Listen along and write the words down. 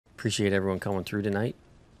Appreciate everyone coming through tonight.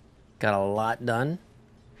 Got a lot done.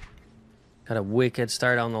 Got a wicked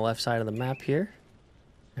start on the left side of the map here.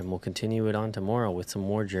 And we'll continue it on tomorrow with some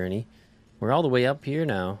more journey. We're all the way up here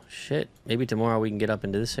now. Shit. Maybe tomorrow we can get up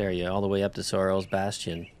into this area. All the way up to Sorrel's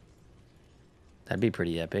Bastion. That'd be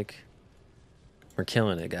pretty epic. We're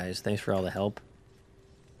killing it, guys. Thanks for all the help.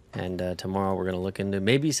 And tomorrow we're going to look into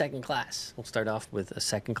maybe second class. We'll start off with a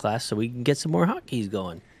second class so we can get some more hotkeys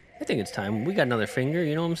going. I think it's time. We got another finger,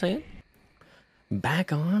 you know what I'm saying?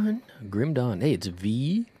 Back on Grim Dawn. Hey, it's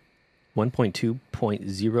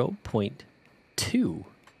v1.2.0.2.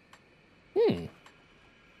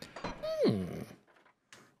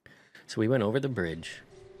 So we went over the bridge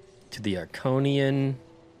to the Arkovian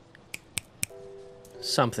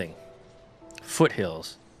something.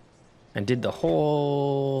 FootHills. And did the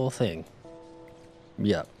whole thing.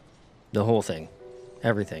 Yep. The whole thing.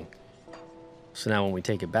 Everything. So now when we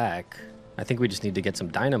take it back, I think we just need to get some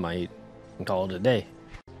dynamite and call it a day.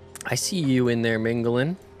 I see you in there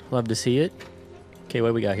mingling. Love to see it. Okay,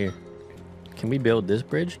 what we got here? Can we build this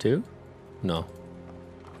bridge too? No.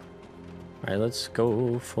 Alright, let's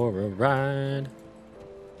go for a ride.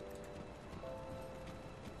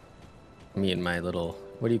 Me and my little...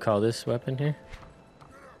 What do you call this weapon here?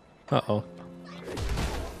 Uh-oh.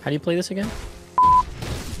 How do you play this again?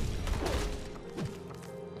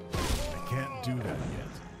 I can't do that yet.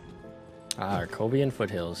 Ah, Arkovian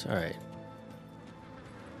FootHills. Alright.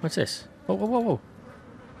 What's this? Whoa, whoa, whoa, whoa.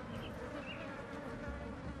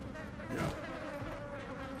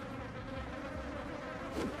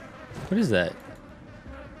 What is that?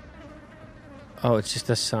 Oh, it's just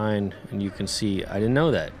a sign, and you can see. I didn't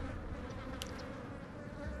know that.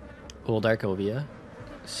 Old Arkovia.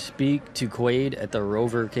 Speak to Quaid at the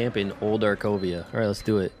Rover Camp in Old Arkovia. Alright, let's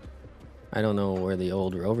do it. I don't know where the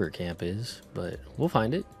old Rover Camp is, but we'll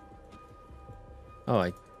find it. Oh,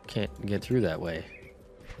 I can't get through that way.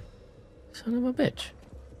 Son of a bitch.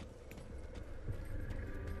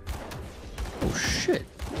 Oh, shit.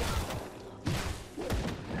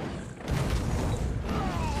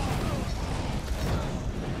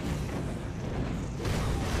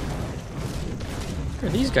 Where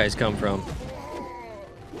did these guys come from?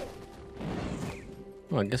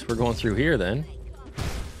 Well, I guess we're going through here then.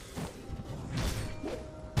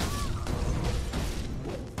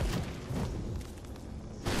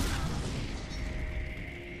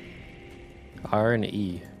 R and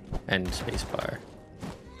E and spacebar.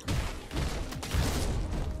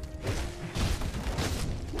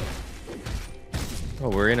 Oh,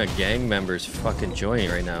 we're in a gang member's fucking joint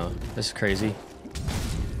right now. This is crazy.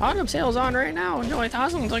 Autumn sales on right now. Enjoy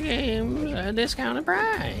thousands of games at a discounted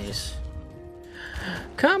price.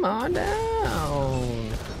 Come on down. Oh,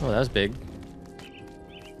 that's big.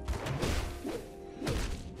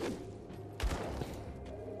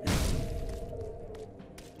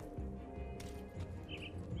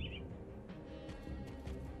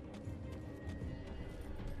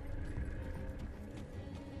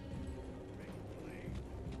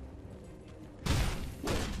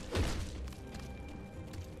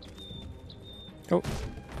 Oh,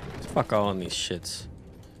 fuck all on these shits.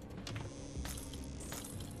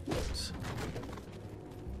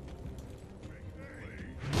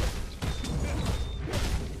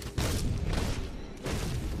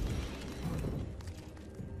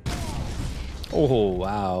 Oh,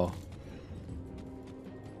 wow.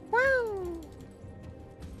 Wow.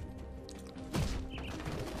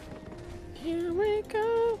 Here we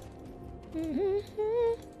go.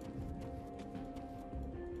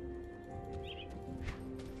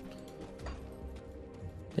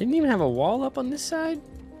 They didn't even have a wall up on this side?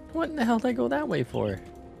 What in the hell did I go that way for?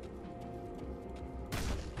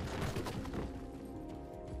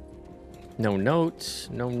 No notes,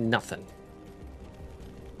 no nothing.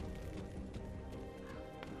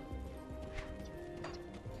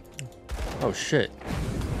 Oh shit.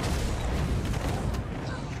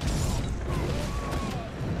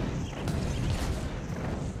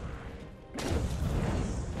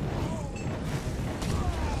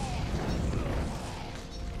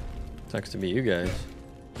 Sucks to be you guys.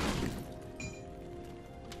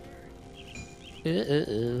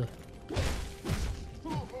 Here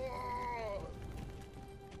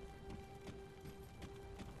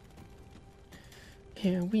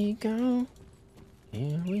we go.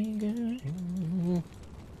 Here we go.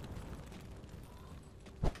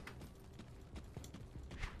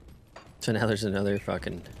 So now there's another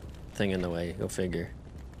fucking thing in the way. Go figure.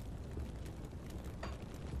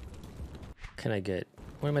 Can I get...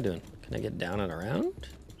 What am I doing? Can I get down and around?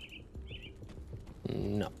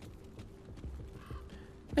 No.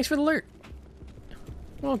 Thanks for the alert.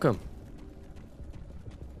 Welcome.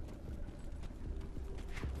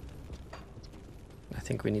 I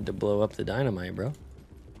think we need to blow up the dynamite, bro.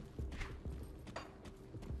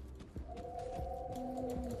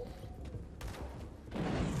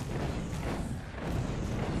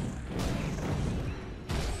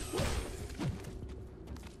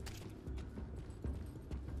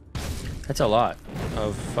 That's a lot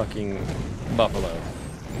of fucking buffalo.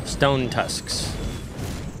 Stone tusks.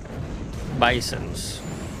 Bisons.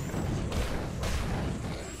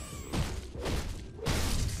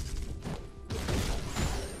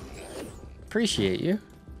 Appreciate you.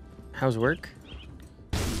 How's work?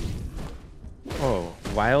 Oh,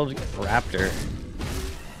 wild raptor.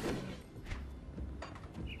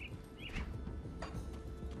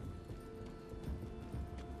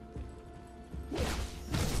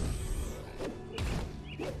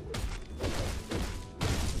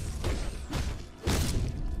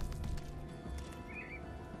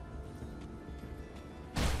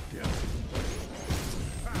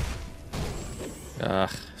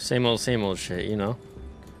 Same old shit, you know?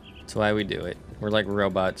 That's why we do it. We're like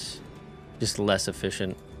robots, just less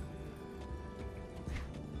efficient.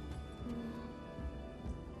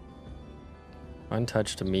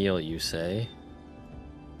 Untouched meal, you say?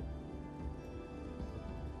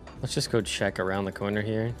 Let's just go check around the corner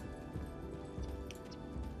here.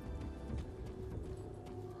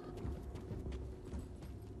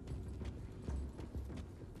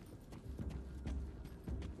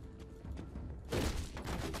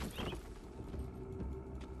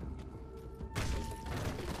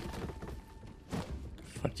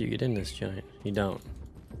 Fuck do you get in this giant? You don't.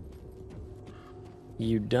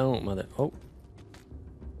 You don't, mother. Oh.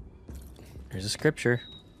 There's a scripture.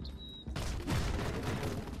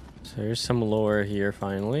 So there's some lore here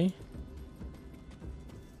finally.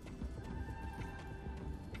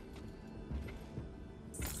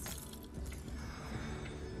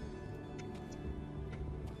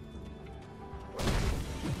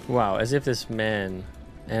 Wow, as if this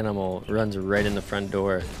animal runs right in the front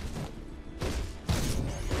door.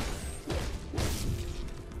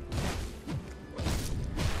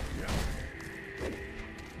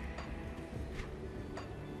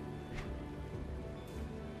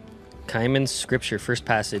 Kaiman's scripture, first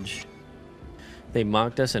passage. They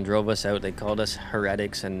mocked us and drove us out. They called us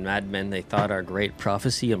heretics and madmen. They thought our great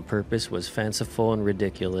prophecy and purpose was fanciful and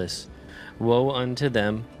ridiculous. Woe unto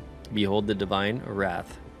them. Behold the divine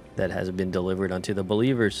wrath that has been delivered unto the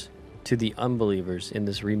believers. To the unbelievers in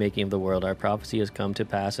this remaking of the world, our prophecy has come to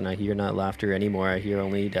pass, and I hear not laughter anymore. I hear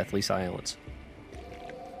only deathly silence.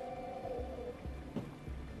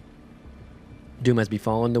 Doom has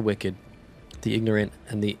befallen the wicked, the ignorant,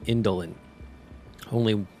 and the indolent.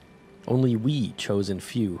 Only we, chosen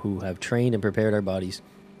few, who have trained and prepared our bodies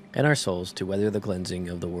and our souls to weather the cleansing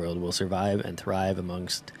of the world, will survive and thrive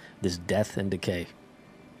amongst this death and decay.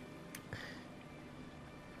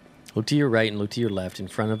 Look to your right and look to your left, in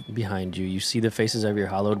front of and behind you. You see the faces of your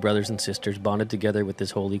hallowed brothers and sisters bonded together with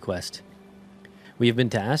this holy quest. We have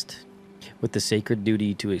been tasked with the sacred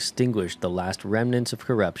duty to extinguish the last remnants of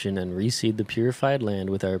corruption and reseed the purified land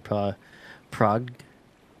with our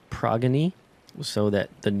progeny, so that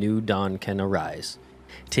the new dawn can arise.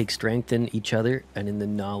 Take strength in each other and in the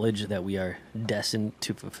knowledge that we are destined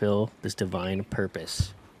to fulfill this divine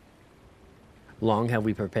purpose. Long have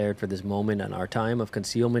we prepared for this moment, and our time of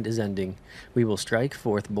concealment is ending. We will strike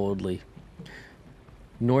forth boldly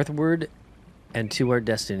northward and to our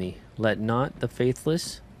destiny. Let not the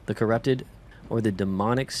faithless, the corrupted, or the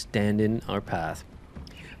demonic stand in our path,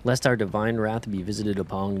 lest our divine wrath be visited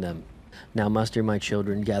upon them. Now muster, my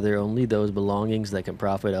children, gather only those belongings that can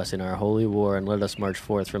profit us in our holy war, and let us march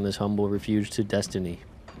forth from this humble refuge to destiny.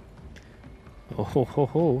 Oh ho ho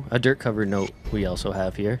ho. A dirt-covered note we also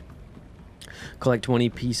have here. Collect 20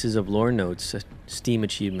 pieces of lore notes. A Steam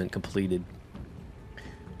achievement completed.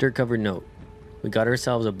 Dirt-covered note. We got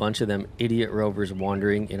ourselves a bunch of them idiot rovers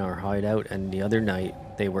wandering in our hideout, and the other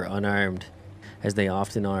night they were unarmed, as they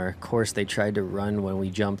often are. Of course, they tried to run when we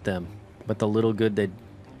jumped them, but little good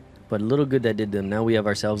that did them. Now we have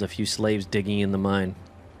ourselves a few slaves digging in the mine.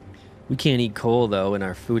 We can't eat coal though, and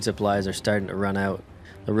our food supplies are starting to run out.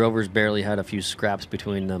 The rovers barely had a few scraps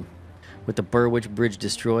between them. With the Burrwitch Bridge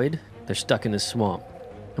destroyed, they're stuck in the swamp.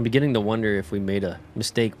 I'm beginning to wonder if we made a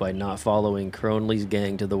mistake by not following Cronleys'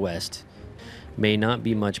 gang to the west. May not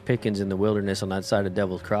be much pickings in the wilderness on that side of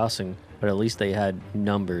Devil's Crossing, but at least they had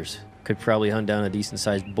numbers. Could probably hunt down a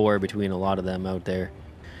decent-sized boar between a lot of them out there.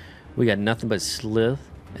 We got nothing but Slith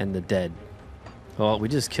and the dead. Well, we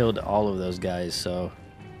just killed all of those guys, so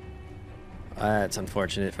that's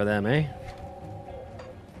unfortunate for them, eh?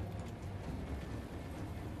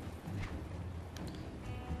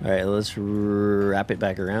 Alright, let's wrap it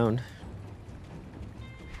back around.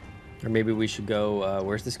 Or maybe we should go,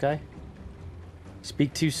 where's this guy?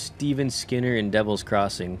 Speak to Steven Skinner in Devil's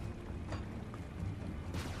Crossing.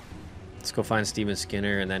 Let's go find Steven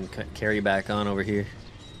Skinner and then carry back on over here.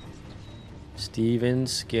 Steven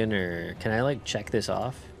Skinner. Can I, like, check this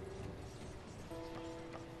off?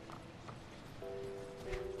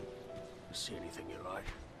 See anything you like?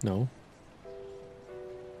 No.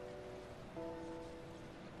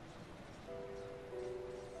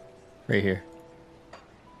 Right here.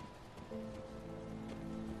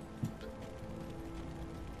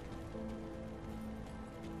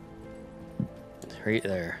 Right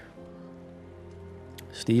there.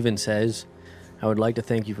 Steven says, I would like to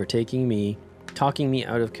thank you for talking me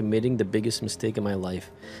out of committing the biggest mistake of my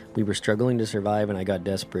life. We were struggling to survive and I got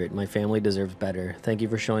desperate. My family deserves better. Thank you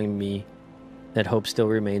for showing me that hope still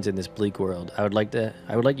remains in this bleak world. I would like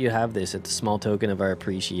you to have this as a small token of our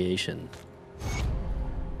appreciation.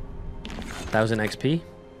 1000 XP.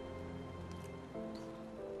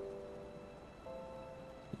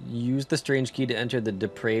 Use the strange key to enter the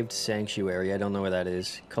depraved sanctuary. I don't know where that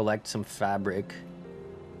is. Collect some fabric.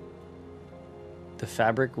 The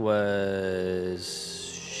fabric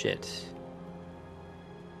was... shit.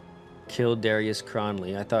 Kill Darius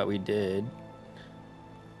Cronley. I thought we did.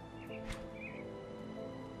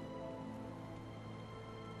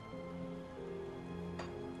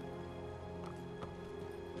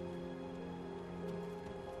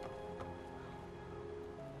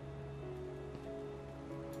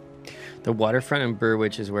 The Waterfront in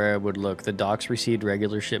Burrwitch is where I would look. The docks received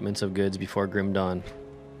regular shipments of goods before Grim Dawn.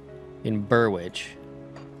 In Burrwitch.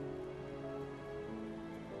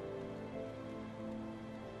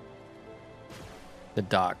 The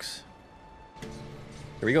docks.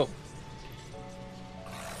 Here we go.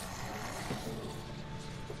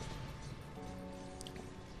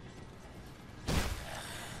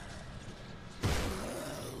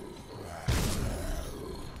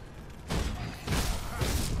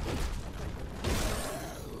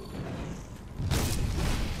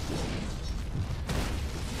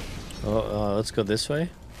 Let's go this way.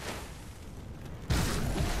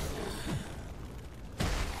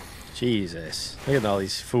 Jesus. Look at all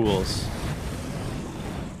these fools.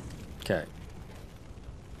 Okay.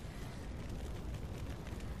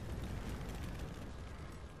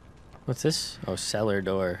 What's this? Oh, cellar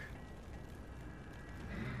door.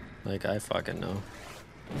 Like I fucking know.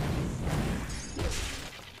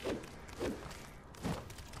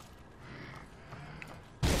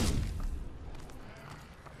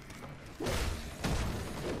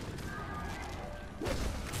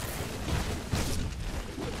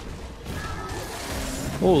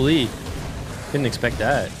 Holy, didn't expect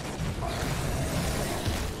that.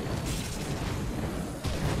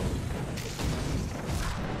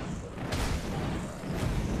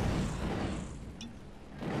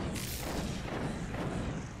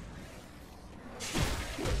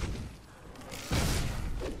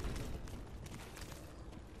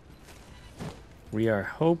 We are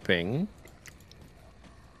hoping.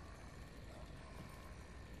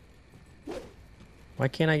 Why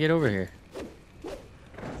can't I get over here?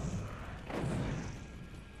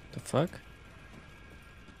 Fuck?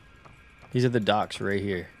 These are the docks right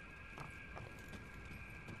here.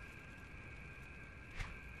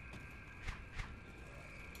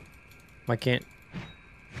 Why can't...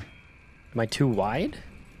 Am I too wide?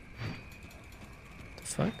 The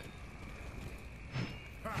fuck?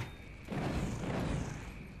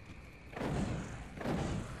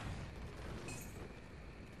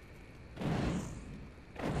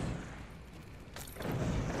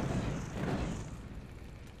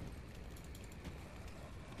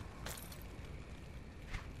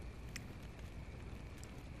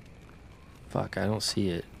 Fuck, I don't see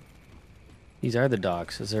it. These are the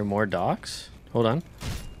docks. Is there more docks? Hold on.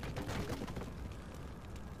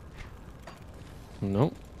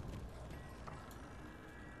 Nope.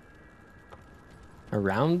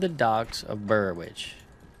 Around the docks of Burrwitch.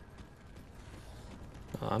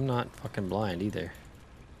 Oh, I'm not fucking blind either.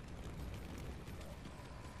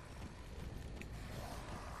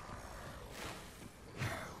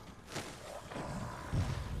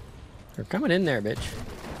 They're coming in there, bitch.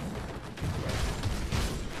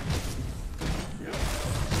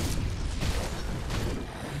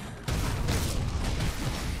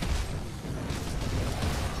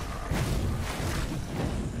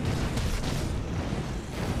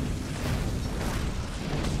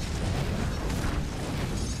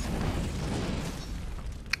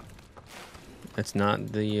 It's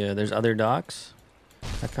not the, there's other docks.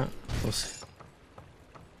 I can't, we'll see.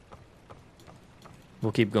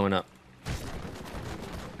 We'll keep going up.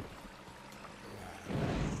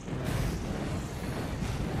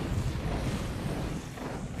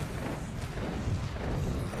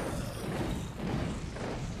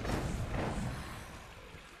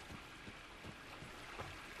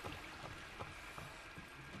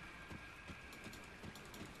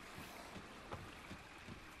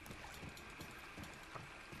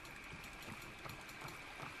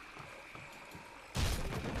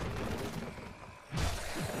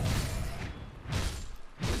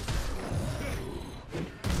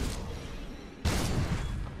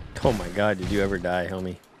 Oh my god, did you ever die,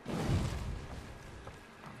 homie?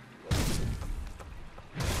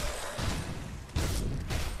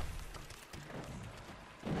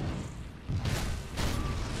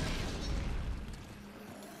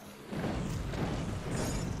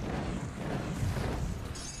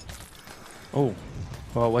 Oh,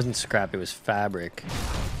 well, it wasn't scrap, it was fabric.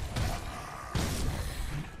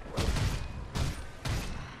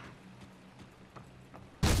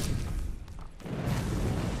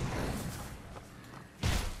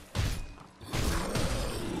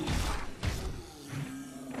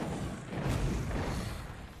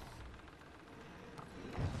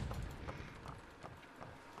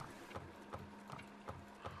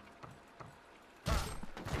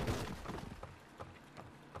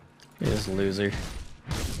 This loser.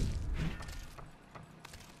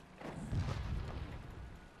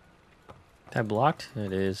 That blocked?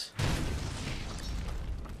 It is.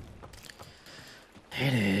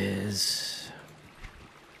 It is.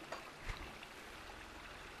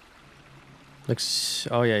 Looks.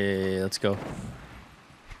 Oh, yeah. Let's go.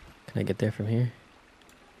 Can I get there from here?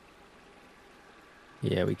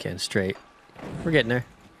 Yeah, we can. Straight. We're getting there.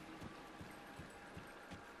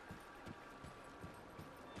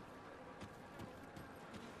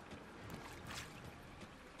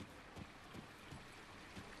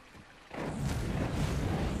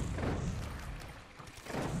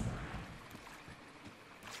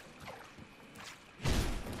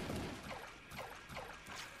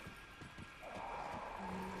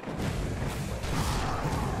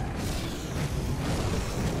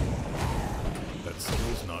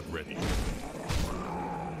 ready.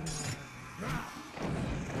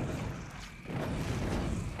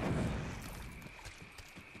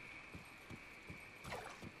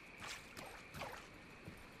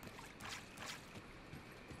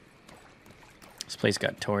 This place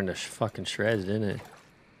got torn to fucking shreds, didn't it?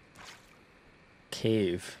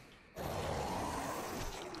 Cave.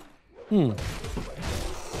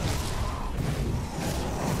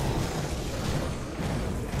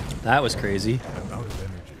 That was crazy. I'm out of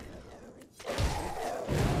energy.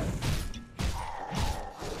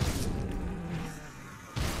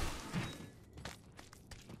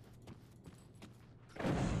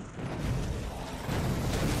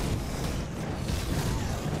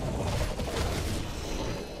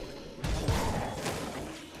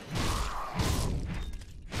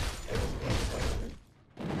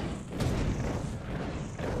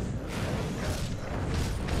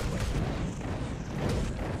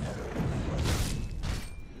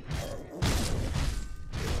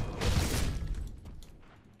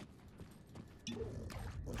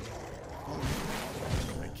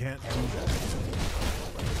 Can't do that.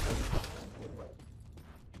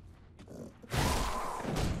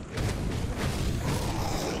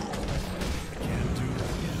 Can't do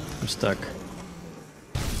that yet. I'm stuck.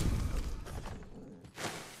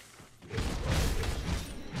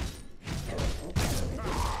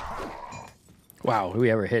 Wow, who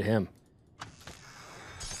ever hit him?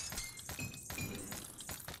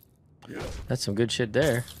 That's some good shit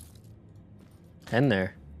there. And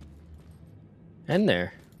there. And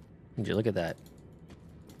there. Would you look at that?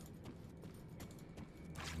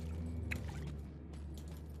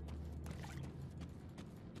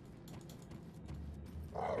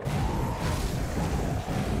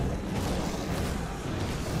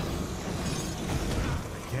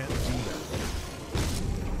 Can't do that.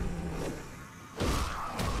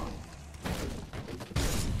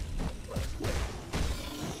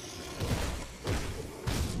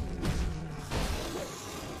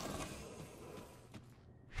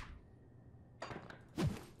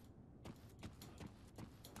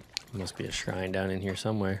 Must be a shrine down in here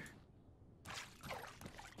somewhere.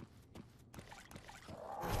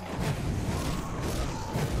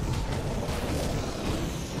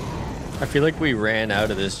 I feel like we ran out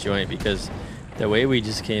of this joint because the way we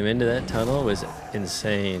just came into that tunnel was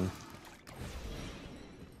insane.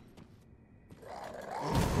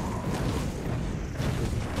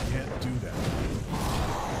 Can't do that.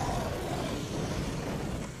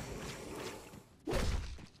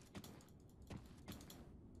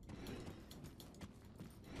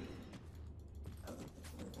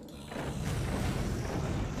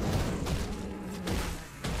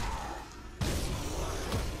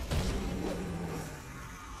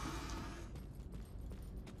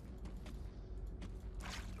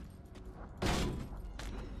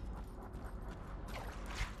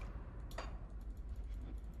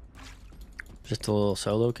 Just a little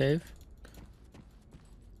solo cave.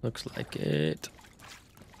 Looks like it.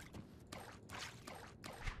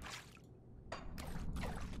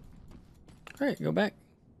 All right, go back.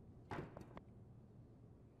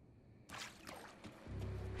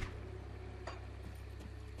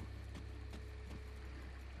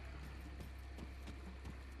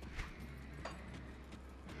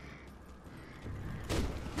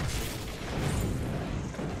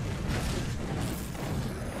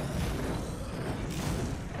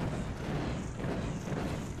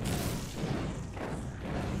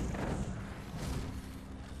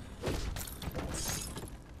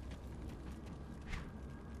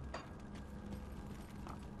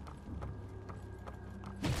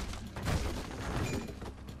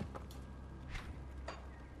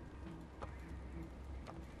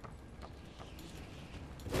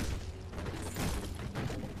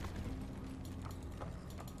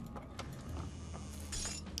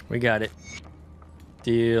 We got it.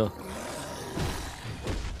 Deal.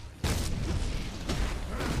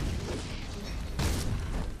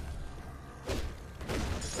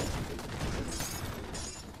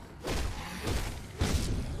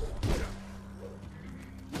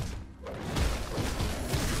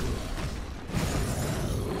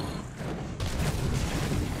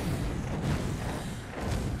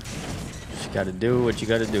 Just gotta do what you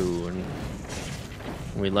gotta do, and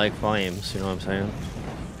we like flames, you know what I'm saying?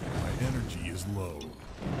 My energy is low.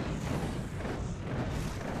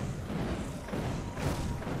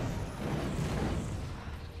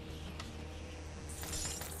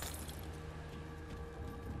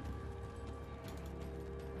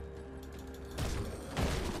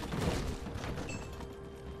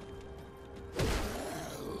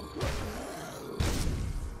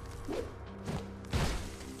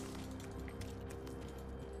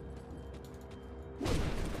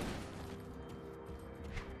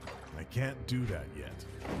 I can't do that yet.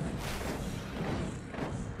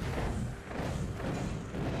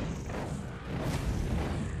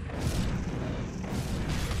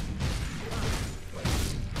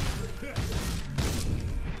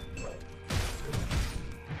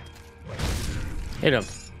 Hit him.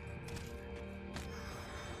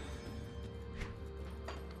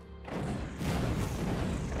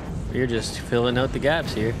 You're just filling out the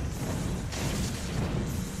gaps here.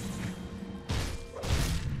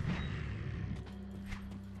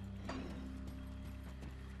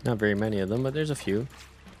 Not very many of them, but there's a few.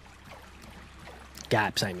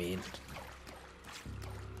 Gaps, I mean.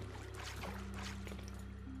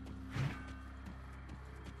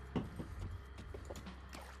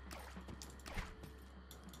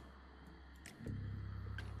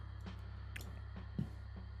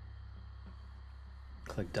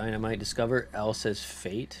 Click Dynamite, discover Elsa's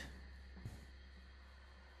fate.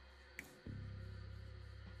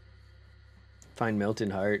 Find Melton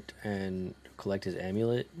Heart and collect his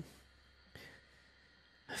amulet.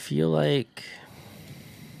 I feel like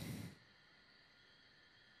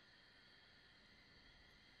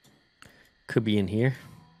could be in here.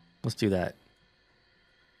 Let's do that.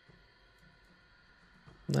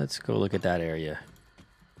 Let's go look at that area.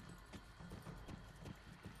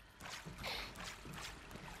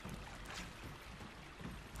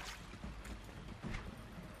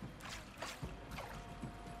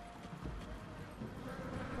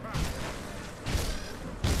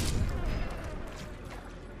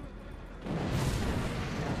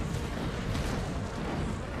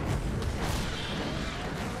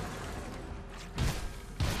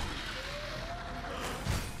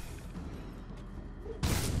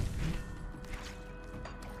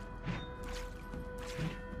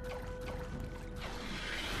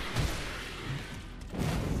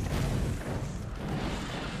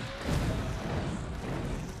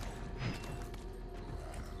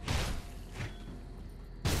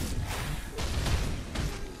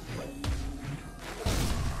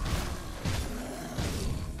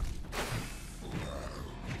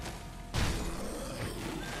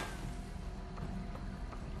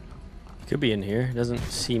 Could be in here. Doesn't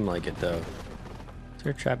seem like it though. Is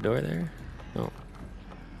there a trapdoor there? No.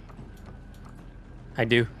 I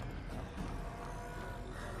do.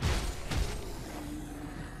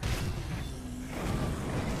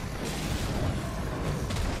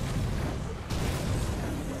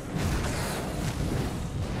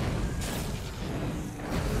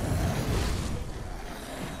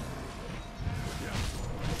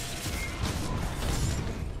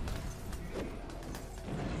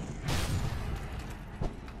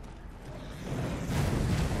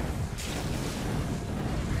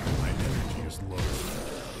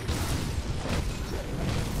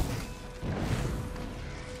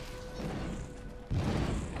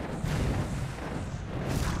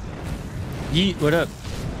 Yeet, what up?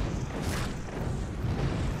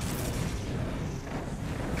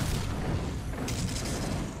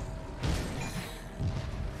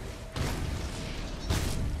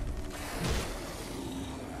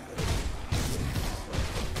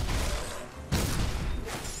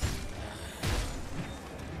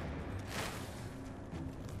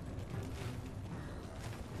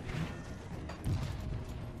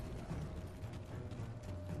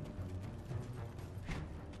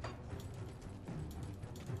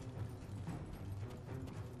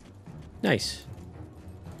 Nice.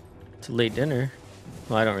 It's a late dinner.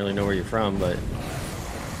 Well, I don't really know where you're from, but...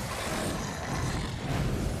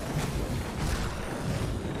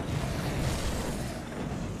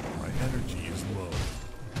 My energy is low.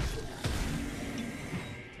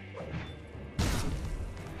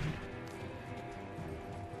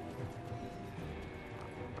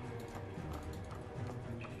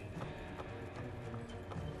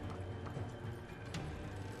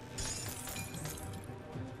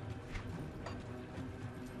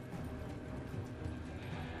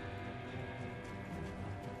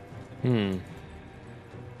 Hmm.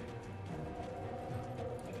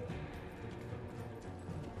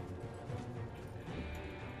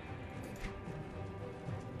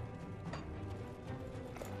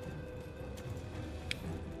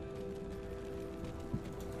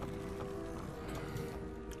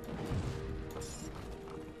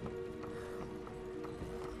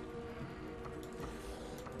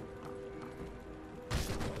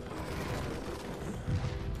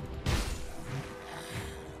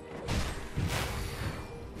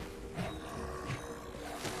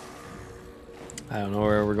 I don't know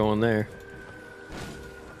where we're going there.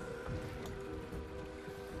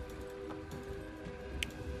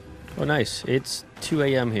 Oh, nice. It's 2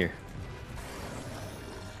 a.m. here.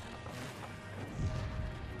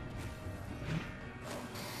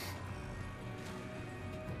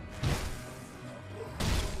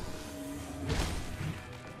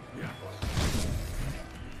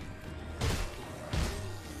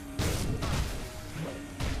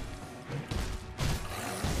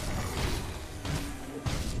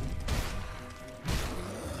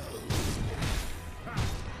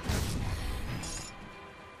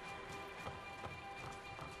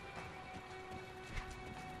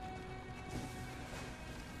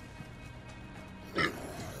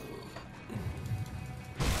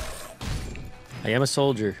 I am a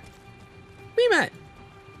soldier. Me, Matt.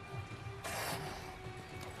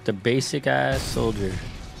 The basic ass soldier.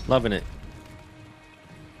 Loving it.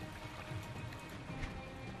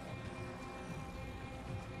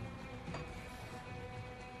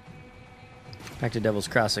 Back to Devil's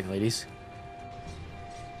Crossing, ladies.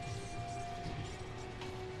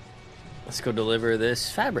 Let's go deliver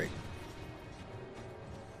this fabric.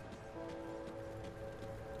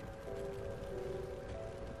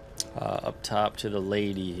 Up top to the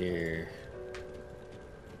lady here.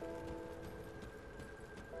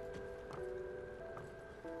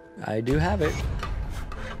 I do have it.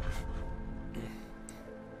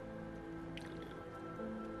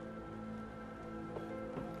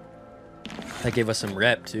 That gave us some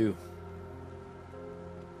rep too.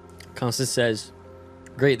 Constance says,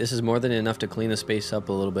 great, this is more than enough to clean the space up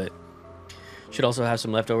a little bit. Should also have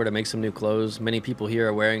some left over to make some new clothes. Many people here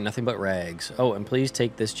are wearing nothing but rags. Oh, and please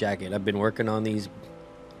take this jacket. I've been working on these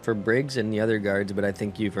for Briggs and the other guards, but I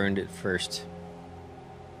think you've earned it first.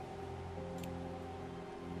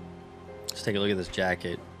 Let's take a look at this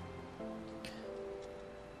jacket.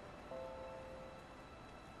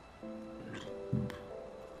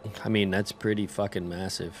 I mean, that's pretty fucking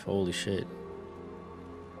massive. Holy shit.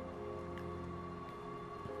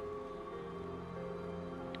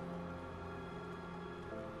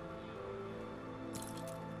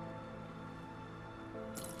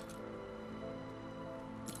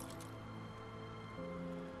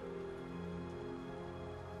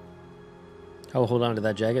 I'll hold on to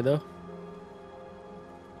that jacket though.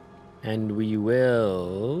 And we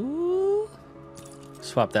will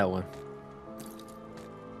swap that one.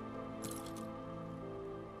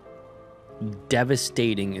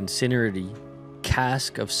 Devastating Incinerity.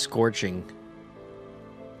 Cask of Scorching.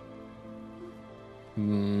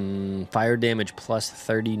 Fire damage plus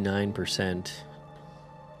 39%.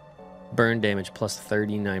 Burn damage plus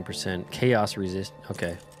 39%. Chaos resist.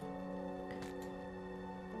 Okay.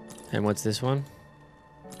 And what's this one?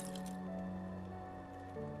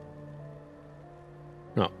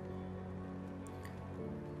 No.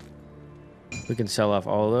 We can sell off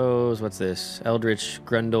all those. What's this? Eldritch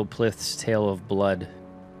Grundle Plith's Tale of Blood.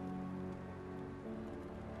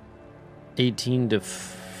 18 to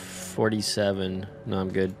 47. No, I'm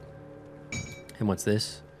good. And what's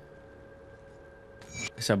this?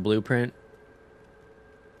 It's a blueprint.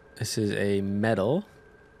 This is a medal.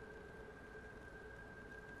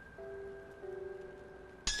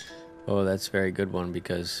 Oh, that's a very good one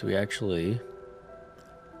because we actually...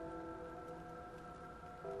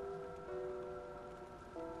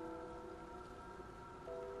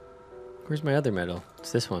 Where's my other medal?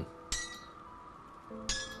 It's this one.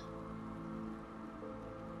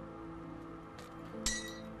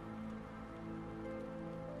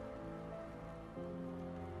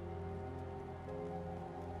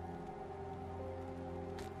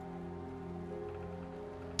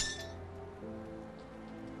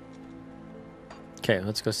 Okay,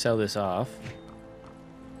 let's go sell this off.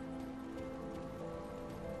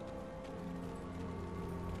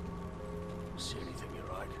 See anything you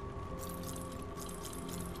like?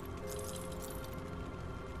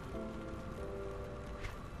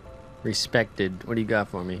 Respected. What do you got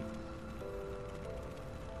for me?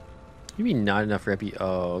 You mean not enough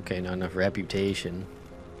Oh, okay, not enough reputation.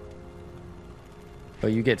 Oh,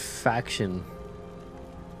 you get faction.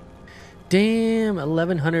 Damn,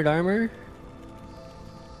 1100 armor.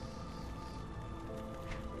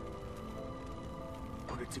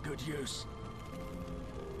 Put it to good use.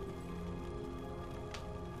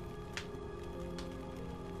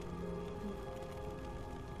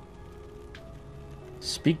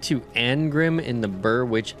 Speak to Angrim in the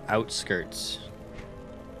Burrwitch outskirts.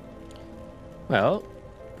 Well,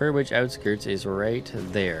 Burrwitch outskirts is right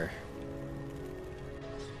there.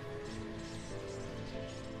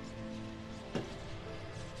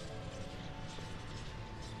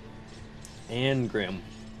 Angrim,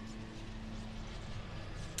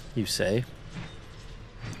 you say?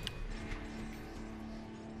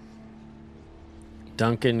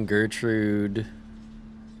 Duncan, Gertrude.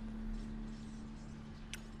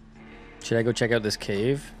 Should I go check out this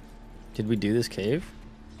cave? Did we do this cave?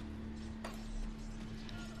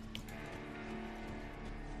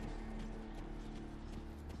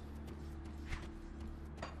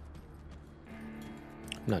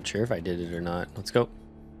 I'm not sure if I did it or not. Let's go.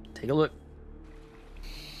 Take a look.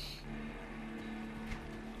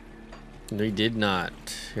 We did not.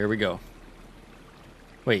 Here we go.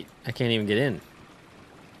 Wait, I can't even get in.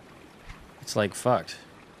 It's like fucked.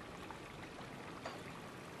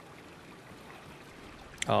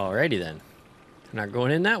 Alrighty then. I'm not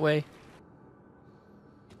going in that way.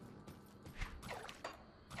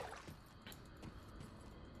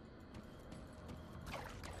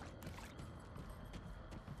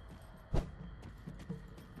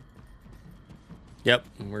 Yep,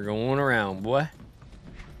 we're going around, boy.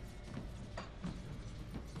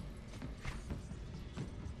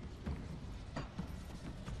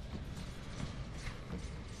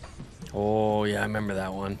 Oh, yeah, I remember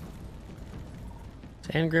that one. Is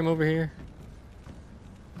Angrim over here?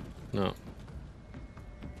 No. I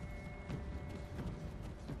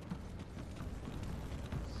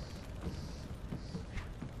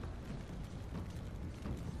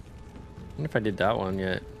wonder if I did that one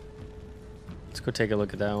yet. Let's go take a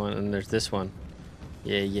look at that one. And there's this one.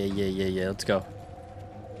 Yeah. Let's go.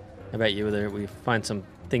 I bet you we find some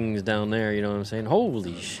things down there, you know what I'm saying?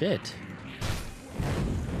 Holy shit.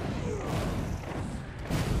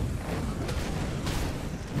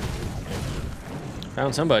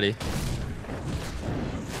 Found somebody.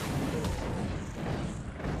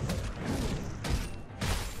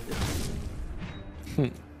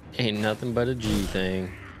 Ain't nothing but a G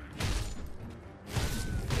thing.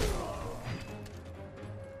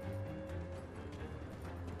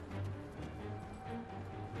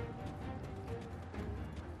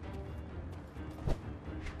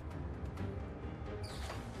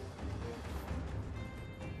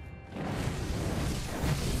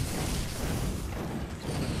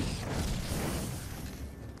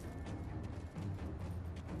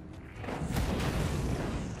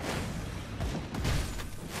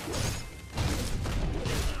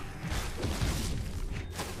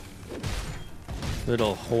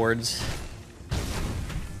 Little hordes.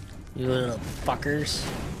 You little fuckers.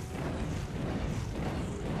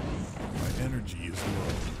 My energy is low.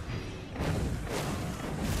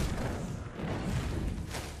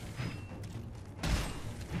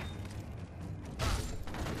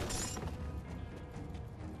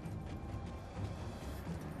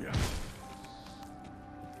 Yeah.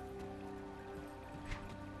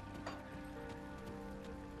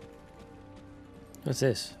 What's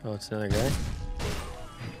this? Oh, it's another guy.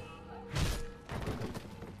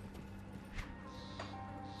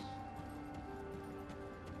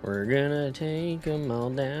 We're gonna take them all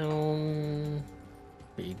down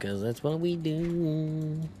because that's what we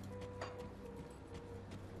do.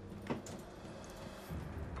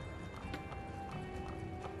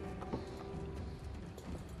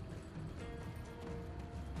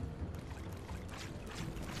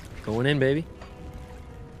 Going in, baby.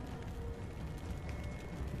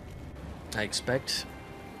 I expect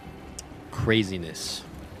craziness.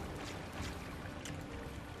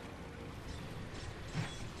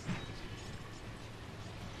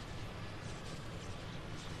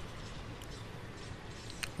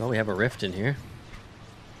 Well, we have a rift in here.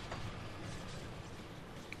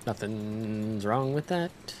 Nothing's wrong with that.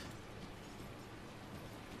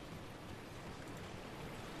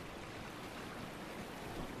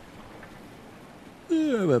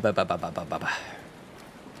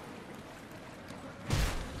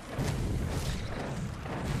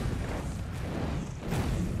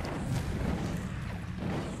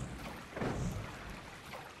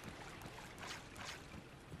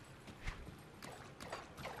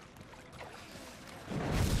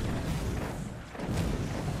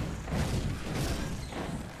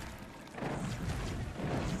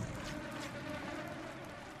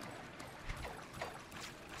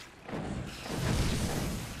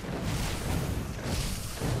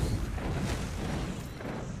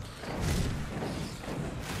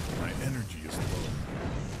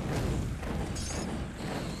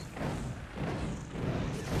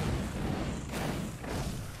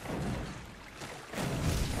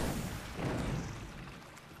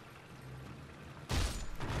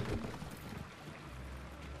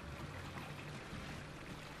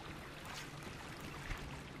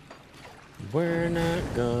 We're not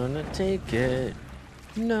gonna take it.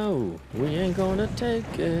 No, we ain't gonna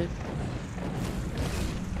take it.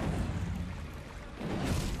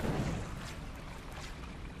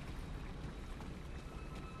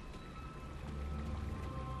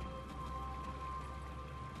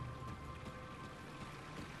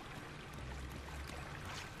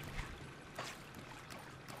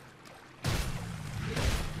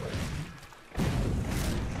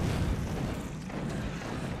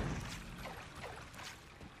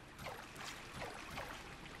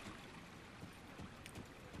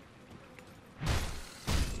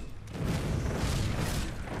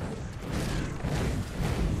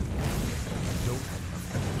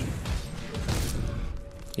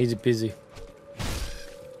 Easy peasy.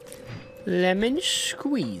 Lemon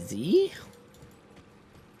squeezy.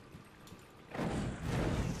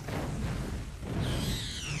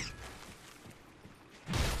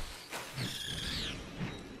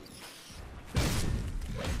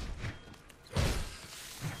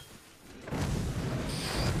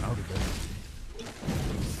 Out of energy.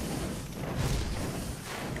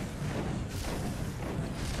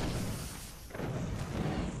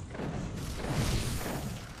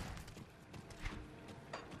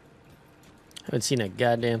 Haven't seen a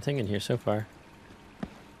goddamn thing in here so far.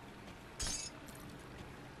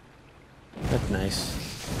 That's nice.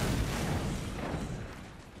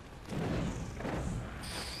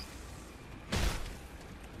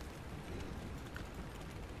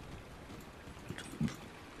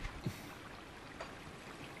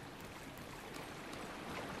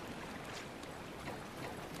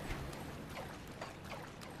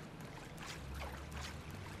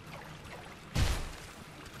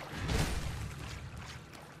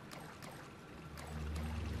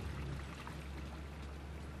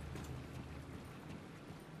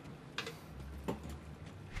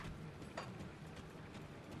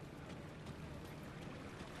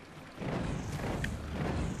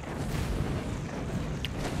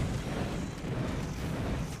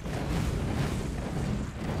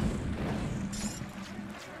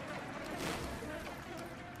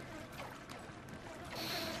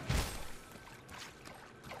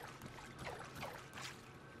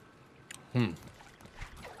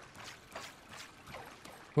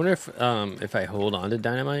 Wonder if I hold on to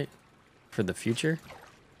dynamite for the future,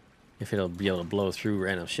 if it'll be able to blow through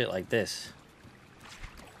random shit like this.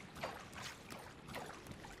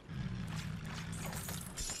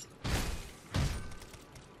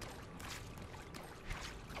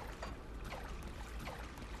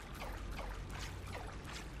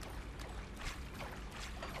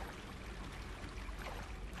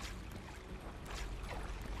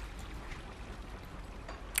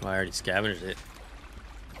 Oh, I already scavenged it.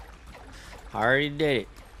 I already did it,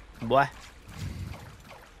 boy.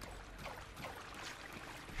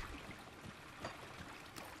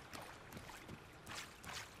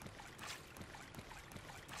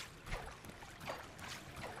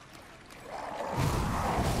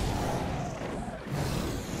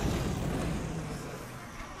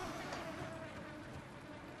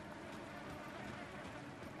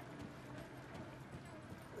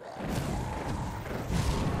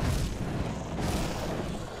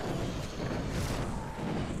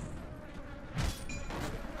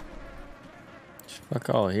 Fuck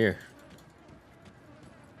all here.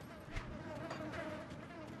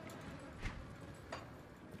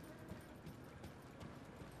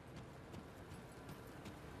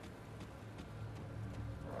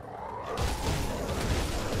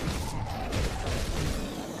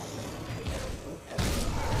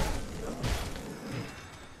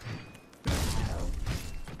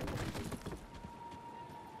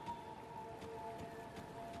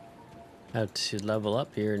 Have to level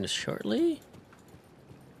up here in shortly.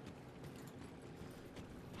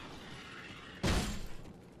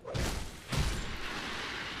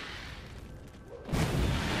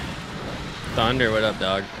 Thunder, what up,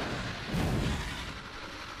 dog?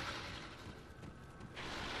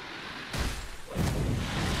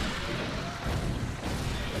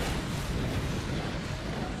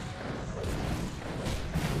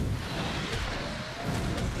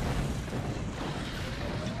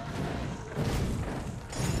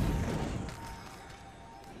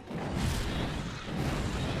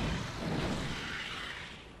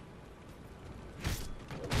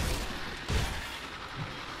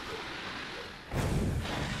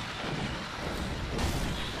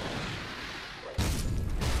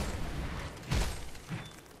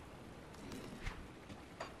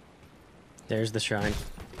 There's the shrine.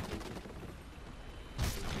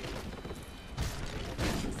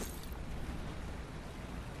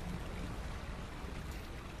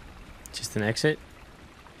 Just an exit.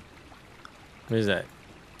 What is that?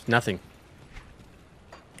 Nothing.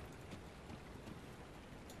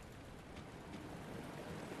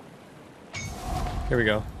 Here we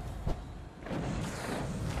go.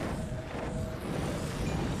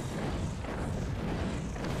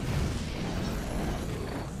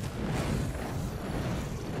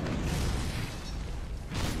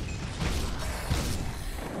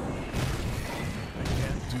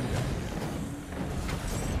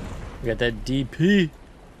 We got that DP.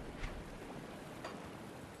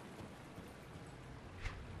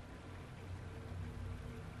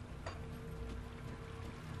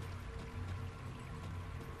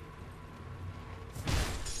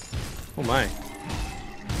 Oh my.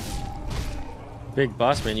 Big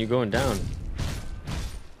boss man, you going down.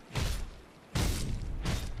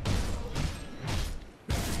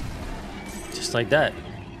 Just like that.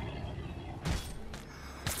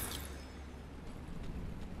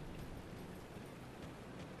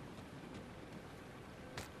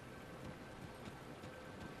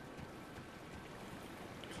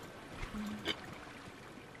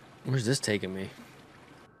 Where's this taking me?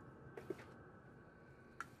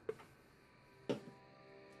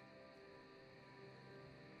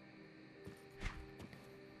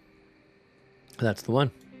 That's the one.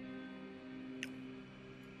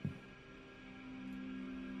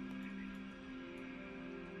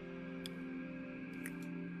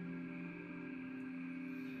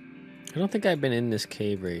 I don't think I've been in this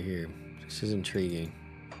cave right here. This is intriguing.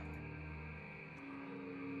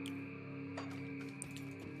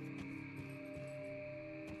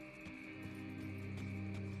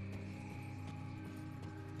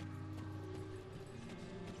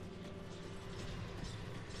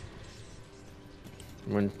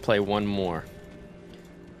 I'm gonna play one more.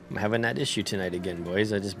 I'm having that issue tonight again,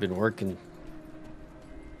 boys. I've just been working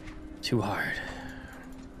too hard.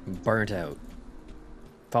 I'm burnt out.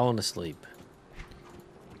 Falling asleep.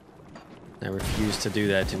 I refuse to do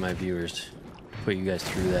that to my viewers. Put you guys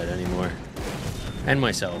through that anymore. And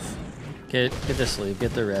myself. Get to sleep,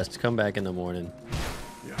 get the rest, come back in the morning.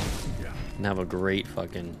 And have a great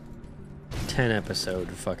fucking 10 episode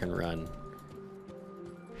fucking run.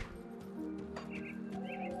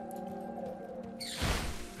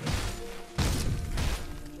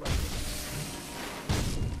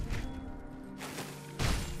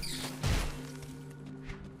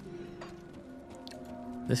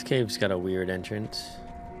 This cave's got a weird entrance.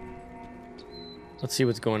 Let's see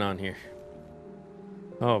what's going on here.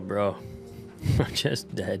 Oh, bro. I'm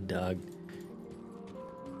just dead, dog.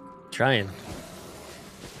 Trying.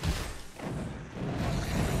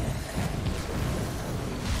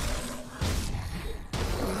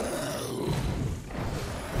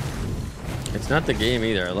 It's not the game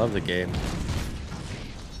either. I love the game.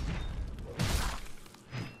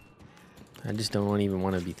 I just don't even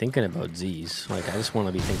want to be thinking about Z's. Like, I just want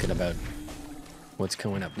to be thinking about what's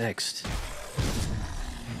coming up next.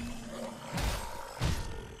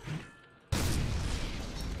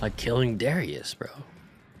 Like killing Darius, bro.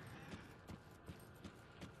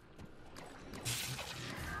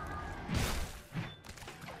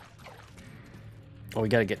 Oh, we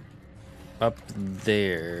gotta get up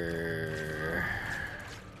there.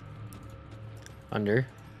 Under.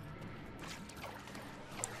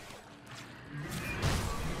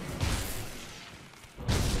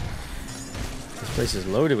 This place is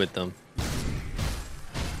loaded with them.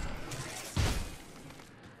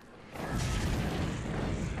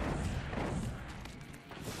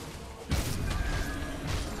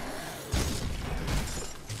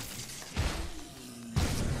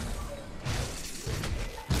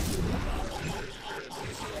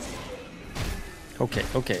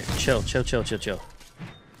 Okay, chill.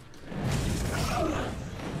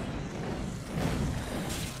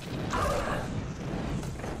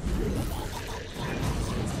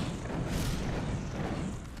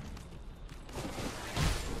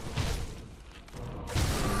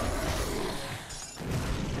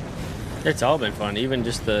 It's all been fun, even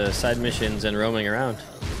just the side missions and roaming around.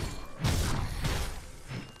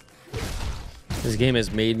 This game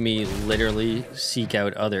has made me literally seek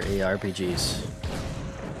out other ARPGs.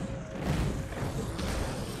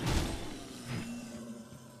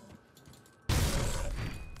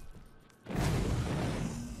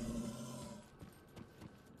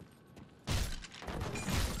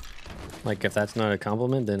 Like, if that's not a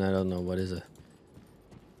compliment, then I don't know what is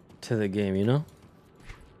to the game, you know?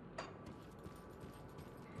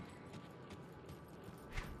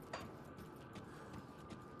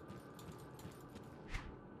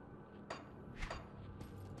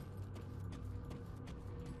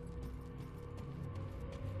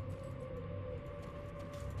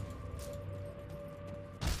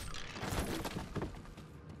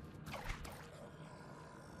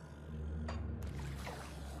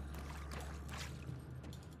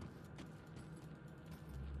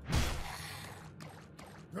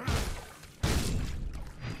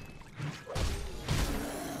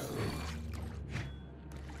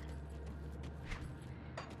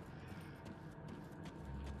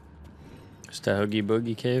 Just a Hoogie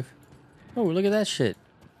Boogie cave. Oh, look at that shit.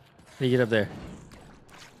 How do you get up there?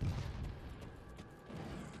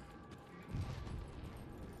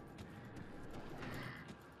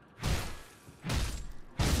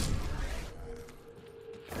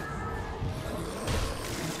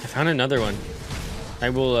 I found another one. I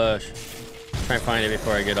will try and find it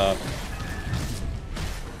before I get off.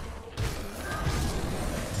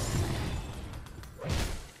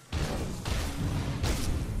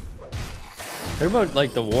 What about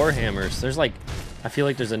like the Warhammers? There's like, I feel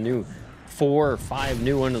like there's a new 4 or 5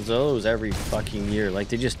 new one of those every fucking year. Like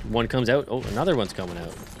they just, one comes out, oh, another one's coming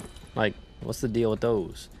out. Like, what's the deal with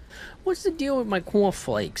those? What's the deal with my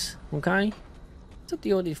cornflakes? Okay? What's the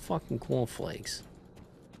deal with these fucking cornflakes?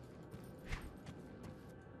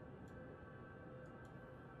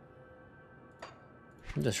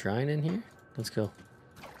 There's a shrine in here? Let's go.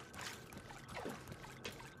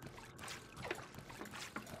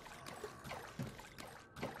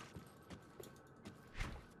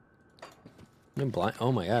 I'm blind.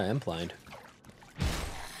 Oh my god, I'm blind.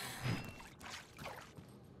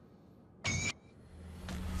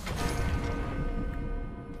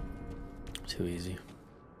 Too easy.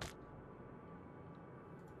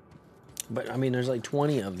 But I mean, there's like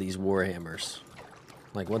 20 of these Warhammers.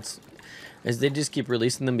 Like, what's... As they just keep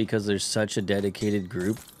releasing them because there's such a dedicated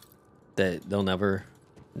group that they'll never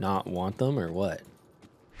not want them, or what?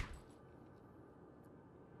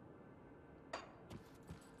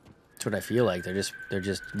 That's what I feel like. They're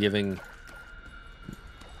just giving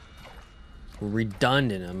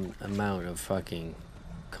redundant amount of fucking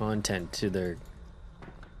content to their...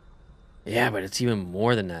 Yeah, but it's even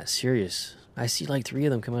more than that. Serious. I see like 3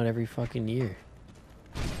 of them come out every fucking year.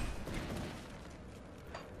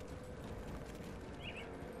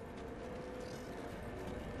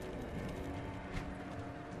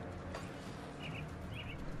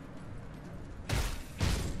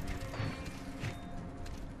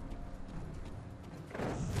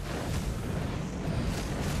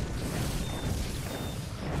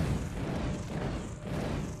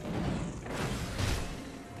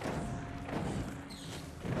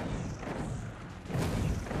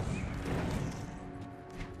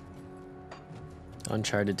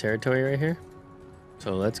 Uncharted territory right here.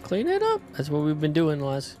 So let's clean it up. That's what we've been doing the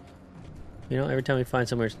last... You know, every time we find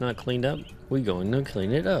somewhere it's not cleaned up, we go in and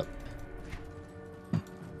clean it up.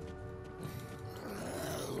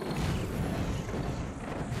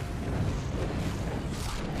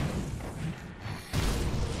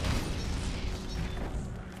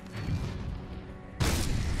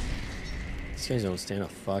 These guys don't stand a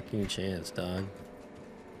fucking chance, dog.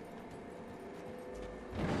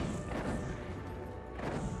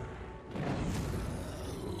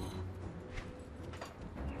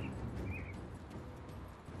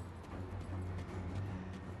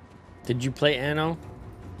 Did you play Anno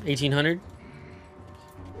 1800?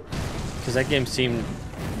 Because that game seemed...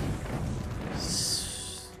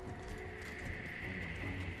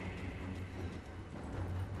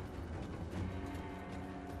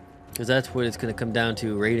 Because that's what it's going to come down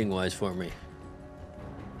to rating-wise for me.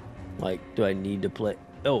 Like, do I need to play...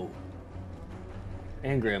 Oh.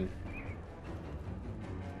 Angrim.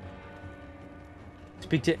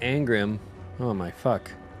 Speak to Angrim. Oh my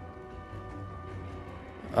fuck.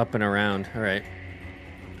 Up and around. Alright.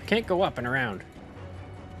 I can't go up and around.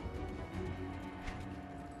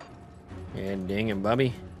 Yeah, dang it,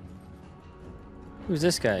 Bubby. Who's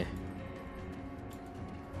this guy?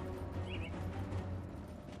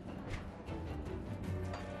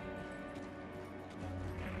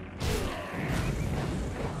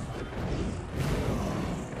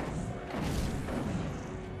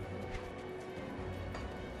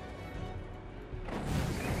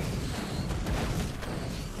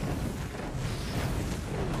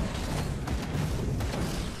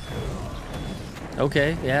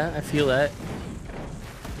 Okay, yeah, I feel that.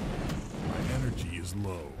 My energy is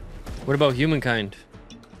low. What about humankind?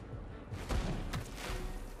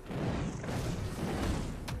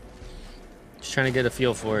 Just trying to get a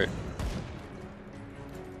feel for it.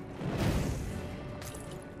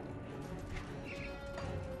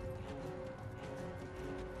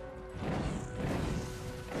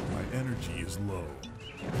 My energy is low.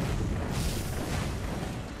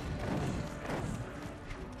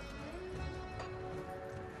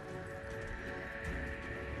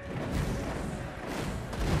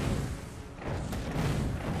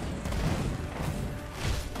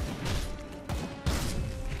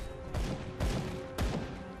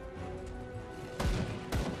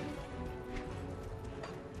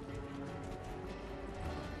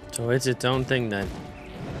 So it's its own thing then.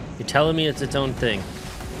 You're telling me it's its own thing.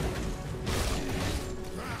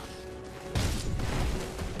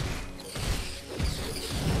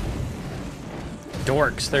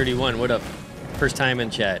 Dorks 31. What up? First time in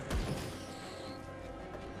chat.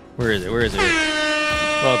 Where is it? Where is it?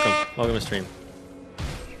 Welcome. Welcome to stream.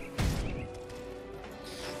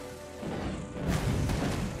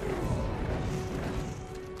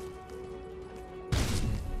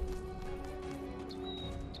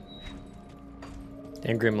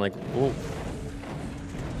 Dan Grim like, whoa.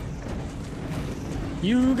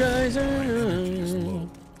 You guys are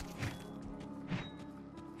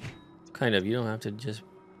kind of. You don't have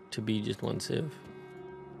to be just one civ.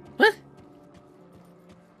 What?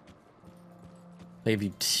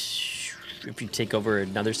 Maybe if you take over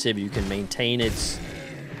another civ, you can maintain its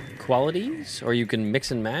qualities, or you can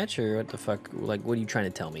mix and match, or what the fuck? Like, what are you trying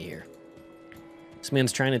to tell me here? This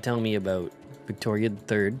man's trying to tell me about Victoria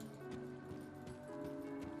III.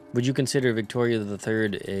 Would you consider Victoria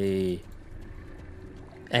III a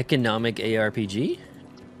economic ARPG?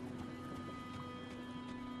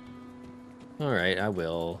 All right, I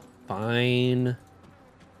will. Fine.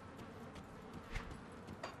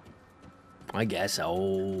 I guess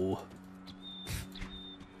so.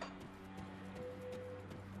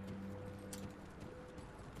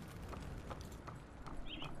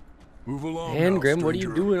 Move along. And now, Grim, what are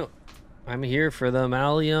you stranger. doing? I'm here for the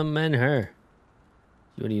Malium and her.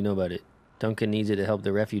 What do you know about it? Duncan needs it to help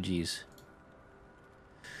the refugees.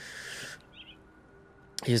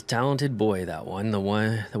 He's a talented boy, that one. The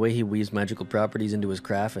way he weaves magical properties into his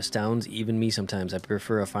craft astounds even me sometimes. I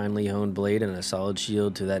prefer a finely honed blade and a solid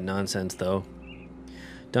shield to that nonsense, though.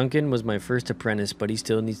 Duncan was my first apprentice, but he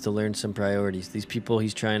still needs to learn some priorities. These people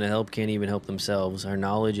he's trying to help can't even help themselves. Our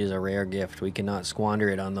knowledge is a rare gift. We cannot squander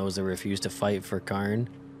it on those that refuse to fight for Karn.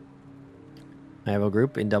 I have a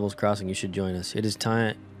group in Devil's Crossing. You should join us. It is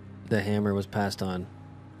time the hammer was passed on.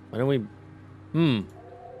 Why don't we...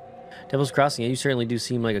 Devil's Crossing, you certainly do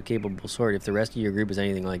seem like a capable sword. If the rest of your group is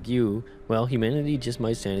anything like you, well, humanity just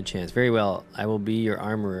might stand a chance. Very well, I will be your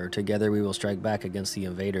armorer. Together we will strike back against the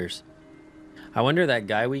invaders. I wonder that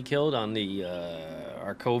guy we killed on the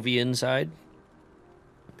Arkovian side.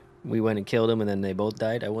 We went and killed him and then they both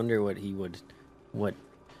died. I wonder what he would...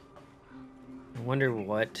 I wonder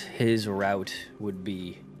what his route would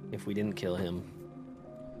be if we didn't kill him.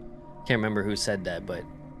 Can't remember who said that, but...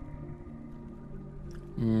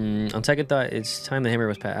 on second thought, it's time the hammer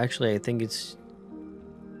was passed. Actually, I think it's...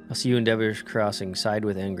 I'll see you in Devil's Crossing. Side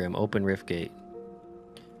with Engram. Open Rift Gate.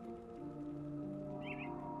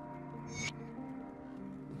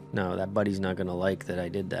 No, that buddy's not gonna like that I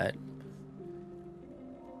did that.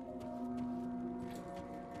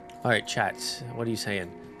 Alright, chats. What are you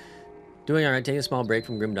saying? Doing alright, taking a small break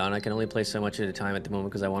from Grim Dawn. I can only play so much at a time at the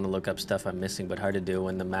moment because I want to look up stuff I'm missing, but hard to do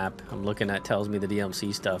when the map I'm looking at tells me the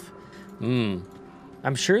DMC stuff.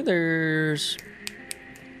 I'm sure there's...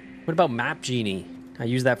 What about Map Genie? I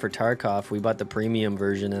use that for Tarkov. We bought the premium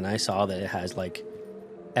version and I saw that it has like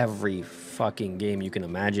every fucking game you can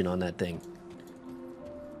imagine on that thing.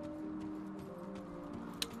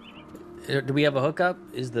 Do we have a hookup?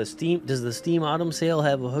 Does the Steam Autumn Sale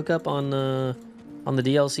have a hookup on the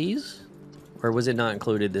DLCs? Or was it not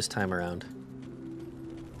included this time around?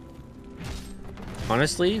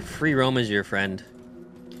 Honestly, free roam is your friend.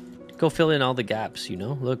 Go fill in all the gaps, you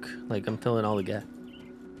know? Look, like I'm filling all the gaps.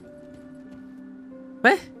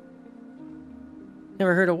 What?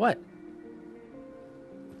 Never heard of what?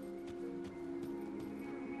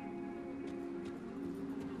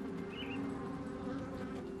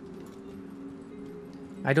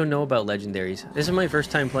 I don't know about legendaries. This is my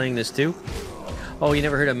first time playing this too. Oh, you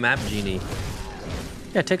never heard of Map Genie?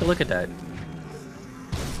 Yeah, take a look at that.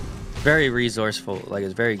 Very resourceful, like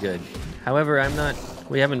it's very good. However,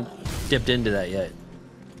 we haven't dipped into that yet.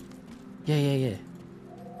 Yeah.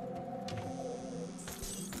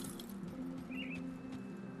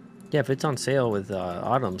 Yeah, if it's on sale with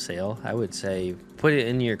Autumn Sale, I would say put it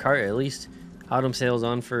in your cart at least. Autumn Sale's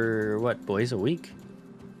on for, what, boys, a week?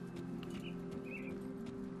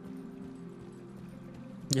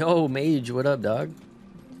 Yo, Mage, what up, dog?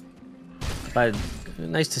 But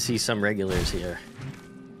nice to see some regulars here.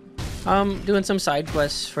 Doing some side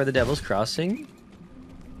quests for the Devil's Crossing.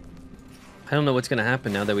 I don't know what's gonna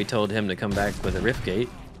happen now that we told him to come back with a Rift Gate.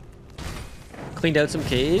 Cleaned out some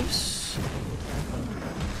caves.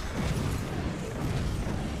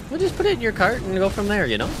 We'll just put it in your cart and go from there,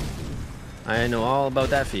 you know? I know all about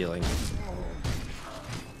that feeling.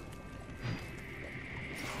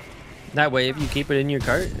 That way, if you keep it in your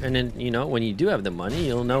cart, and then, you know, when you do have the money,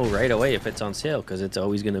 you'll know right away if it's on sale, because it's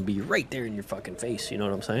always going to be right there in your fucking face, you know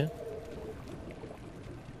what I'm saying?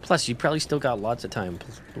 Plus, you probably still got lots of time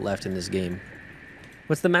left in this game.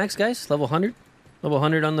 What's the max, guys? Level 100? Level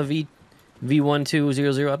 100 on the v1.2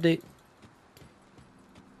 update?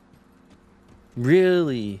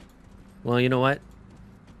 Really? Well, you know what?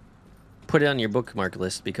 Put it on your bookmark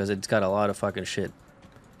list because it's got a lot of fucking shit.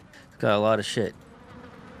 It's got a lot of shit.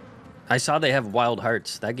 I saw they have Wild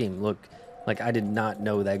Hearts. That game looked like I did not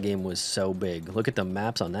know that game was so big. Look at the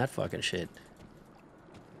maps on that fucking shit.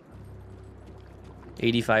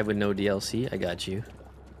 85 with no DLC. I got you.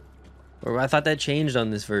 Or I thought that changed on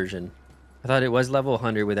this version. I thought it was level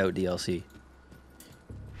 100 without DLC.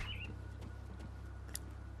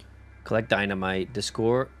 Collect Dynamite.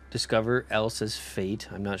 Discover Elsa's fate.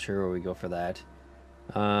 I'm not sure where we go for that.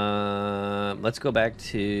 Let's go back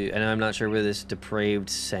to... And I'm not sure where this depraved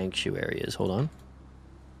sanctuary is. Hold on.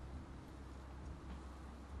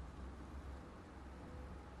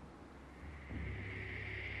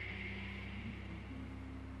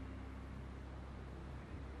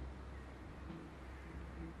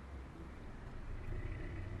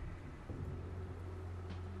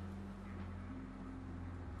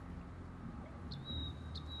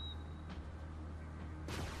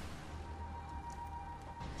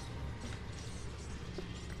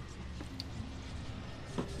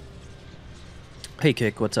 Hey,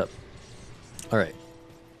 Kick, what's up? All right.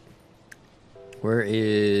 Where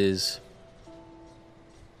is...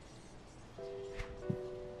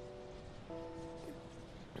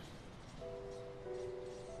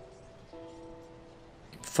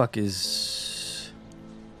 Fuck is...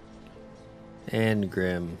 And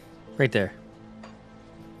Grim. Right there.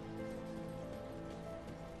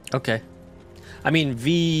 Okay. I mean,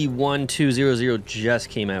 v1.2 just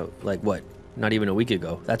came out, like, what? Not even a week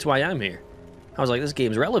ago. That's why I'm here. I was like, this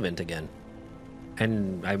game's relevant again.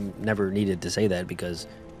 And I never needed to say that because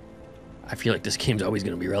I feel like this game's always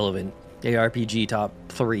going to be relevant. ARPG top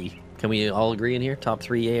 3. Can we all agree in here? Top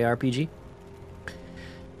 3 ARPG?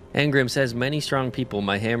 Angrim says, many strong people.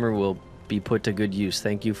 My hammer will be put to good use.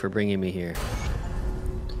 Thank you for bringing me here.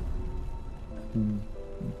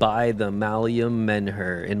 Buy the Malium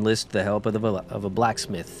Menher. Enlist the help of a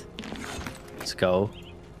blacksmith. Let's go.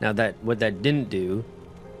 Now what that didn't do...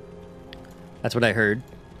 That's what I heard.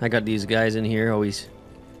 I got these guys in here always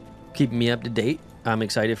keeping me up to date. I'm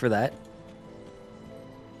excited for that.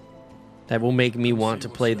 That will make me want to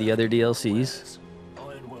play the other DLCs.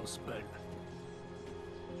 Iron well spent.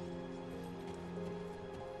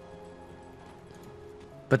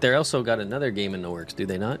 But they're also got another game in the works, do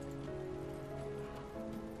they not?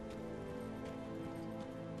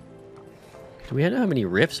 Do we have any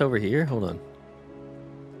rifts over here? Hold on.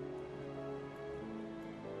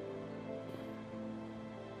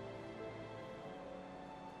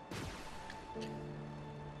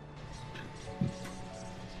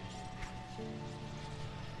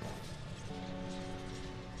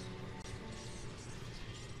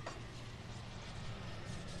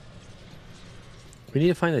 We need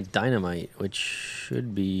to find the Dynamite, which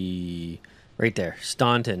should be right there.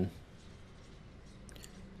 Staunton.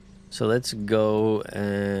 So let's go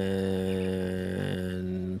and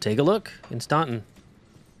take a look in Staunton.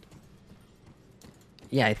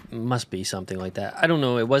 Yeah, it must be something like that. I don't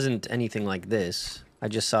know. It wasn't anything like this. I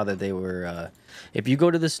just saw that they were... if you go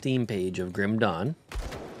to the Steam page of Grim Dawn,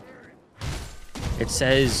 it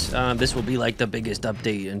says this will be like the biggest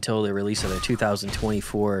update until the release of the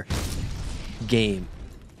 2024 game.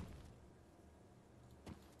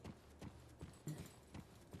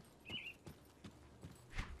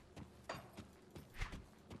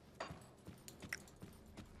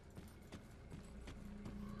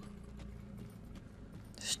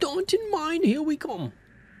 Staunton Mine, here we come.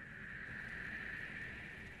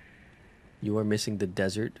 You are missing the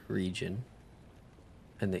desert region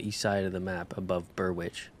and the east side of the map above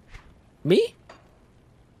Burrwitch. Me?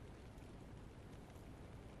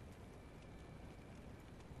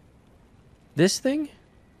 This thing?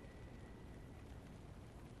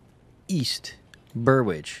 East.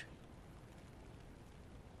 Burrwitch.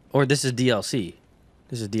 Or this is DLC.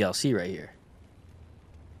 This is DLC right here.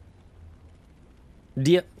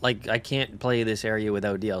 Like, I can't play this area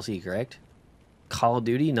without DLC, correct? Call of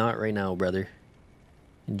Duty? Not right now, brother.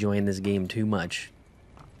 Enjoying this game too much.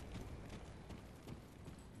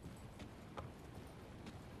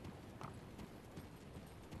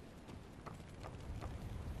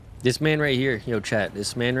 This man right here, yo chat,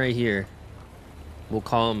 this man right here, we'll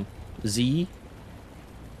call him Z.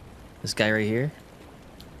 This guy right here,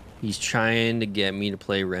 he's trying to get me to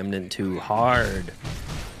play Remnant 2 hard.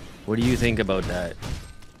 What do you think about that?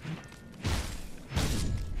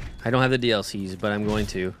 I don't have the DLCs, but I'm going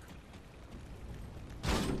to.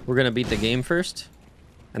 We're going to beat the game first,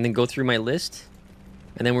 and then go through my list,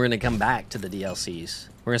 and then we're going to come back to the DLCs.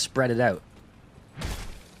 We're going to spread it out.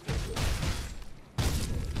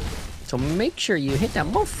 So make sure you hit that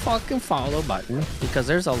motherfucking follow button because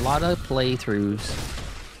there's a lot of playthroughs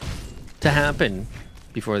to happen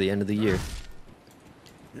before the end of the year.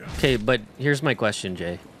 Okay, but here's my question,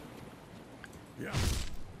 Jay.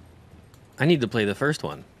 I need to play the first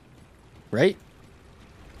one, right?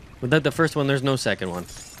 Without the first one, there's no second one.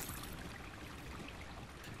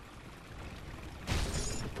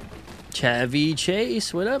 Chevy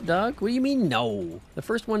Chase, what up, dog? What do you mean, no? The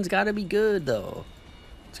first one's got to be good, though.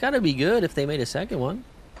 It's got to be good if they made a second one.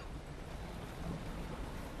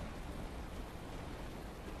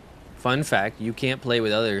 Fun fact, you can't play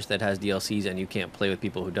with others that has DLCs and you can't play with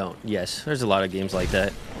people who don't. Yes, there's a lot of games like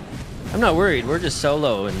that. I'm not worried. We're just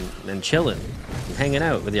solo and chilling and hanging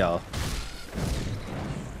out with y'all.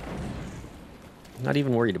 Not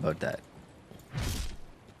even worried about that.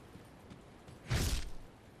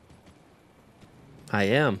 I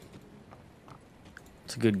am.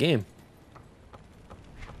 It's a good game.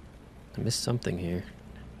 I missed something here.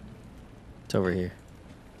 It's over here.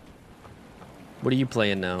 What are you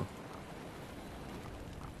playing now?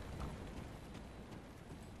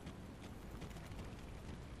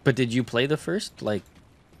 But did you play the first? Like,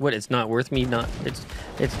 what? It's not worth me not... It's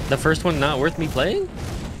the first one not worth me playing?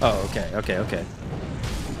 Oh, okay.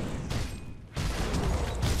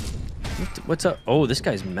 What's up? Oh, this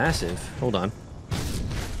guy's massive. Hold on.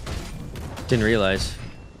 Didn't realize.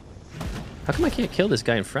 How come I can't kill this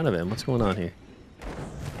guy in front of him? What's going on here?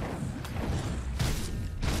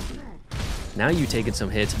 Now you taking some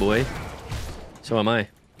hits, boy. So am I.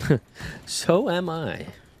 So am I.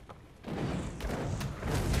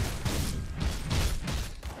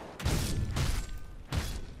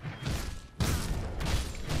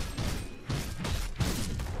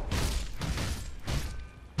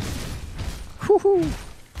 Woohoo!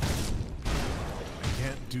 I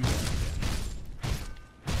can't do that.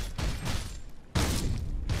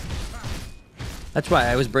 That's why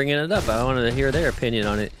I was bringing it up. I wanted to hear their opinion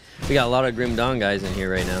on it. We got a lot of Grim Dawn guys in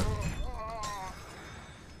here right now.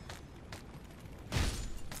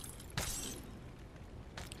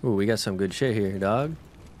 Ooh, we got some good shit here, dog.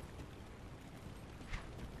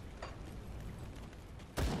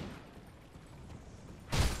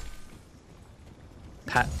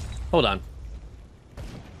 Hold on.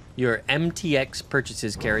 Your MTX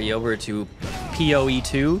purchases carry over to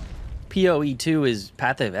PoE2. PoE2 is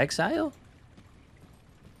Path of Exile?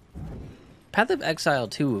 Path of Exile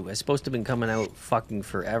 2 is supposed to have been coming out fucking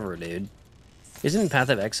forever, dude. Isn't Path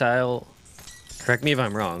of Exile... Correct me if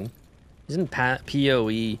I'm wrong. Isn't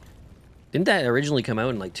PoE... Didn't that originally come out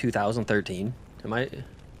in like 2013? Am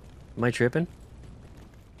I tripping?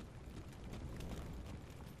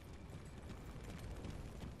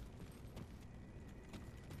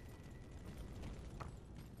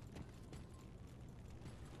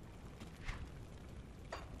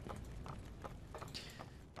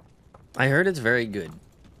 I heard it's very good.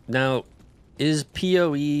 Now, is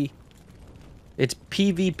PoE... It's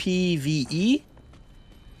PvPvE?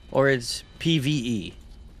 Or it's PvE?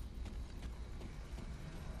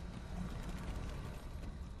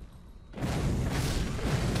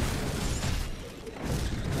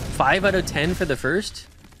 Five out of 10 for the first?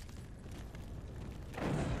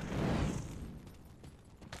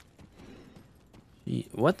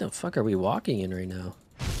 What the fuck are we walking in right now?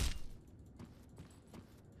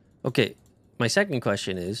 Okay, my second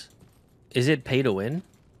question is it pay to win?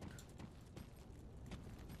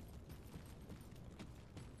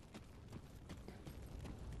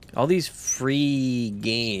 All these free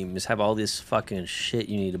games have all this fucking shit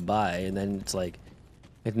you need to buy, and then it's like,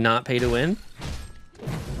 it's not pay to win?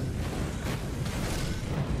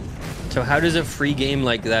 So how does a free game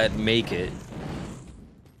like that make it?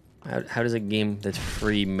 How does a game that's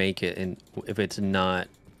free make it, and if it's not...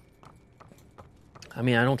 I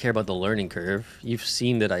mean, I don't care about the learning curve. You've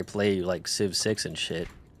seen that I play, like, Civ 6 and shit.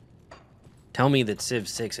 Tell me that Civ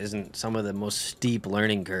 6 isn't some of the most steep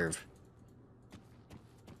learning curve.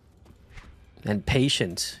 And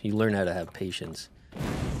patience. You learn how to have patience.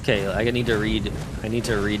 Okay, I need to read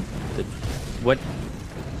the... What?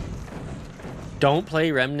 Don't play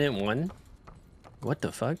Remnant 1? What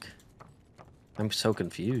the fuck? I'm so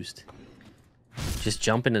confused. Just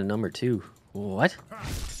jump into number 2. What?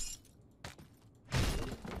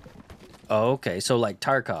 Oh, okay, so like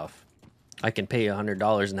Tarkov, I can pay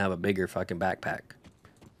 $100 and have a bigger fucking backpack.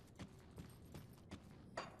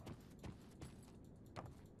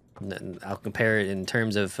 And then I'll compare it in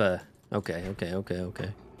terms of, okay.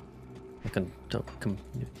 I can,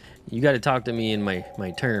 you got to talk to me in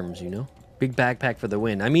my terms, you know? Big backpack for the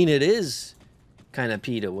win. I mean, it is kind of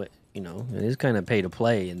P to win, you know? It is kind of pay to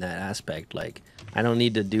play in that aspect. Like, I don't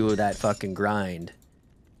need to do that fucking grind.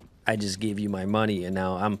 I just gave you my money and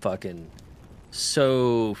now I'm fucking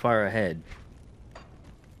so far ahead.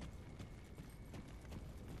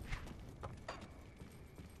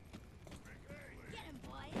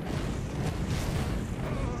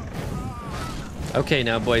 Okay,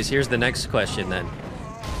 now boys, here's the next question then.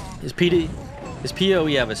 Does PoE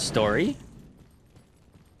have a story?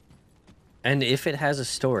 And if it has a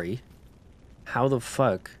story, how the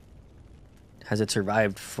fuck has it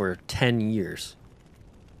survived for 10 years?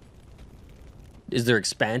 Is there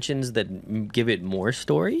expansions that give it more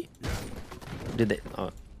story? Did they...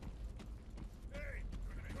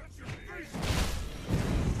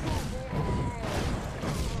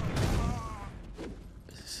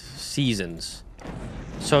 Seasons.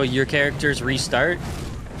 So your characters restart?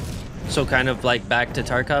 So kind of like back to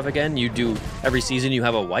Tarkov again? You do... Every season you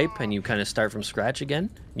have a wipe and you kind of start from scratch again?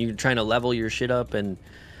 You're trying to level your shit up and...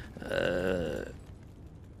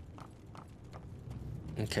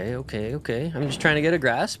 Okay. I'm just trying to get a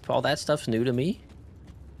grasp. All that stuff's new to me.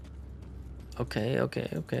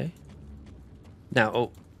 Okay.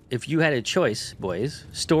 Now, if you had a choice, boys,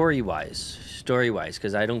 story-wise,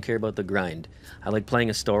 because I don't care about the grind. I like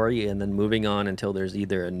playing a story and then moving on until there's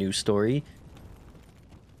either a new story.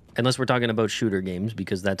 Unless we're talking about shooter games,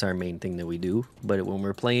 because that's our main thing that we do. But when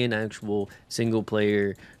we're playing actual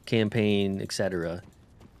single-player, campaign, etc.,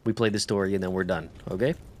 we play the story and then we're done,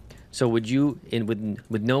 okay? So would you,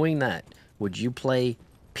 with knowing that, would you play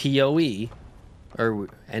PoE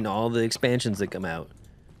and all the expansions that come out?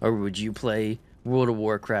 Or would you play World of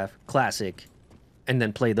Warcraft Classic and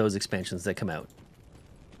then play those expansions that come out?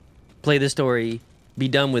 Play the story, be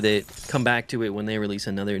done with it, come back to it when they release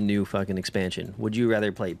another new fucking expansion. Would you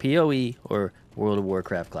rather play PoE or World of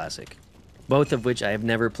Warcraft Classic? Both of which I have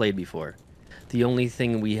never played before. The only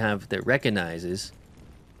thing we have that recognizes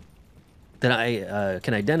that I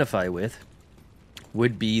can identify with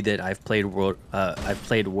would be that I've played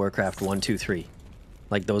Warcraft 1, 2, 3.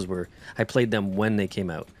 Like those were, I played them when they came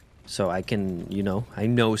out. So I can, you know, I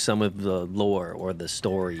know some of the lore or the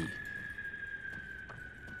story.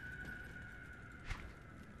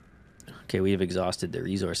 Okay, we have exhausted the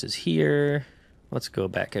resources here. Let's go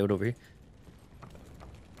back out over here.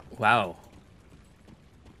 Wow.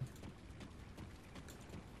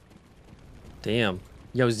 Damn.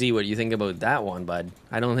 Yo, Z, what do you think about that one, bud?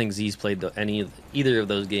 I don't think Z's played either of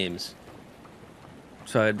those games.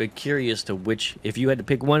 So I'd be curious to which, if you had to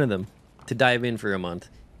pick one of them to dive in for a month,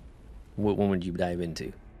 what one would you dive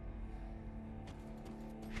into?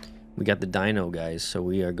 We got the dino, guys, so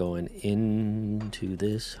we are going into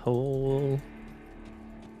this hole.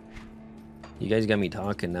 You guys got me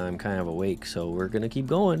talking now. I'm kind of awake, so we're gonna keep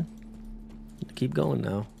going. Keep going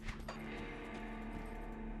now.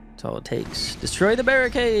 That's all it takes. Destroy the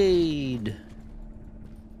barricade!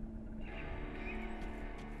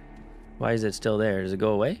 Why is it still there? Does it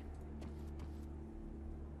go away?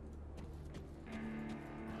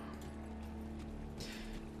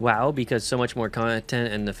 WoW, because so much more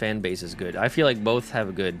content and the fan base is good. I feel like both have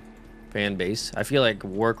a good fan base. I feel like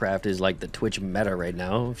Warcraft is like the Twitch meta right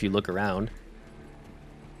now, if you look around.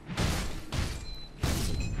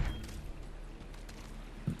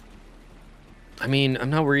 I mean, I'm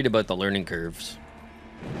not worried about the learning curves.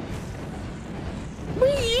 What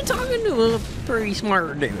are you talking to a pretty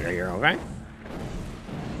smart dude here, okay?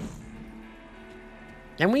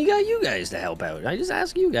 And we got you guys to help out. I just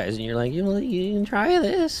ask you guys, and you're like, you can try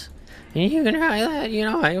this, and you can try that. You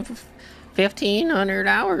know, I have 1,500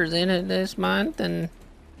 hours in it this month, and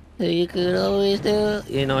you could always do it.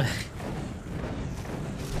 You know.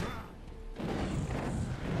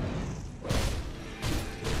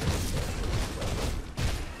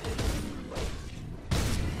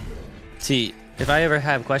 See, if I ever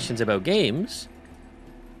have questions about games,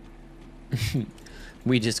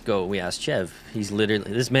 we ask Chev. He's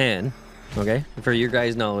literally, this man, okay? For your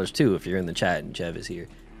guys' knowledge too, if you're in the chat and Chev is here,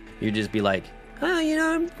 you just be like, you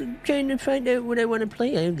know, I'm trying to find out what I want to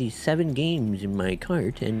play. I have these 7 games in my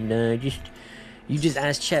cart, and you just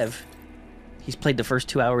ask Chev. He's played the first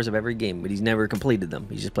 2 hours of every game, but he's never completed them.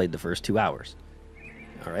 He's just played the first 2 hours.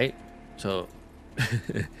 All right? So,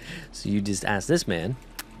 so you just ask this man,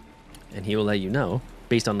 and he will let you know,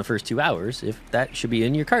 based on the first 2 hours, if that should be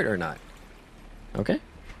in your cart or not. Okay?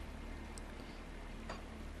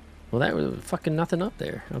 Well, that was fucking nothing up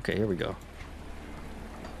there. Okay, here we go.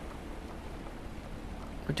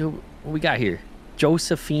 What we got here?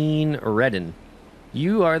 Josephine Redden.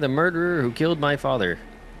 You are the murderer who killed my father.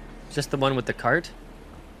 Is this the one with the cart?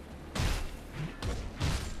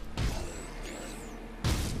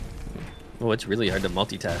 Oh, it's really hard to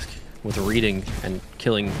multitask with reading and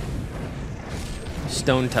killing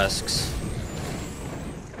stone tusks.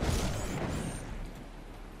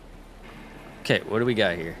 Okay, what do we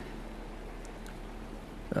got here?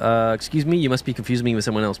 Excuse me, you must be confusing me with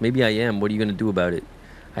someone else. Maybe I am. What are you going to do about it?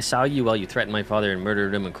 I saw you while you threatened my father and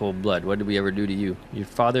murdered him in cold blood. What did we ever do to you? Your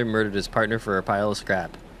father murdered his partner for a pile of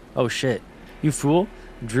scrap. Oh shit. You fool.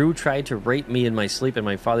 Drew tried to rape me in my sleep and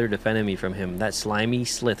my father defended me from him. That slimy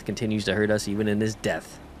slith continues to hurt us even in his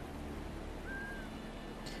death.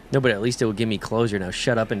 No, but at least it will give me closure. Now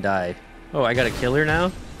shut up and die. Oh, I got a killer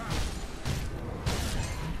now?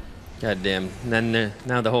 God damn. Then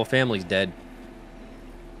now the whole family's dead.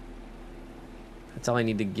 That's all I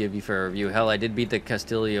need to give you for a review. Hell, I did beat the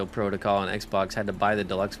Castillo Protocol on Xbox. Had to buy the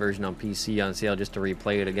deluxe version on PC on sale just to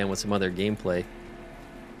replay it again with some other gameplay.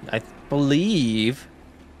 I believe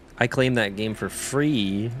I claimed that game for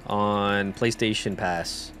free on PlayStation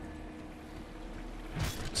Pass.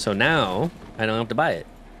 So now I don't have to buy it.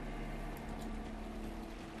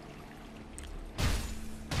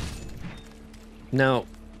 Now,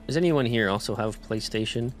 does anyone here also have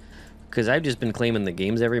PlayStation? Because I've just been claiming the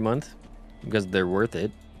games every month. Because they're worth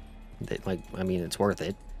it. I mean, it's worth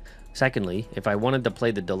it. Secondly, if I wanted to play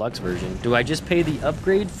the deluxe version, do I just pay the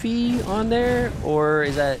upgrade fee on there? Or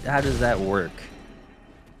is that, how does that work?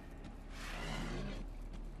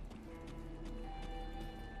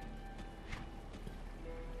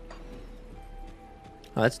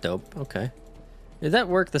 Oh, that's dope. Okay. Does that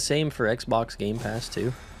work the same for Xbox Game Pass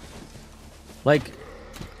too? Like,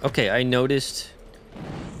 okay, I noticed...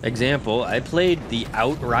 Example, I played the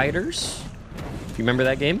Outriders. If you remember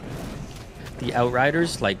that game? The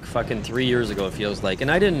Outriders, like fucking 3 years ago it feels like.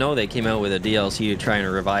 And I didn't know they came out with a DLC to try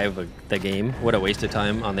and revive the game. What a waste of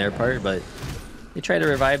time on their part, but they tried to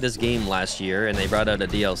revive this game last year and they brought out a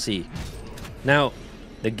DLC. Now,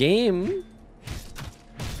 the game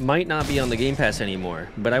might not be on the Game Pass anymore,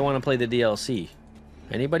 but I want to play the DLC.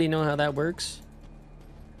 Anybody know how that works?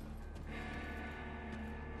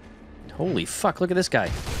 Holy fuck, look at this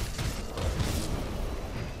guy.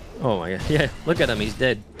 Oh my god, yeah, look at him, he's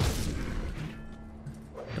dead.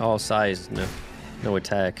 All size, no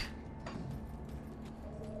attack.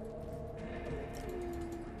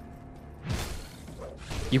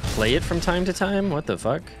 You play it from time to time? What the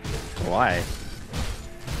fuck? Why?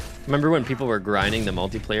 Remember when people were grinding the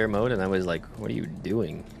multiplayer mode and I was like, what are you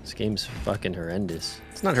doing? This game's fucking horrendous.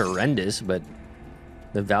 It's not horrendous, but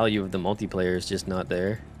the value of the multiplayer is just not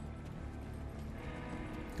there.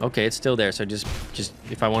 Okay, it's still there, so just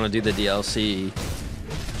if I want to do the DLC,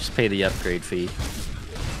 just pay the upgrade fee.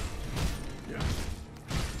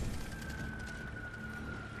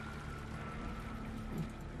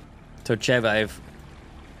 So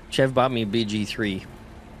Chev bought me BG3,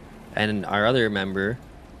 and our other member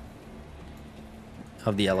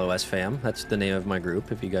of the LOS fam, that's the name of my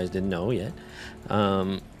group if you guys didn't know yet,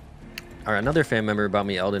 our another fam member bought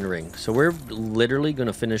me Elden Ring. So we're literally going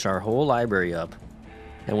to finish our whole library up.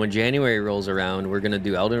 And when January rolls around, we're going to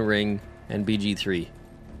do Elden Ring and BG3.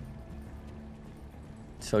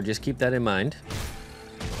 So just keep that in mind.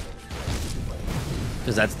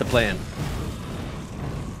 Because that's the plan.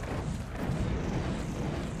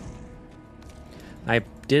 I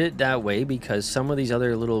did it that way because some of these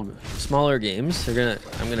other little smaller games, I'm going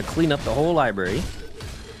to clean up the whole library.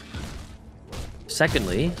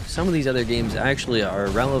 Secondly, some of these other games actually are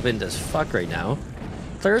relevant as fuck right now.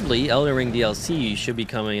 Thirdly, Elden Ring DLC should be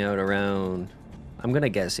coming out around, I'm gonna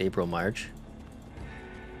guess April, March.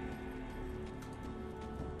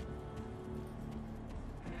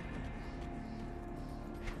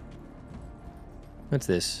 What's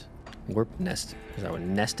this? Warp nest. There's our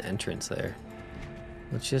nest entrance there.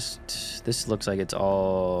 Let's just, this looks like it's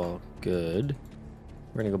all good.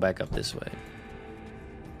 We're gonna go back up this way.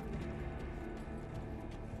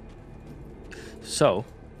 So,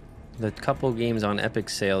 the couple games on Epic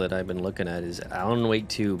sale that I've been looking at is Alan Wake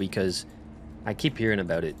 2 because I keep hearing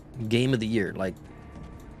about it. Game of the year. Like,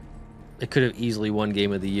 it could have easily won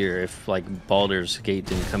Game of the Year if, like, Baldur's Gate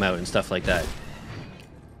didn't come out and stuff like that.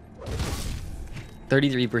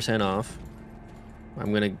 33% off.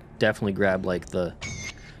 I'm going to definitely grab, like, the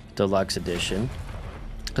deluxe edition.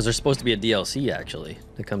 Because there's supposed to be a DLC, actually,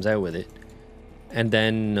 that comes out with it. And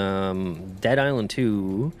then Dead Island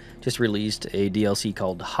 2 just released a DLC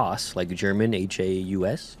called Haus, like German,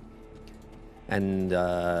 H-A-U-S. And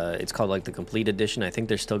it's called like the Complete Edition. I think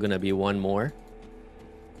there's still going to be one more.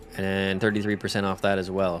 And 33% off that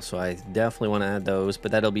as well. So I definitely want to add those,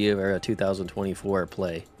 but that'll be a 2024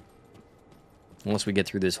 play. Once we get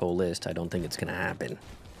through this whole list, I don't think it's going to happen.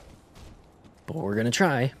 But we're going to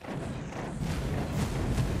try.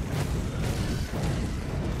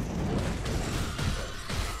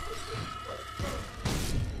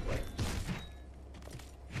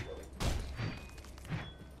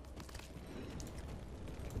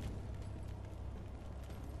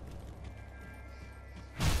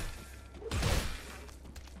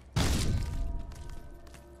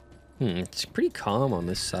 It's pretty calm on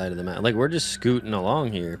this side of the map. Like, we're just scooting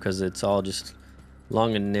along here because it's all just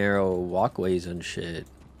long and narrow walkways and shit.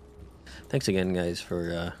 Thanks again, guys,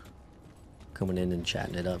 for coming in and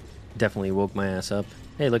chatting it up. Definitely woke my ass up.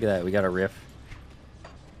 Hey, look at that. We got a riff.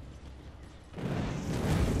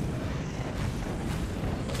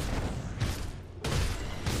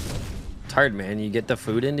 It's hard, man. You get the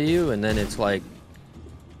food into you, and then it's like...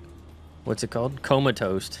 What's it called?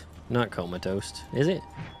 Comatose. Not comatose. Is it?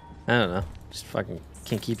 I don't know. Just fucking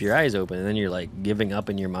can't keep your eyes open, and then you're like giving up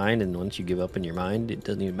in your mind, and once you give up in your mind, it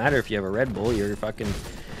doesn't even matter if you have a Red Bull. You're fucking...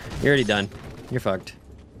 You're already done. You're fucked.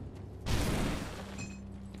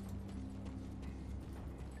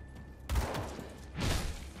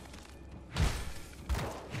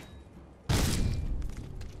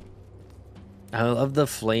 I love the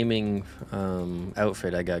flaming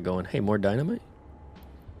outfit I got going. Hey, more dynamite?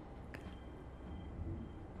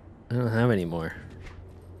 I don't have any more.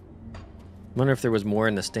 Wonder if there was more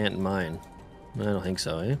in the Staunton Mine. I don't think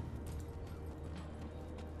so, eh?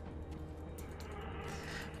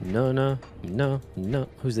 No, no, no, no.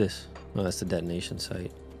 Who's this? Oh, that's the detonation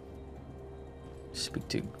site. Speak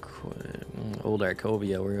to old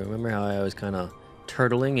Arkovia. Remember how I was kind of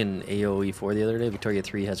turtling in AoE4 the other day? Victoria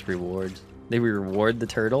 3 has rewards. They reward the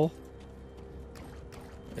turtle?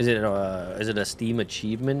 Is it a Steam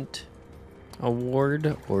achievement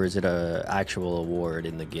award, or is it a actual award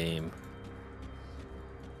in the game?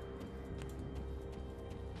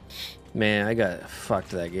 Man, I got fucked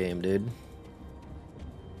that game, dude.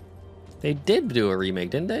 They did do a remake,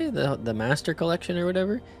 didn't they? The Master Collection or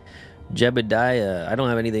whatever? Jebediah, I don't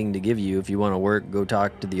have anything to give you. If you want to work, go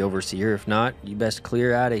talk to the Overseer. If not, you best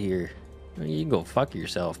clear out of here. You can go fuck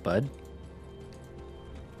yourself, bud.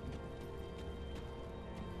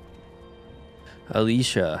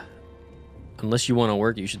 Alicia, unless you want to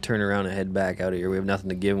work, you should turn around and head back out of here. We have nothing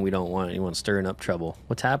to give and we don't want anyone stirring up trouble.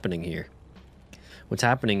 What's happening here? What's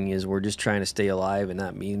happening is we're just trying to stay alive, and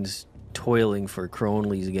that means toiling for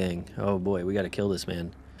Cronleys' gang. Oh boy, we got to kill this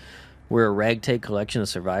man. We're a ragtag collection of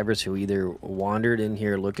survivors who either wandered in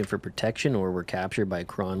here looking for protection or were captured by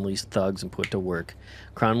Cronleys' thugs and put to work.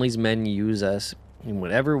 Cronleys' men use us in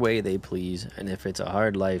whatever way they please, and if it's a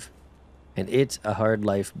hard life, and it's a hard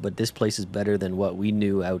life, but this place is better than what we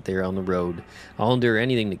knew out there on the road. I'll endure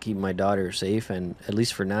anything to keep my daughter safe, and at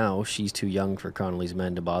least for now, she's too young for Cronleys'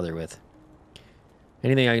 men to bother with.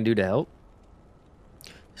 Anything I can do to help?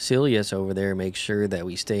 Silius over there makes sure that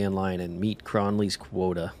we stay in line and meet Cronleys'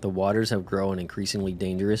 quota. The waters have grown increasingly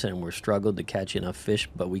dangerous, and we're struggled to catch enough fish,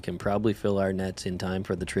 but we can probably fill our nets in time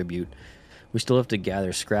for the tribute. We still have to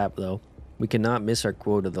gather scrap, though. We cannot miss our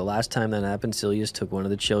quota. The last time that happened, Silius took one of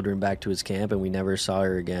the children back to his camp, and we never saw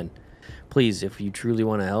her again. Please, if you truly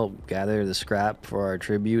want to help, gather the scrap for our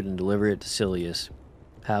tribute and deliver it to Silius.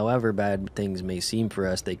 However bad things may seem for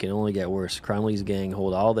us, they can only get worse. Cronleys' gang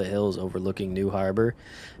hold all the hills overlooking New Harbor,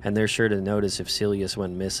 and they're sure to notice if Silius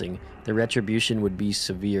went missing. The retribution would be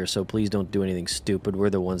severe, so please don't do anything stupid.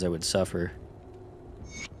 We're the ones that would suffer.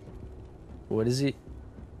 What is it?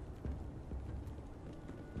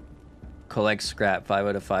 Collect scrap, 5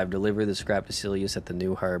 out of 5. Deliver the scrap to Silius at the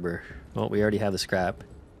New Harbor. Oh, we already have the scrap.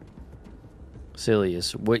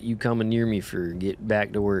 Silius, what you coming near me for? Get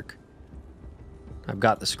back to work. I've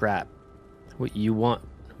got the scrap. What you want?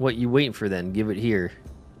 What you waiting for then? Give it here.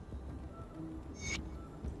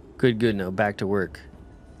 Good, good. Now back to work.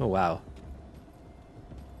 Oh, wow.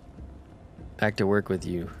 Back to work with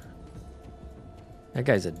you. That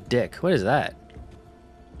guy's a dick. What is that?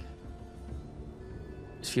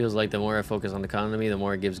 This feels like the more I focus on the economy, the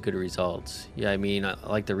more it gives good results. Yeah, I mean, I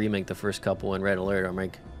like to remake the first couple in Red Alert. I'm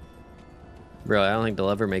like, bro, I don't think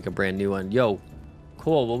they'll ever make a brand new one. Yo,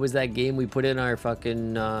 Cole, what was that game we put in our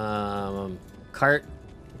fucking cart?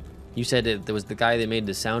 You said it was the guy that made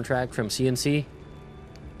the soundtrack from CNC?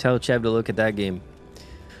 Tell Chev to look at that game.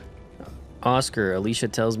 Oscar, Alicia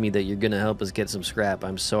tells me that you're going to help us get some scrap.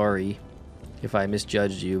 I'm sorry if I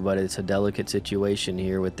misjudged you, but it's a delicate situation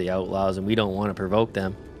here with the outlaws, and we don't want to provoke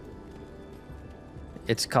them.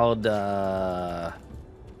 It's called,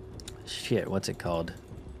 shit, what's it called?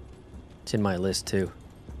 It's in my list, too.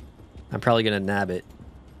 I'm probably gonna nab it.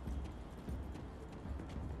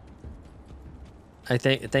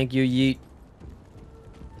 Thank you, Yeet.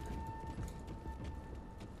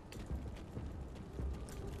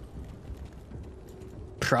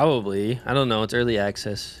 Probably. I don't know. It's early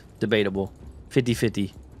access. Debatable.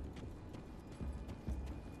 50-50.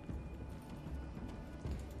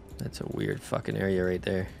 That's a weird fucking area right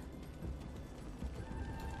there.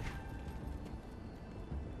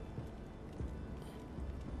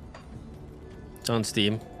 It's on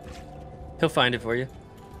Steam. He'll find it for you.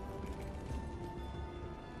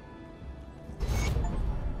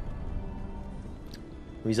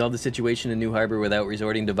 Resolve the situation in New Harbor without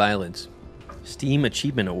resorting to violence. Steam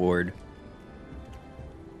Achievement Award.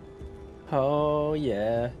 Oh,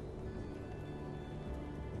 yeah.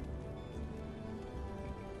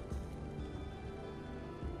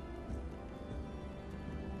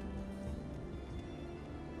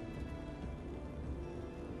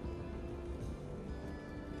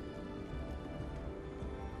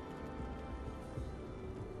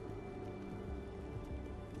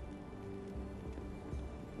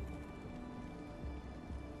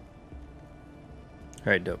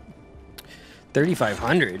 All right, dope.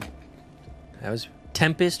 3,500. That was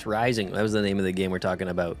Tempest Rising. That was the name of the game we're talking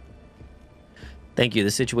about. Thank you. The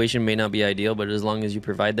situation may not be ideal, but as long as you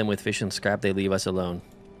provide them with fish and scrap, they leave us alone.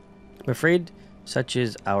 I'm afraid such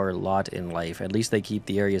is our lot in life. At least they keep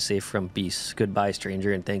the area safe from beasts. Goodbye,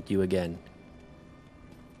 stranger, and thank you again.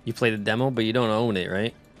 You play the demo, but you don't own it,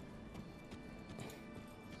 right?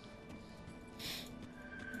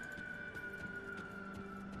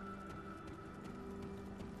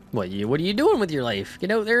 What are you doing with your life?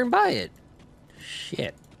 Get out there and buy it.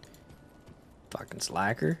 Shit. Fucking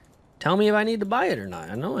slacker. Tell me if I need to buy it or not.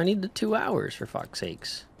 I know I need the 2 hours, for fuck's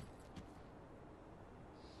sakes.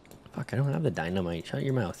 Fuck, I don't have the dynamite. Shut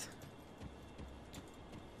your mouth.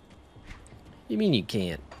 You mean you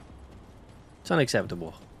can't? It's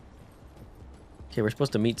unacceptable. Okay, we're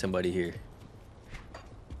supposed to meet somebody here.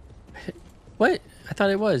 What? I thought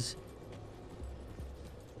it was.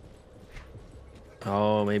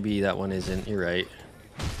 Oh, maybe that one isn't. You're right.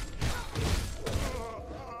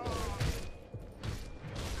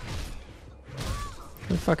 Where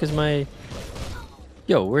the fuck is my...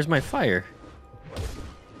 Yo, where's my fire?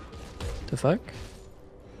 The fuck?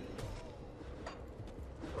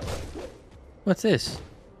 What's this?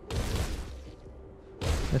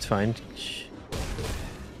 That's fine. Shh.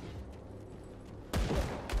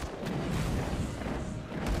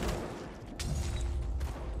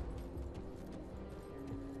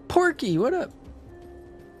 Porky, what up?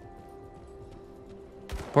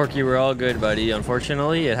 Porky, we're all good, buddy.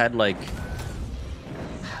 Unfortunately, it had like...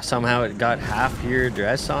 Somehow it got half your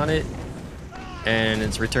address on it. And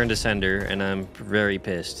it's returned to sender, and I'm very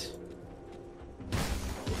pissed.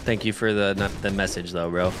 Thank you for the message, though,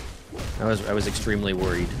 bro. I was extremely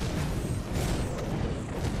worried.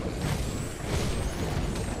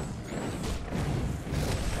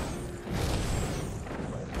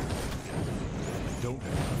 Don't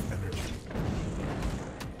have enough energy.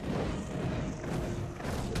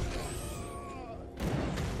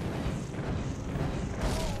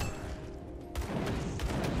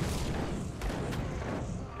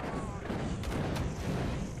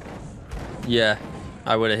 Yeah,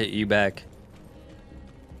 I would have hit you back.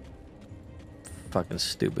 Fucking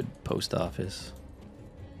stupid post office.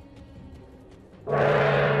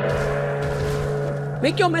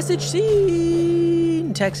 Make your message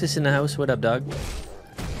seen. Texas in the house. What up, dog?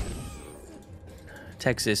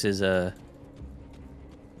 Texas is a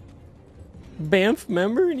Banff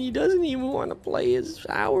member, and he doesn't even want to play his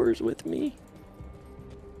hours with me.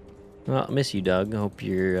 Well, I miss you, dog. I hope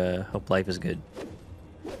your hope life is good.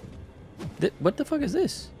 What the fuck is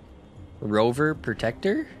this? Rover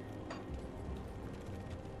Protector?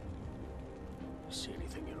 See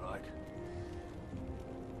anything you like?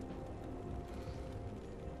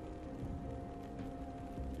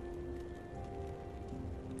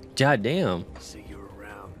 God damn. See you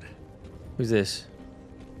around. Who's this?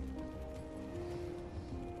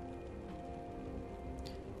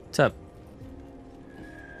 What's up?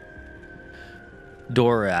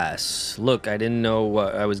 Darius. Look, I didn't know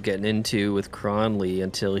what I was getting into with Cronley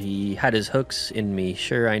until he had his hooks in me.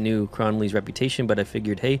 Sure, I knew Cronley's reputation, but I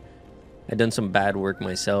figured, hey, I'd done some bad work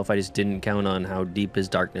myself. I just didn't count on how deep his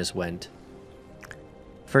darkness went.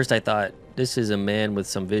 First, I thought, this is a man with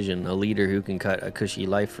some vision, a leader who can cut a cushy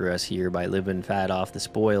life for us here by living fat off the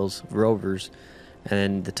spoils of rovers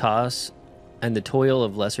and the toss and the toil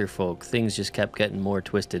of lesser folk. Things just kept getting more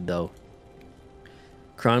twisted, though.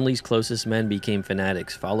 Cronley's closest men became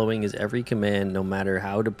fanatics, following his every command, no matter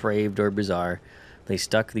how depraved or bizarre. They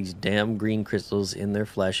stuck these damn green crystals in their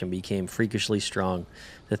flesh and became freakishly strong.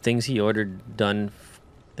 The things he ordered done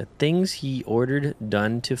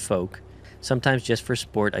to folk, sometimes just for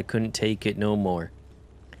sport, I couldn't take it no more.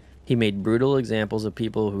 He made brutal examples of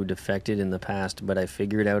people who defected in the past, but I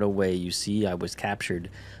figured out a way. You see, I was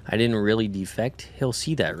captured. I didn't really defect. He'll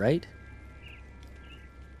see that, right?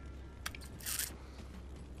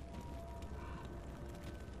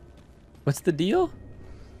 What's the deal?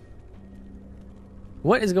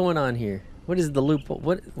 What is going on here? What is the loophole?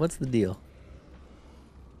 What's the deal?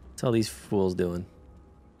 What's all these fools doing?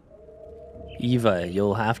 Eva,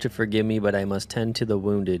 you'll have to forgive me, but I must tend to the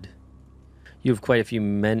wounded. You have quite a few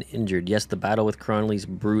men injured. Yes, the battle with Cronleys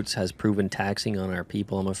brutes has proven taxing on our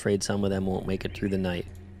people. I'm afraid some of them won't make it through the night.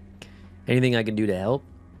 Anything I can do to help?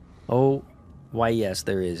 Oh, why yes,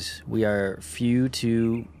 there is. We are too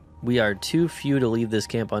few to leave this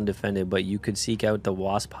camp undefended, but you could seek out the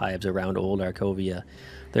wasp hives around old Arkovia.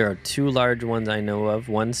 There are 2 large ones I know of,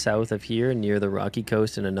 one south of here near the rocky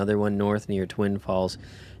coast and another one north near Twin Falls.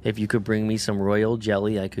 If you could bring me some royal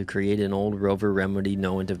jelly, I could create an old rover remedy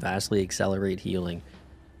known to vastly accelerate healing.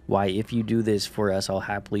 Why, if you do this for us, I'll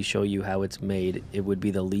happily show you how it's made. It would be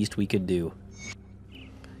the least we could do.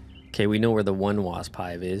 Okay, we know where the one wasp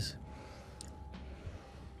hive is.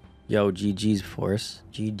 Yo, GG's force.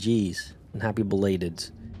 GG's. And happy belateds.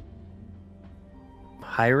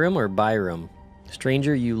 Hiram or Byram?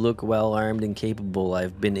 Stranger, you look well armed and capable.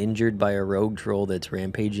 I've been injured by a rogue troll that's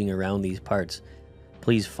rampaging around these parts.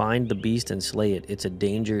 Please find the beast and slay it. It's a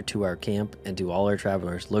danger to our camp and to all our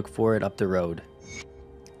travelers. Look for it up the road.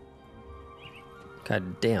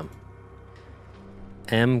 God damn.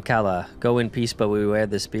 M. Kala, go in peace, but beware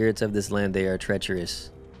the spirits of this land. They are treacherous.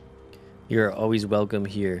 You are always welcome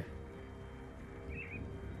here.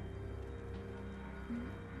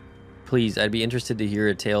 Please, I'd be interested to hear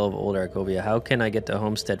a tale of old Arkovia. How can I get to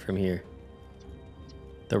Homestead from here?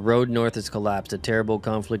 The road north has collapsed, a terrible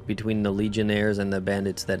conflict between the legionnaires and the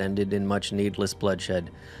bandits that ended in much needless bloodshed.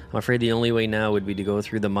 I'm afraid the only way now would be to go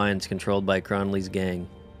through the mines controlled by Cronley's gang.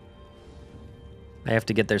 I have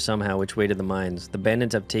to get there somehow. Which way to the mines? The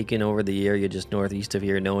bandits have taken over the area just northeast of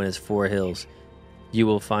here, known as FootHills. You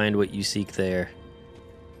will find what you seek there.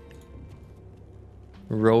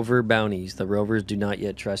 Rover bounties. The rovers do not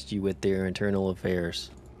yet trust you with their internal affairs.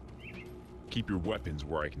 Keep your weapons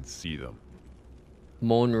where I can see them.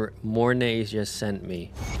 Mornay just sent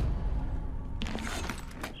me.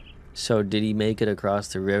 So did he make it across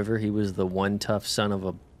the river? He was the one tough son of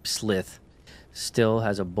a slith. Still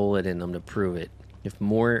has a bullet in him to prove it. If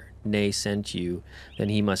Mornay sent you, then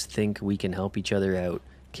he must think we can help each other out.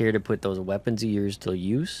 Care to put those weapons of yours to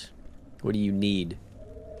use? What do you need?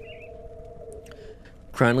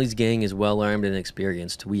 Cronley's gang is well armed and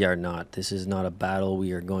experienced. We are not. This is not a battle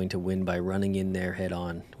we are going to win by running in there head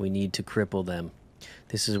on. We need to cripple them.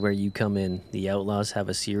 This is where you come in. The outlaws have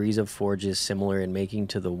a series of forges similar in making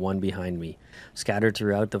to the one behind me, scattered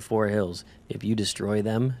throughout the FootHills. If you destroy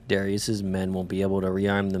them, Darius's men won't be able to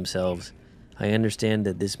rearm themselves. I understand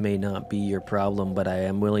that this may not be your problem, but I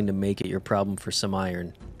am willing to make it your problem for some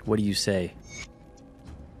iron. What do you say?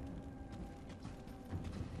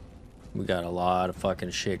 We got a lot of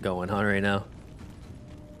fucking shit going on right now.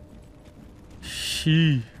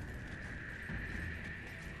 Shee.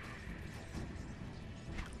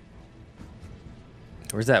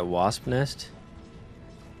 Where's that wasp nest?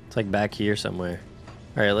 It's like back here somewhere.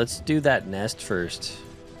 Alright, let's do that nest first.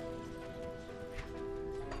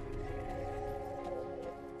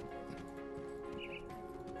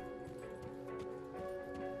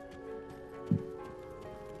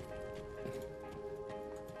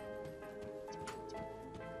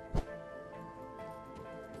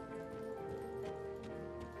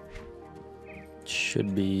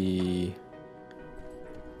 Should be...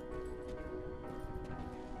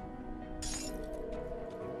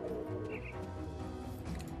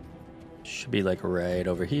 Should be like right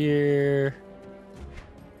over here.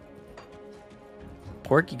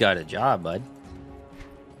 Porky got a job, bud.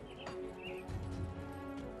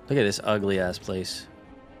 Look at this ugly ass place.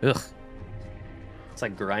 Ugh. It's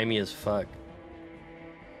like grimy as fuck.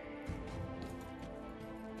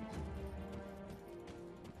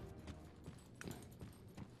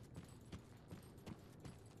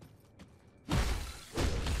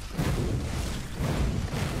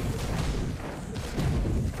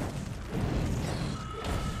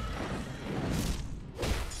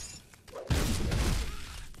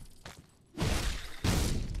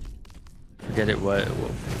 Forget it, what?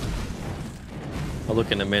 I'll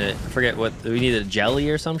look in a minute. I forget what. Do we need a jelly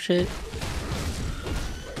or some shit?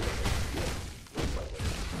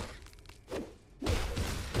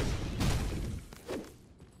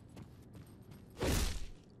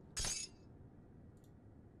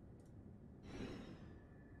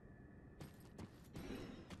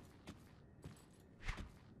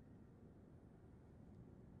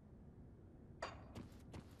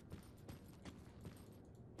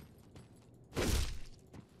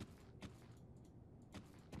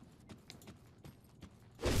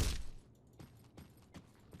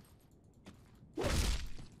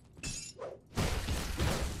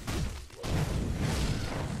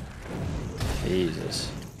 Jesus.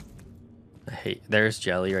 I hate... There's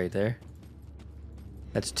jelly right there.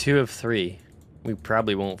 That's 2 of 3. We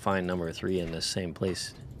probably won't find number 3 in the same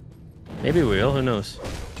place. Maybe we will, who knows?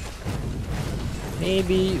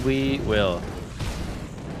 Maybe we will.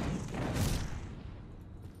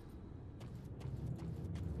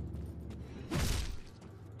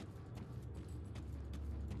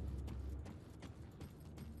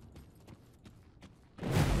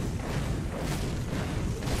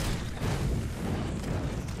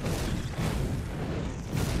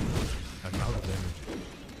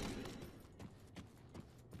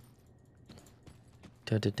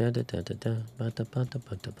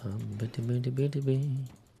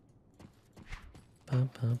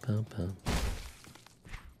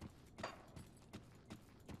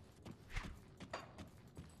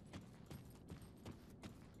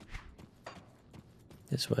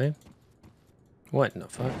 This way? What in the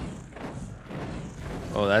fuck?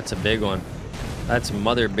 Oh, that's a big one. That's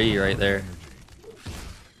Mother Bee right there.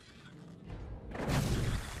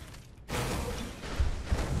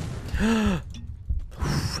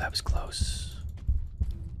 That was close.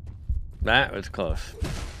 That was close.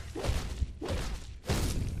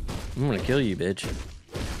 I'm gonna kill you, bitch.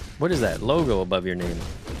 What is that logo above your name?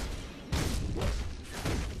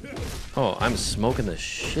 Oh, I'm smoking the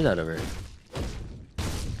shit out of her.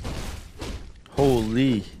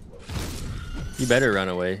 Holy. You better run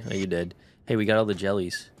away. Oh, you did. Hey, we got all the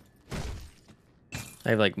jellies. I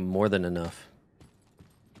have like more than enough.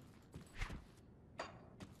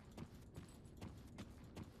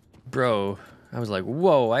 Bro, I was like,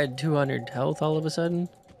 whoa, I had 200 health all of a sudden.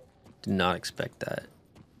 Did not expect that.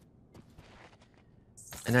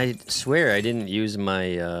 And I swear I didn't use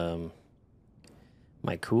my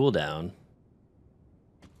my cooldown.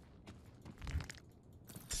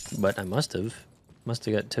 But I must have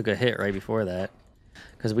took a hit right before that.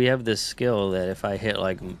 Because we have this skill that if I hit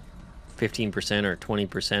like 15% or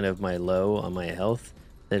 20% of my low on my health,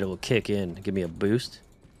 that it will kick in, give me a boost.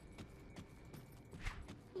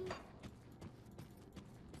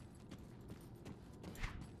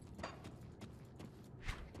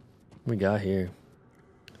 We got here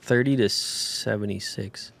 30 to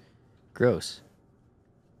 76. Gross.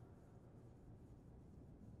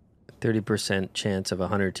 30% chance of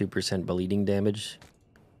 102% bleeding damage.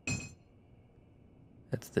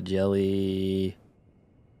 That's the jelly.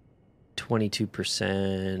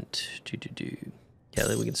 22%.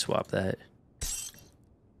 Yeah, we can swap that.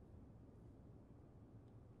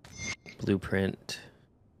 Blueprint.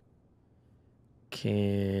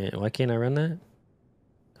 Why can't I run that?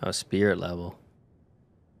 Oh, spirit level.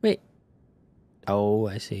 Wait. Oh,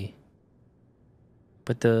 I see.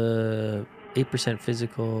 But the 8%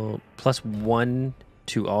 physical plus 1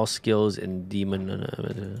 to all skills in demon.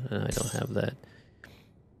 I don't have that.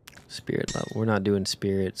 Spirit level. We're not doing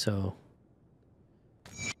spirit, so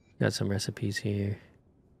got some recipes here.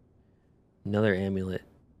 Another amulet.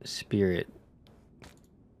 Spirit.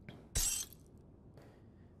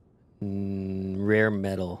 Rare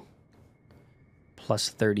metal.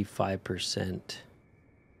 Plus 35%.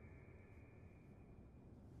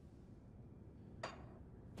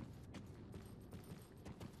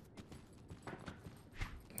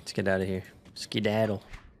 Let's get out of here. Skedaddle.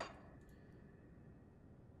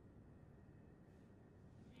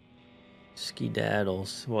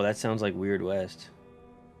 Skedaddles. Well, that sounds like Weird West.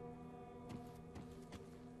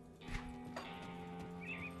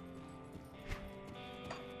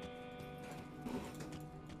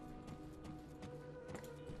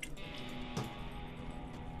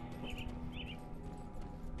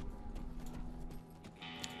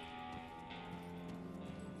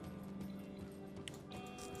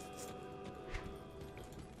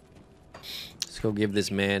 Let's go give this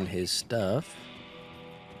man his stuff.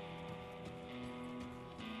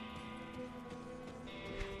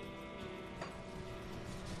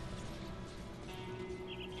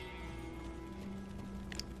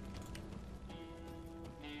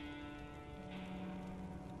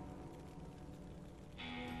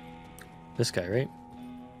 This guy, right?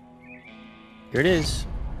 Here it is.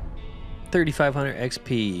 3,500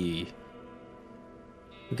 XP.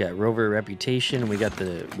 We got rover reputation. We got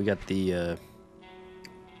the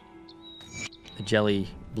jelly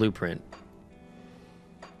blueprint.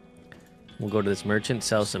 We'll go to this merchant,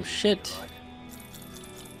 sell some shit.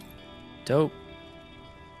 Dope.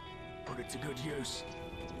 Put it to good use.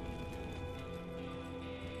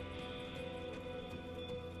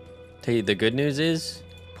 Tell you the good news is,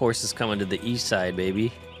 horse is coming to the east side,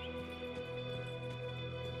 baby.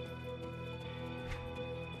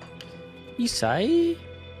 East side?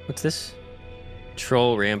 What's this?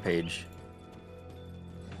 Troll rampage.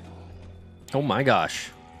 Oh my gosh.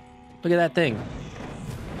 Look at that thing.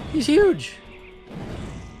 He's huge.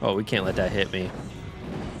 Oh, we can't let that hit me.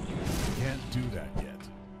 Can't do that yet.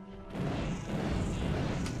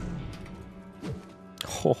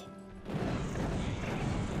 Oh.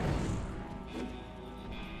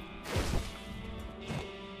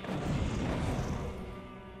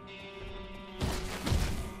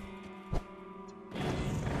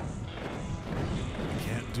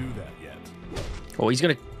 Can't do that yet. Oh, he's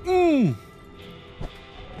gonna. You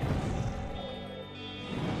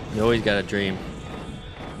always got a dream.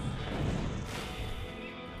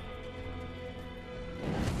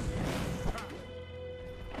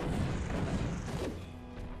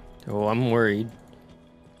 Oh, I'm worried.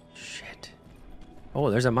 Shit. Oh,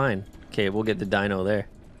 there's a mine. Okay, we'll get the dino there.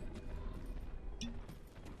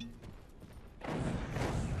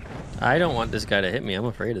 I don't want this guy to hit me. I'm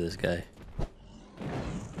afraid of this guy.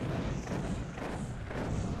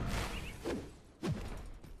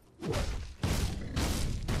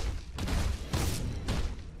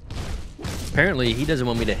 Apparently, he doesn't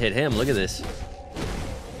want me to hit him. Look at this.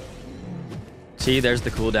 See, there's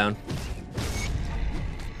the cooldown.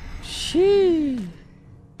 Shee.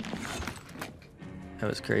 That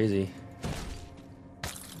was crazy.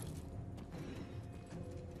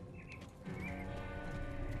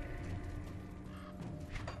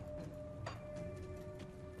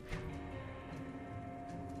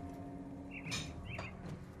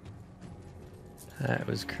 That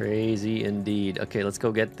was crazy indeed. Okay, let's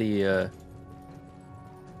go get the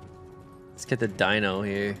let's get the dino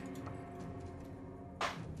here.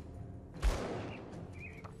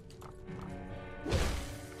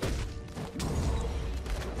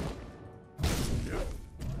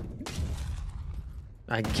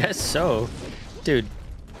 I guess so. Dude,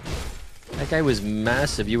 that guy was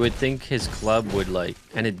massive. You would think his club would like,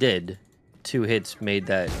 and it did. 2 hits made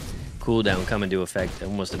that cooldown come into effect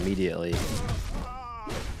almost immediately.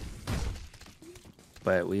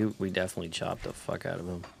 But we definitely chopped the fuck out of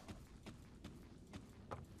him.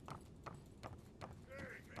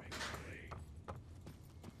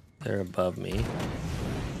 They're above me.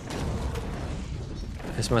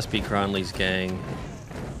 This must be Cronleys' gang.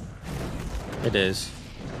 It is.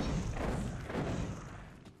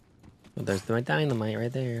 Oh, there's my dynamite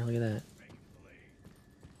right there. Look at that.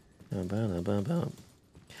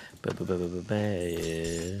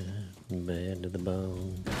 Bad to the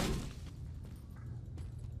bone.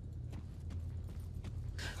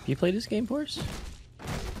 Have you played this game for us?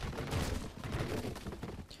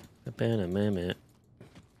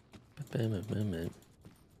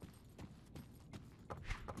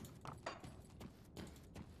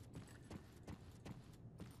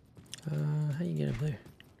 How you get up there?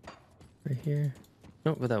 Right here?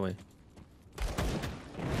 No, go that way.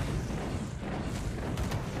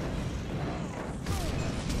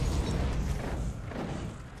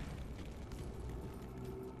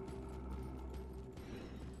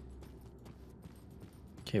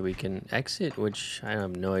 Okay, we can exit, which I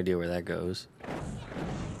have no idea where that goes.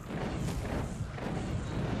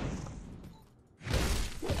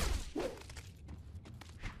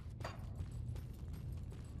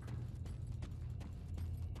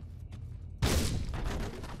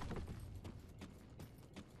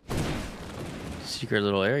 Secret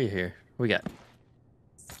little area here. What we got?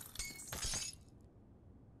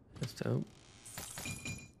 That's dope.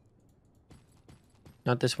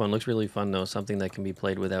 Not this one. Looks really fun though. Something that can be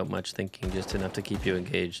played without much thinking, just enough to keep you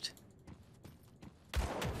engaged.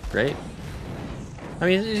 Great. I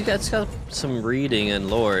mean, it's got some reading and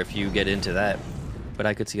lore if you get into that, but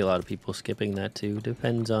I could see a lot of people skipping that too.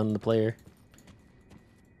 Depends on the player.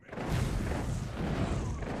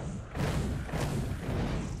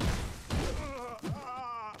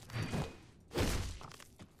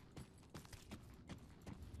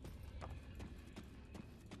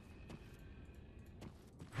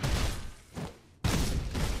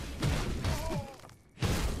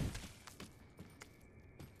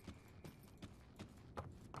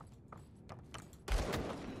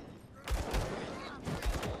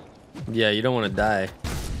 Yeah, you don't want to die.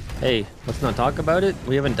 Hey, let's not talk about it.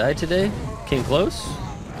 We haven't died today. Came close.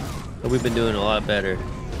 But we've been doing a lot better.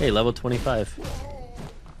 Hey, level 25.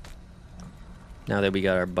 Now that we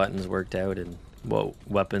got our buttons worked out and what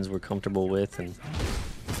weapons we're comfortable with, and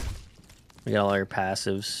we got all our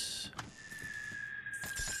passives.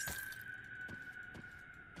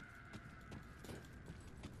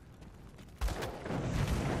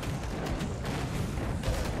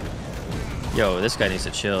 Yo, this guy needs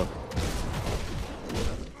to chill.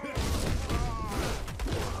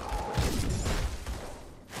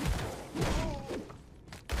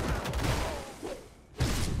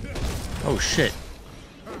 Oh shit.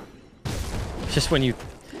 Just when you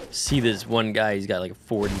see this one guy, he's got like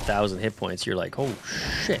 40,000 hit points. You're like, oh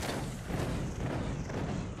shit.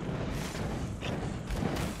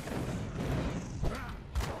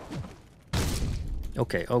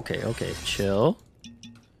 Okay, okay, okay. Chill.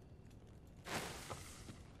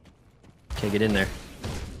 Okay, get in there.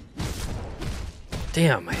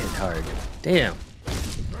 Damn, I hit hard. Damn.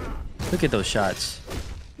 Look at those shots.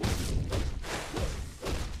 I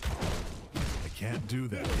can't do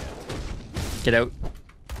that yet. Get out.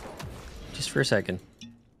 Just for a second.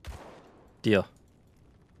 Deal.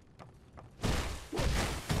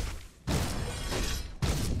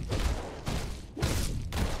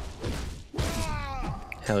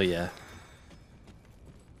 Hell yeah.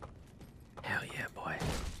 Hell yeah, boy.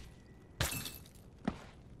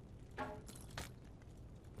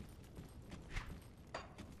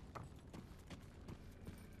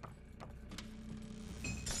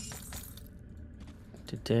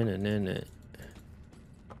 You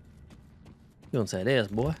don't say this,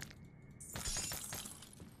 boy.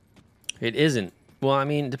 It isn't. Well, I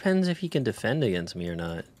mean, depends if he can defend against me or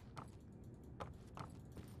not.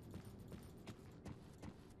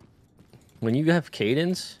 When you have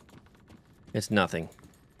cadence, it's nothing.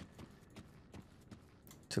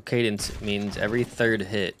 So cadence means every third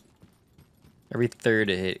hit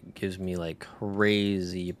gives me like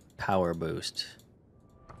crazy power boost.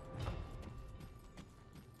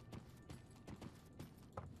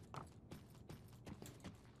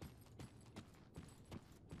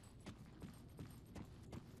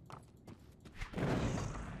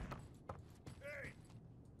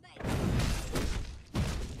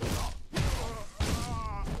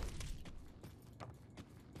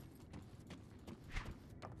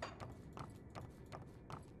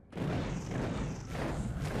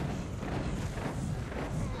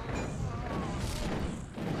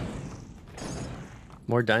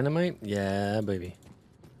 More dynamite? Yeah, baby.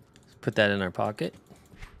 Let's put that in our pocket.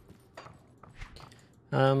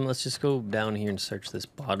 Let's just go down here and search this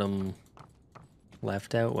bottom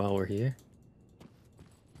left out while we're here.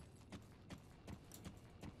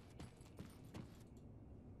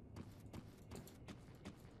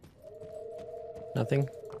 Nothing?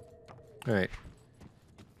 Alright.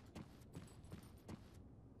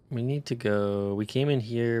 We need to go... We came in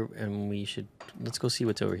here and we should... Let's go see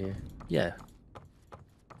what's over here. Yeah.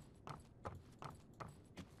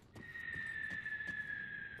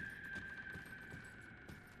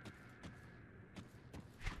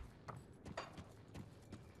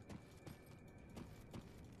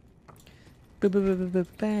 Band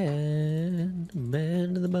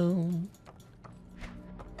to the bone.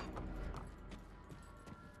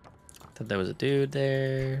 Thought there was a dude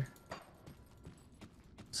there.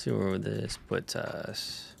 Let's see where this puts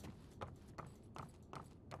us.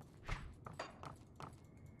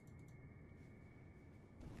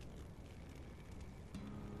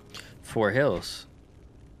 FootHills.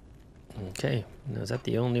 Okay, now is that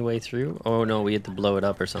the only way through? Oh no, we had to blow it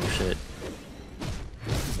up or some shit.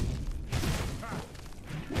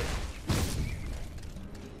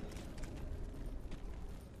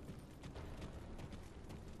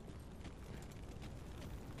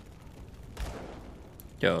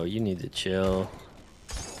 Yo, you need to chill.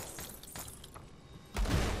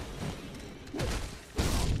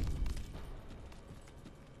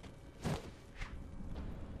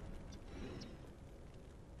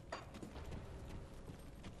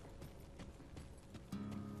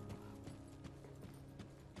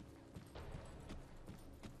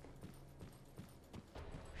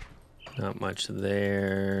 Not much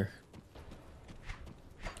there.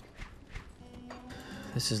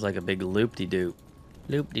 This is like a big loop-de-doop.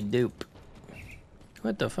 Loop-de-doop.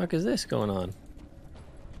 What the fuck is this going on?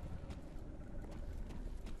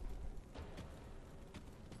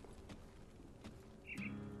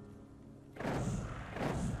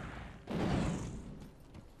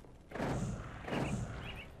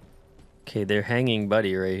 Okay, they're hanging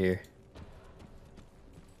Buddy right here.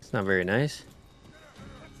 It's not very nice.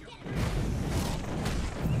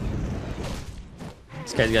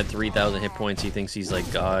 This guy's got 3,000 hit points. He thinks he's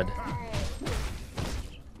like God.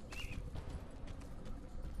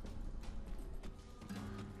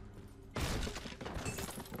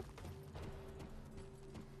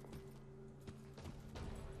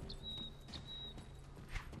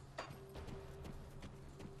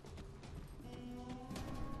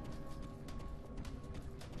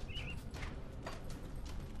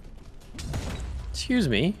 Excuse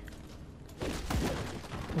me. I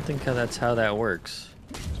don't think that's how that works.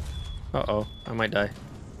 Uh-oh, I might die.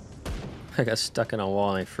 I got stuck in a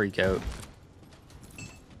wall and I freak out.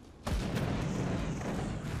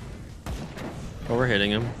 Oh, we're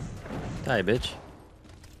hitting him. Die, bitch.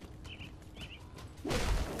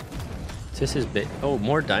 This is big. Oh,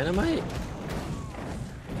 more dynamite?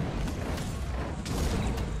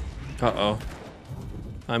 Uh-oh.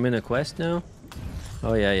 I'm in a quest now?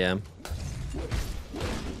 Oh, yeah, I am.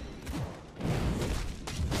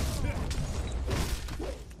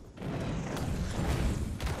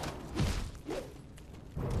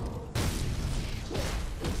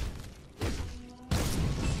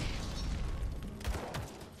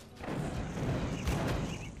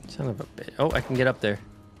 Son of a bitch. Oh, I can get up there.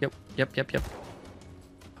 Yep.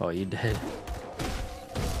 Oh, you dead.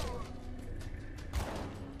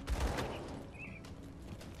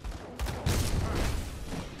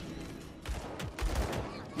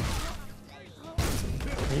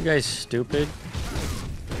 Are you guys stupid?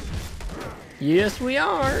 Yes, we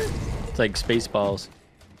are. It's like Spaceballs.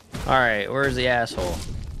 Alright, where's the asshole?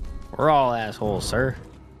 We're all assholes, sir.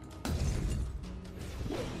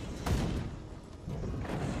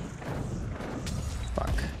 Fuck.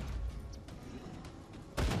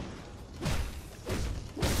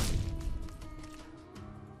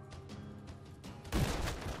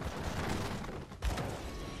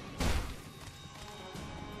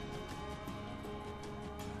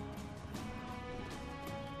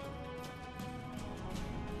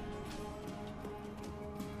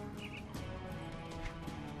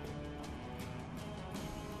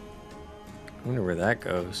 I wonder where that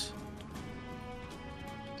goes.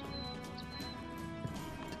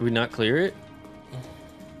 Did we not clear it?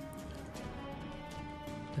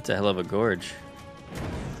 That's a hell of a gorge.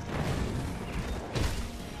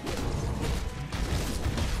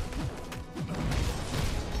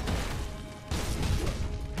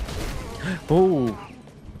 Oh,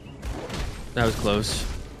 that was close.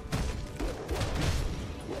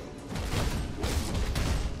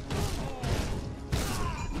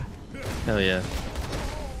 Hell yeah.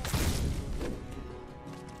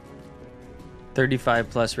 35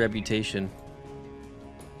 plus reputation.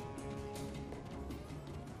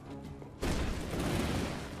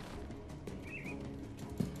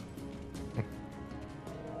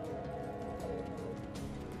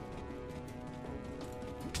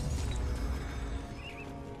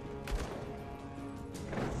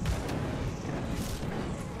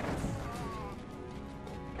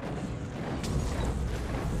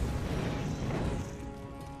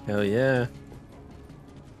 Hell yeah.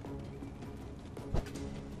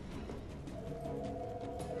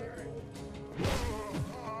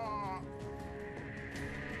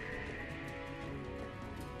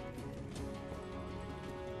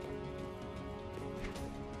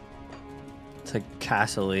 It's like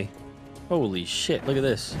castle-y. Holy shit, look at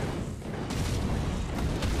this.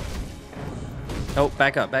 Oh,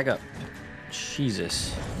 back up, back up.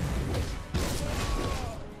 Jesus.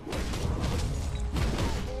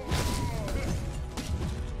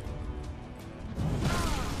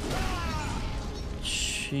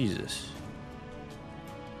 Jesus.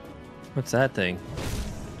 What's that thing?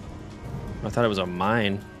 I thought it was a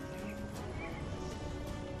mine.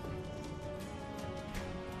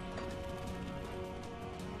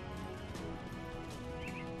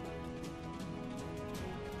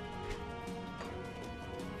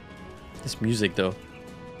 This music, though.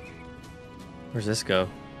 Where's this go?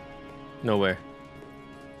 Nowhere.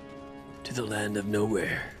 To the land of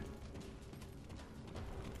nowhere.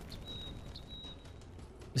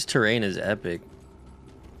 This terrain is epic.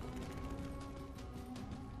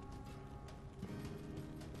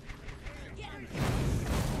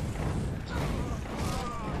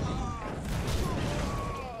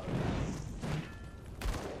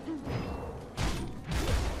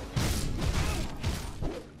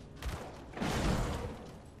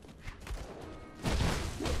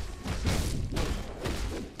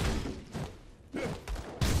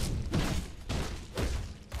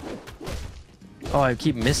 Oh, I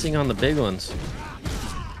keep missing on the big ones.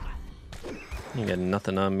 You got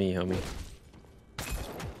nothing on me, homie.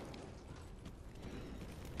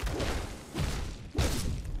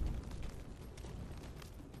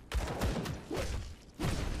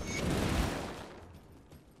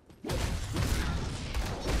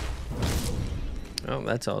 Oh,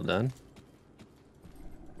 that's all done.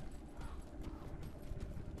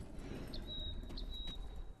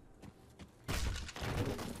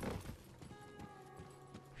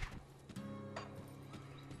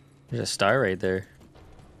 There's a star right there.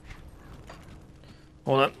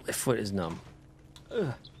 Hold on, my foot is numb.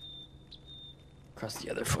 Ugh. Across the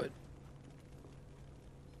other foot.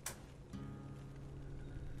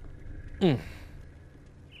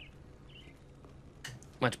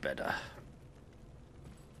 Much better.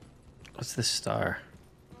 What's this star?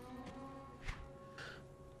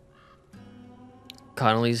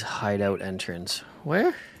 Cronleys hideout entrance.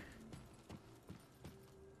 Where?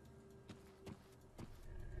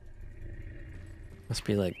 Must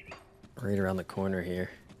be like right around the corner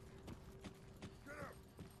here.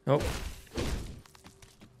 Oh.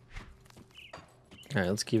 Alright,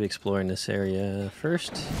 let's keep exploring this area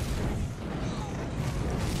first.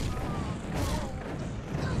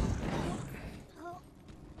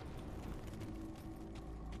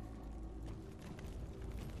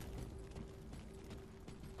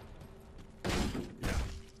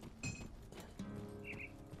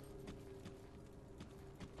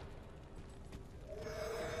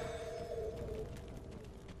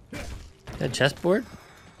 That chessboard?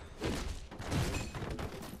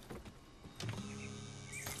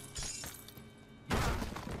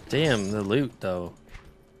 Damn, the loot though.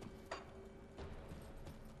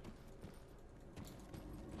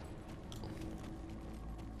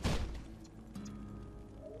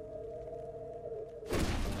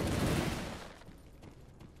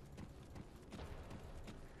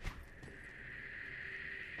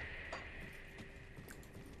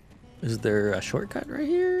 Is there a shortcut right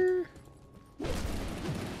here?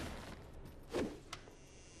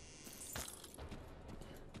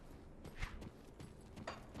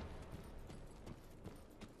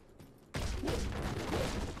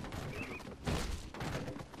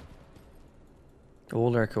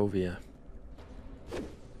 Old Arkovia.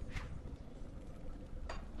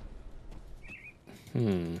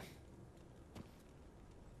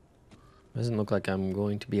 Doesn't look like I'm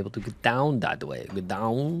going to be able to get down that way. Go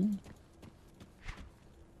down.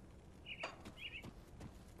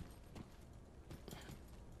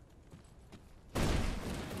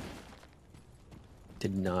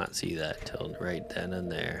 Did not see that till right then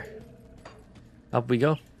and there. Up we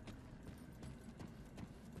go.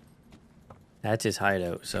 That's his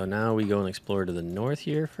hideout. So now we go and explore to the north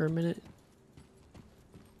here for a minute.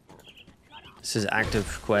 This is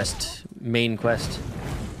active quest, main quest.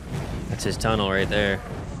 That's his tunnel right there.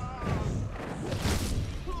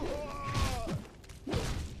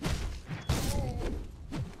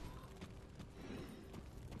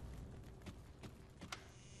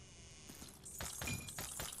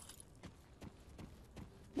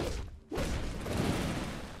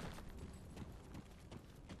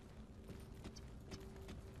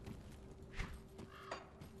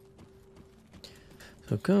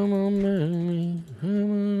 So come on, baby.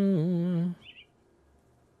 Come on.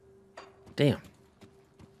 Damn.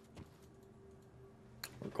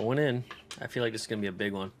 We're going in. I feel like this is going to be a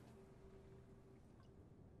big one.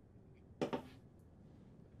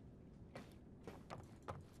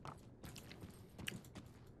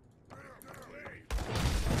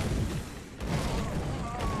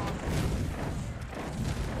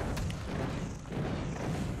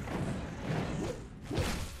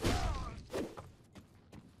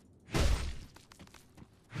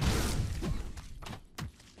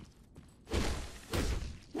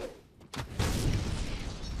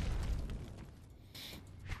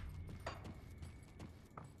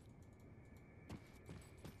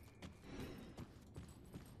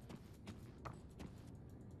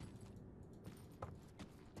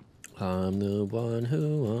 I'm the one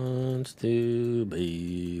who wants to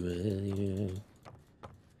be with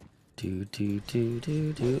you.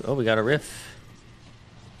 Do. Oh, we got a riff.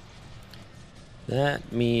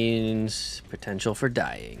 That means potential for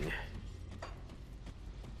dying.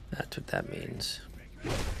 That's what that means.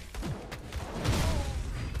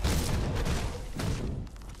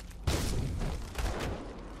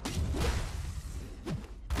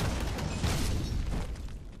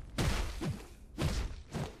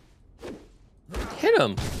 Hit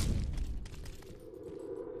him!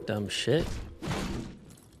 Dumb shit.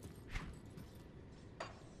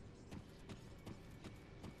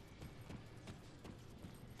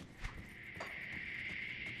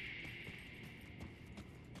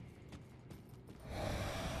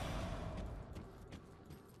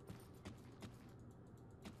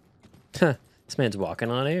 Huh, this man's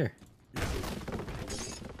walking on air.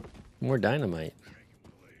 More dynamite.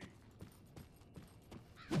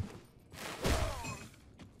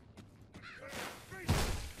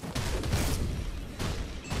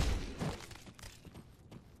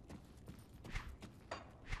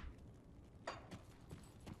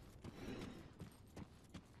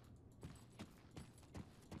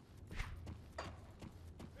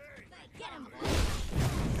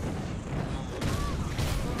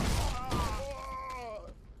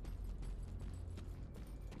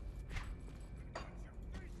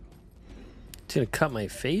 It's gonna cut my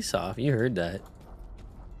face off. You heard that.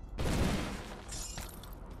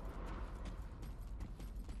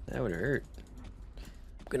 That would hurt.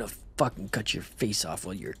 I'm gonna fucking cut your face off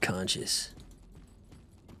while you're conscious.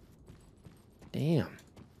 Damn.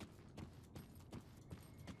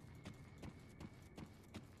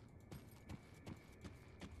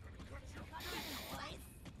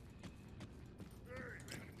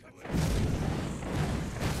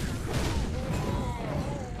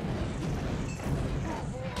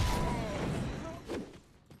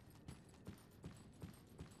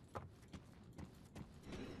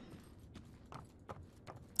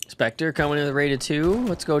 Spectre coming in with rated 2.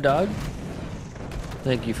 Let's go, dog.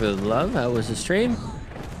 Thank you for the love. How was the stream?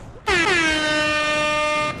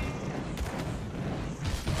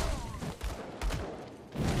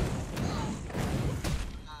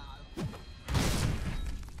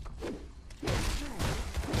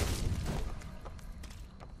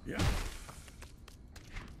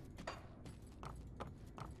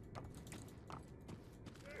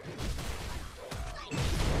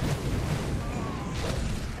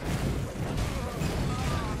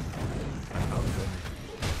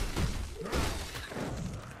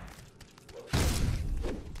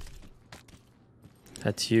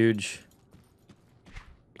 That's huge.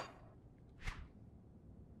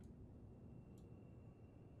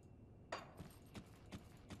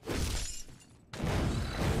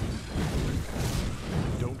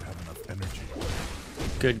 Don't have enough energy.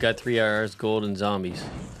 Good, got 3 RRs, gold, and zombies.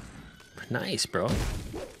 Nice, bro.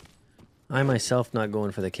 I myself not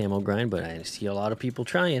going for the camo grind, but I see a lot of people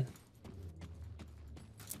trying.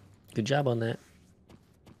 Good job on that.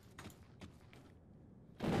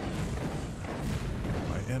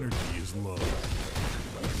 My energy is low.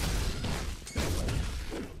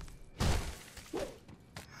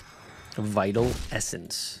 A vital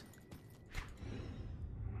essence.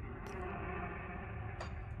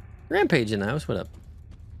 Rampage in the house, what up?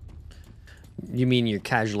 You mean you're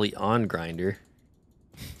casually on Grinder?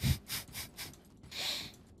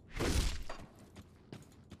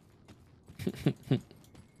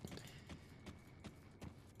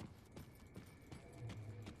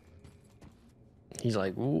 He's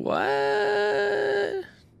like, what?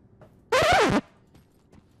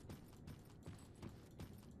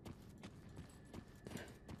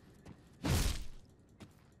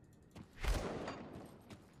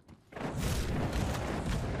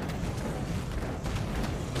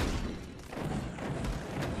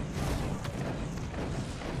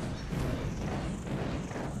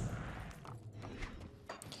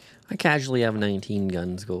 I casually have 19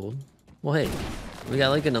 guns gold. Well, hey, we got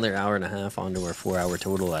like another hour and a half onto our 4-hour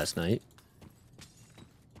total last night.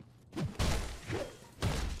 What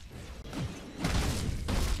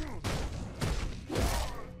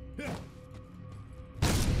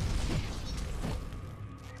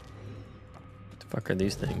the fuck are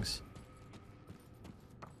these things?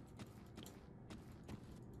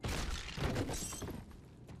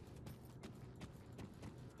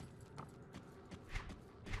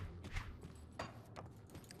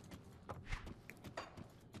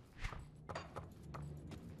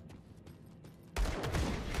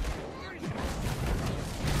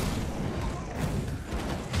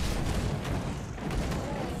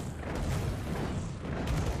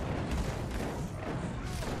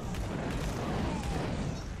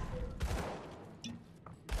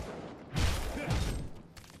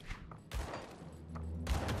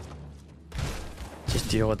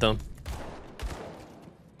 Deal with them.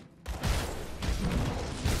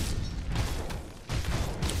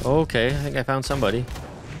 Okay, I think I found somebody.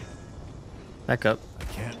 Back up. I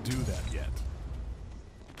can't do that yet.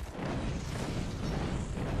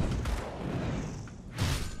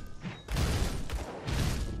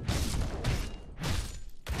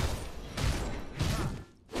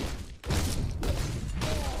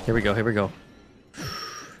 Here we go, here we go.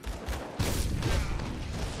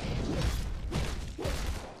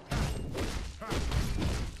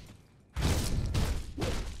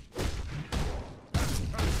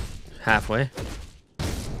 Halfway.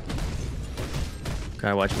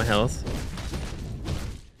 Gotta watch my health.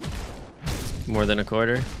 More than a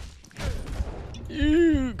quarter.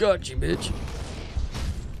 Ew, got you, bitch.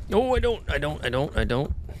 No, I don't.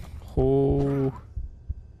 Oh.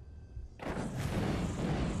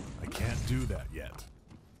 I can't do that yet.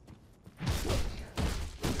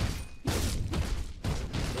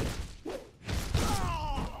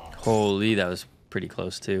 Holy, that was pretty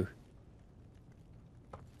close too.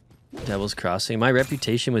 Devil's Crossing. My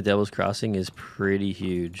reputation with Devil's Crossing is pretty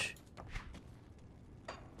huge.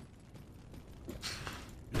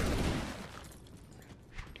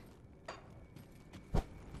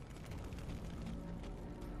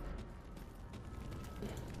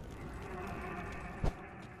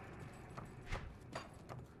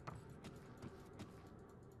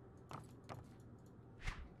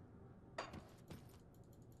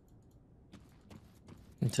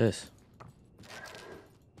 What's this?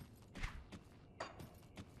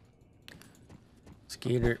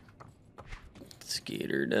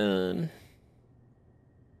 Skater done.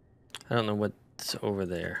 I don't know what's over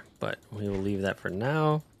there, but we will leave that for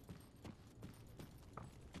now.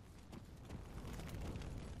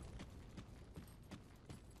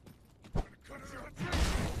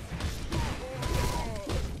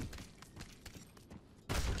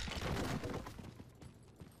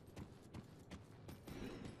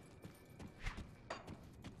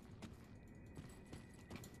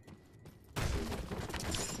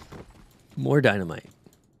 More dynamite.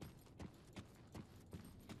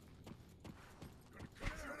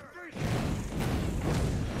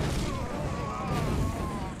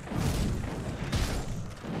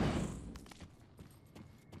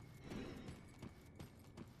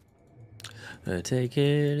 Take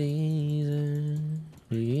it easy,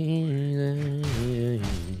 easy.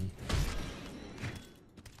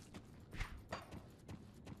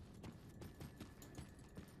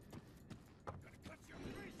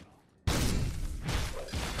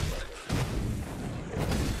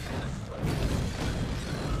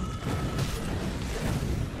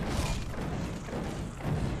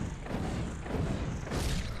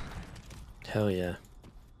 Hell yeah.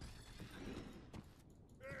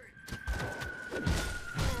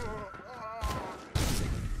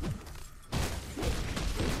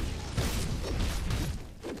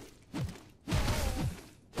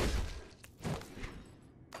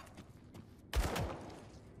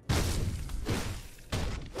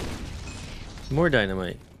 More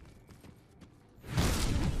dynamite.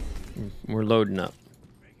 We're loading up.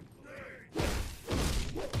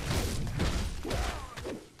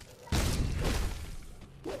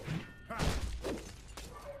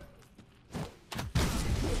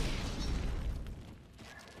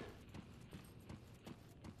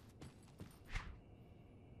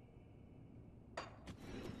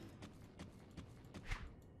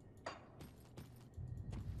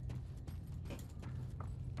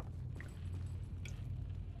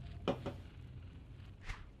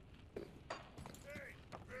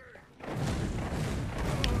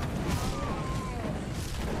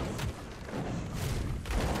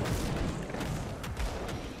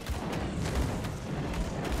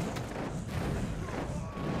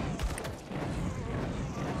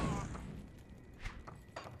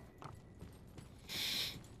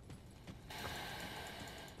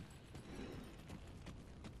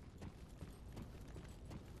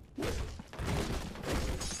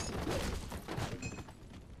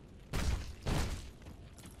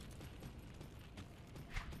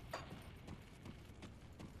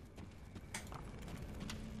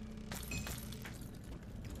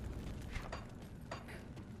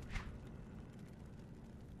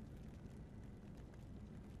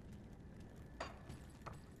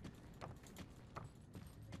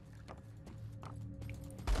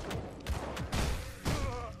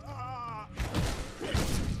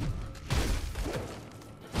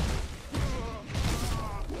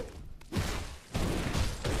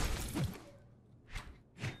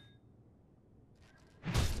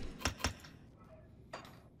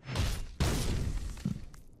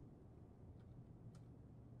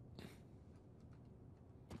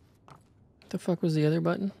 The fuck was the other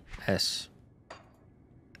button? S.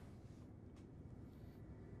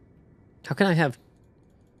 How can I have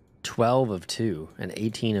 12 of 2 and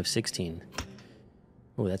 18 of 16?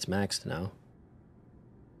 Oh, that's maxed now.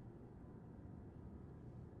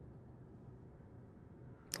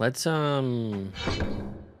 Let's Dang,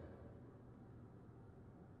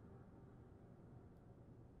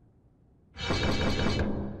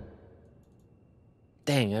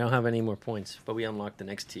 I don't have any more points, but we unlocked the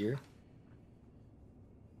next tier.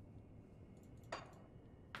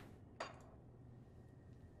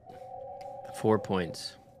 Four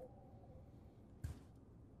points.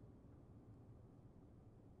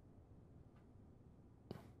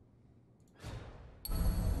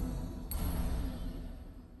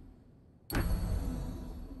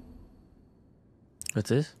 What's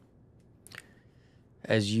this?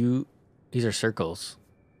 These are circles.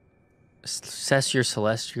 Assess your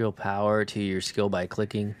celestial power to your skill by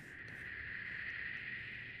clicking.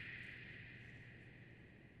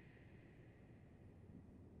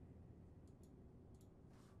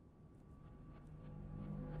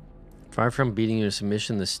 Far from beating you to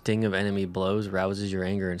submission, the sting of enemy blows rouses your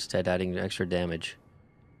anger, instead adding extra damage.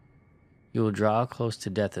 You will draw close to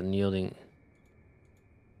death and yielding...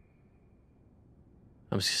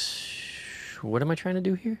 What am I trying to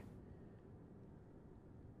do here?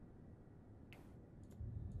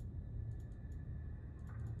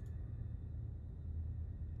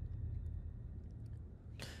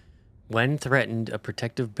 When threatened, a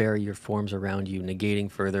protective barrier forms around you,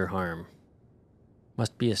 negating further harm.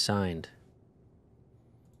 Must be assigned.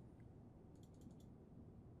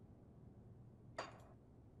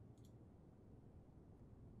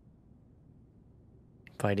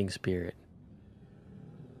 Fighting spirit.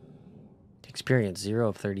 Experience 0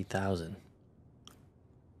 of 30,000.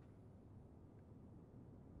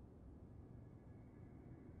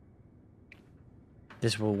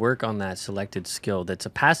 This will work on that selected skill. That's a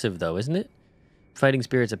passive though, isn't it? Fighting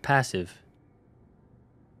spirit's a passive.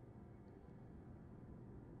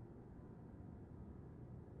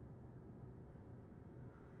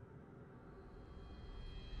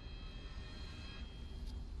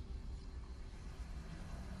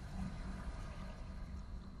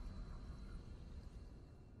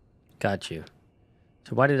 Got you.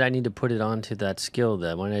 So why did I need to put it onto that skill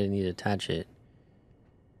then? Why did I need to attach it?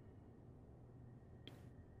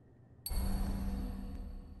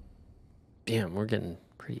 Damn, we're getting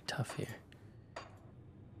pretty tough here.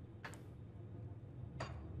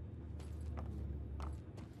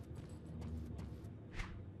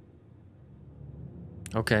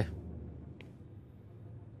 Okay.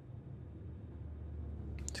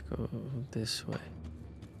 Let's go this way.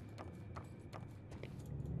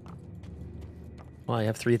 Well, I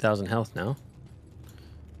have 3,000 health now.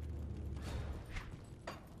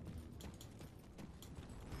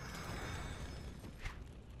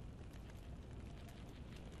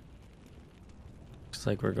 Looks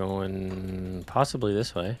like we're going possibly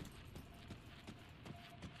this way.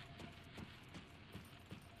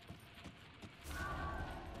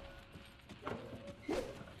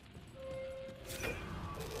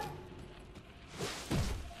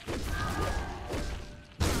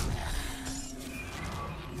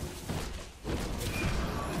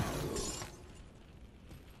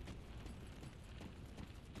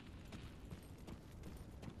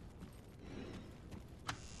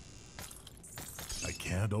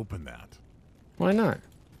 Can't open that. Why not?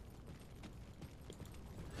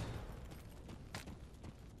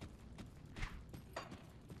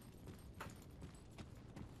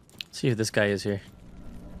 Let's see if this guy is here.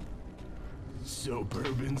 So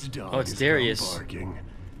Bourbon's dog. Oh, it's is Darius. Barking.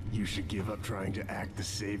 You should give up trying to act the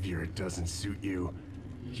savior. It doesn't suit you.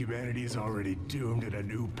 Humanity is already doomed and a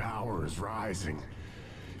new power is rising.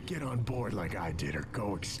 Get on board like I did or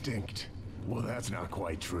go extinct. Well, that's not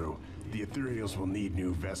quite true. The Ethereals will need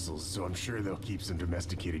new vessels, so I'm sure they'll keep some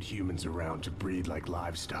domesticated humans around to breed like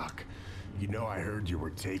livestock. You know, I heard you were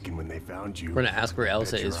taken when they found you. We're gonna ask where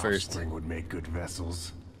Elsa Bet your is first. offspring would make good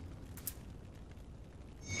vessels.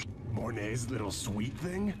 Mornay's little sweet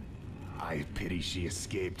thing? I pity she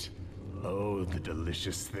escaped. Oh, the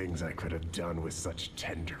delicious things I could have done with such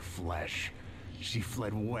tender flesh. She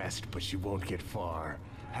fled west, but she won't get far.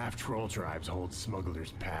 Half troll tribes hold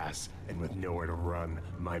Smuggler's Pass, and with nowhere to run,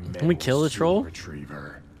 my men Can we kill will the soon troll? retrieve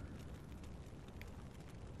her.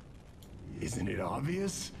 Isn't it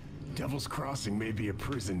obvious? Devil's Crossing may be a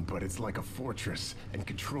prison, but it's like a fortress and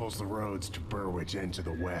controls the roads to Burrwitch and to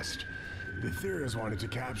the west. The Ethereals wanted to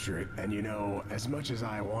capture it, and you know, as much as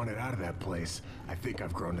I wanted out of that place, I think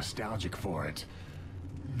I've grown nostalgic for it.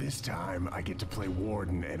 This time, I get to play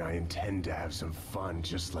Warden, and I intend to have some fun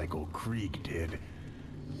just like old Krieg did.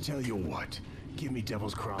 Tell you what, give me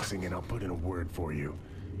Devil's Crossing and I'll put in a word for you.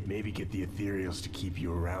 Maybe get the Ethereals to keep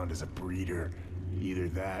you around as a breeder. Either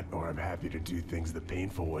that, or I'm happy to do things the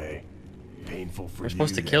painful way. Painful for you, We're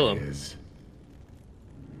supposed to kill him. is.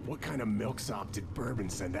 What kind of milksop did Bourbon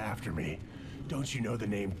send after me? Don't you know the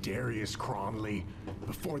name Darius Cronley?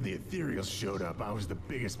 Before the Ethereals showed up, I was the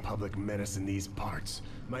biggest public menace in these parts.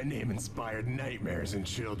 My name inspired nightmares in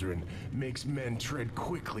children, makes men tread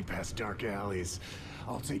quickly past dark alleys.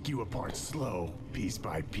 I'll take you apart slow, piece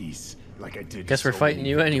by piece, like I did. Guess we're fighting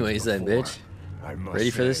you anyways then, bitch. I must Ready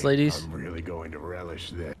for this, say, ladies? I'm really going to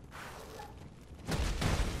relish this.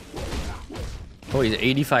 Oh, he's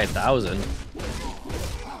 85,000.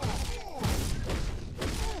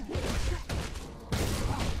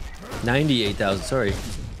 $98,000, sorry.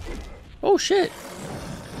 Oh shit.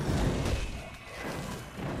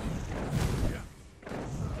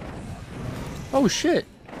 Oh shit.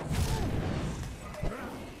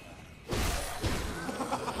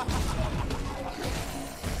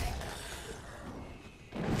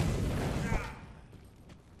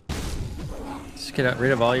 Let's get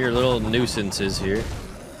rid of all your little nuisances here.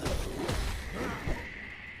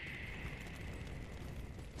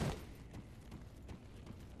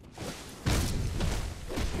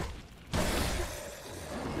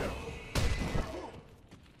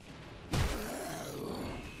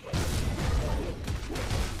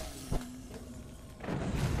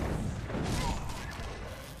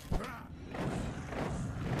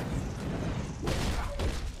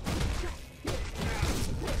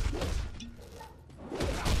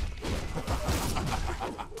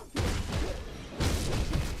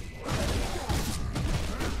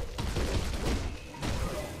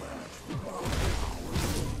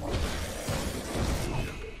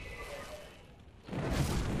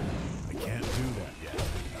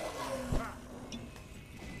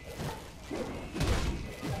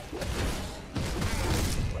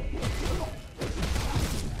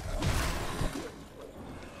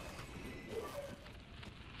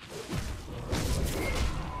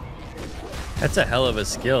 That's a hell of a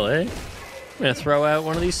skill, eh? I'm gonna throw out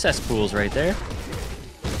one of these cesspools right there.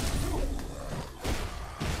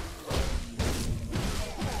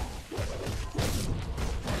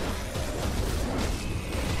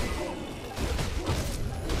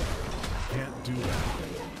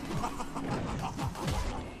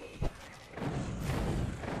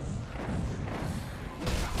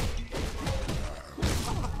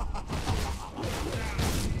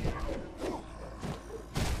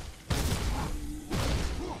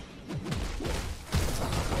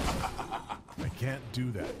 can't do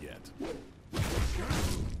that yet.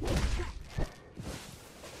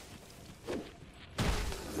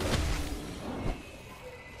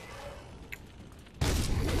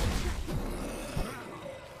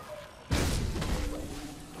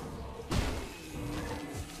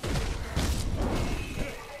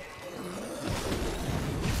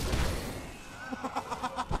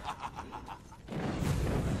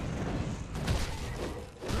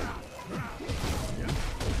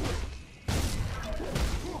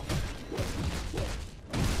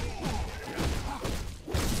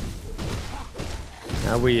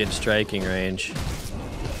 How are we in striking range?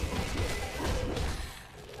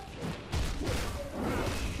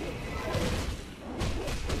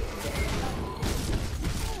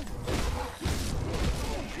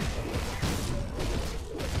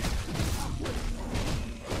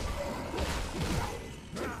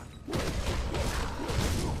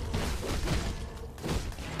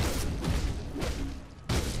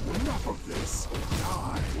 Enough of this.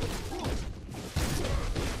 Die.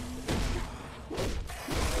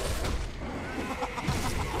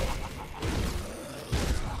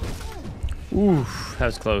 Oof, that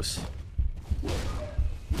was close.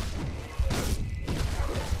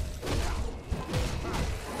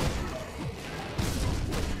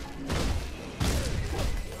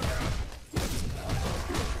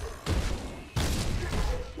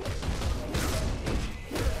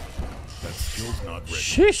 That skill's not ready.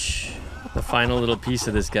 Shish! The final little piece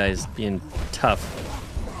of this guy is being tough.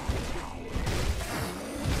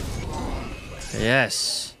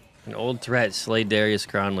 Yes! An old threat, slay Darius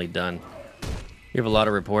Cronley, done. We have a lot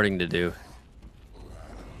of reporting to do.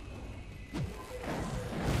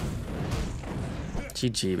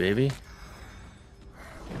 GG, baby.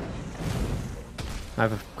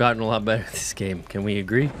 I've gotten a lot better at this game. Can we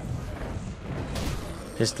agree?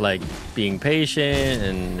 Just like being patient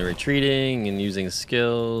and retreating and using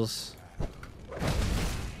skills.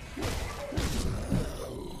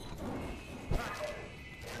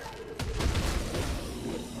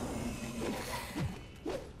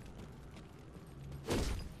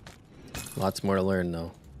 Lots more to learn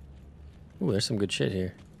though. Ooh, there's some good shit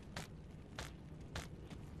here.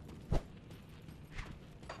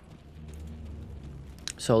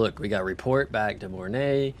 So look, we got report back to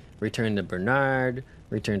Mornay, return to Bernard,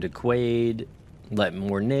 return to Quaid, let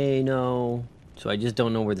Mornay know. So I just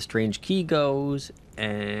don't know where the strange key goes,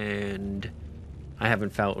 and I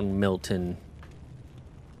haven't found Milton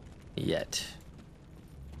yet.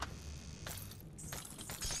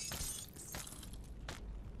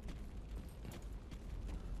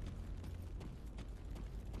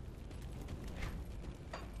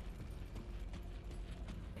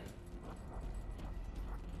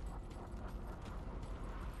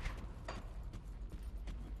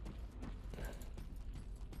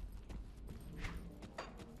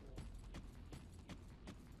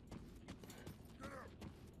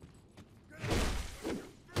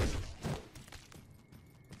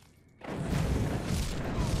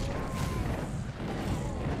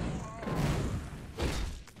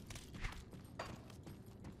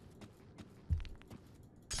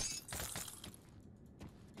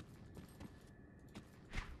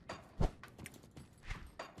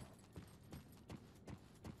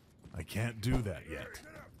 I can't do that yet.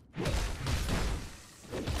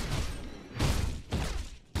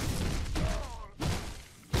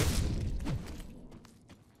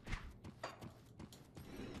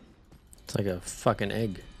 It's like a fucking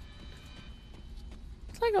egg.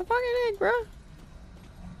 It's like a fucking egg, bro.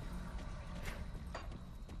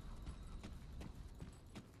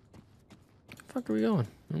 Fuck are we going?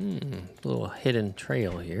 A little hidden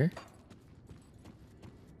trail here.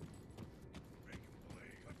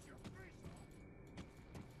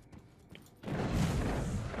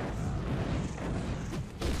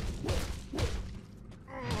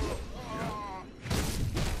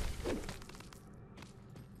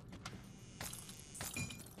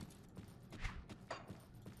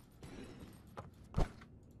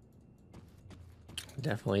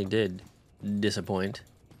 Definitely did disappoint.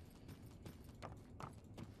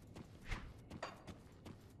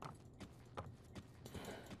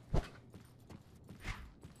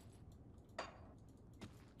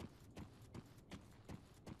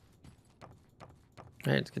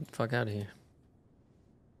 Alright, let's get the fuck out of here.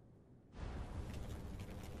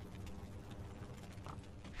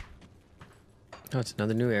 Oh, it's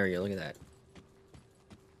another new area. Look at that.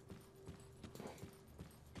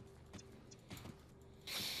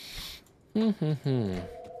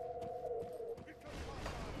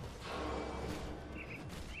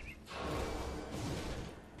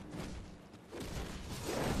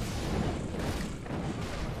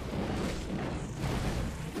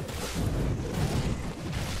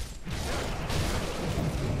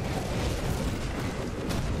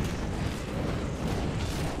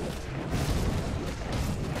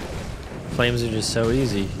 Flames are just so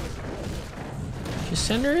easy. Just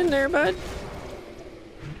send her in there, bud.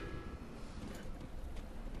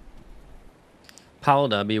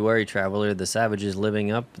 Paulda, be wary, traveler. The savages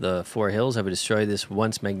living up the FootHills have destroyed this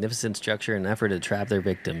once magnificent structure in an effort to trap their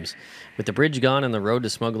victims. With the bridge gone and the road to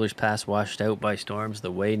Smuggler's Pass washed out by storms, the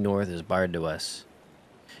way north is barred to us.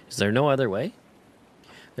 Is there no other way?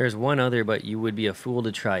 There's one other, but you would be a fool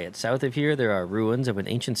to try it. South of here, there are ruins of an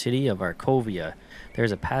ancient city of Arkovia.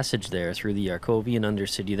 There's a passage there through the Arkovian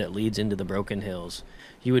undercity that leads into the Broken Hills.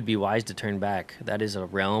 You would be wise to turn back. That is a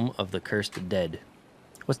realm of the cursed dead.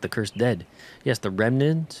 What's the cursed dead? Yes, the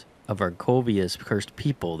remnants of Arkovia's cursed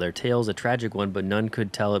people. Their tale's a tragic one, but none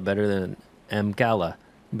could tell it better than Amgala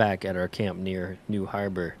back at our camp near New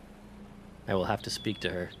Harbor. I will have to speak to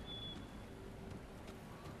her.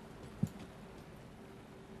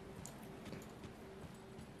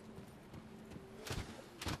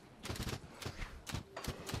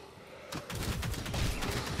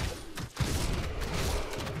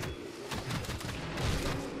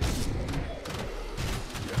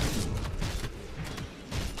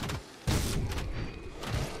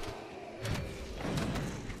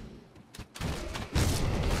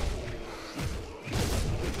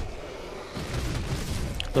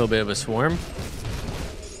 A little bit of a swarm.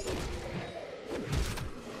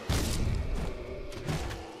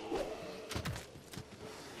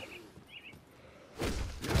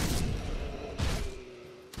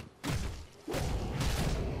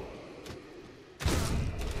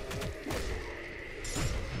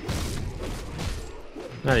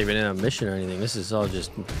 Not even in a mission or anything. This is all just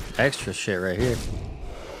extra shit right here.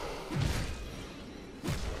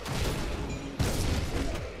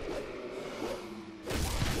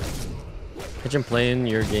 Imagine playing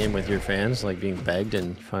your game with your fans, like being begged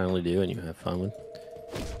and you finally do and you have fun with.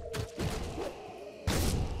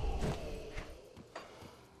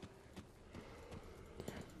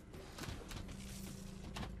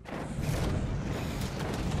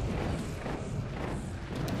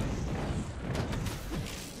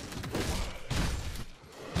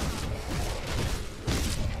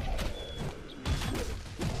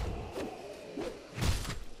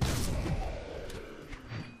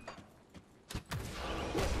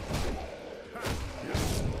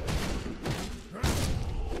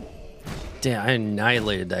 Damn, I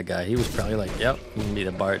annihilated that guy. He was probably like, yep, I'm gonna be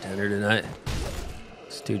the bartender tonight.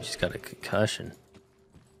 This dude just got a concussion.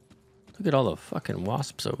 Look at all the fucking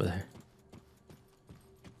wasps over there.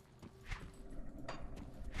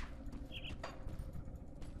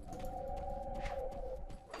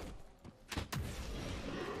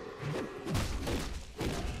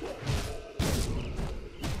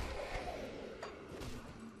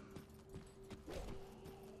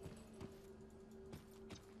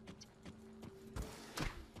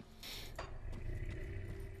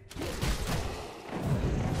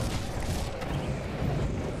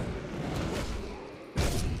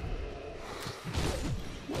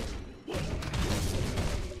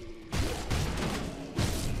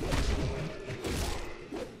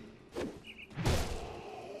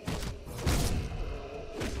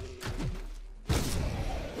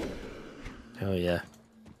 Oh yeah.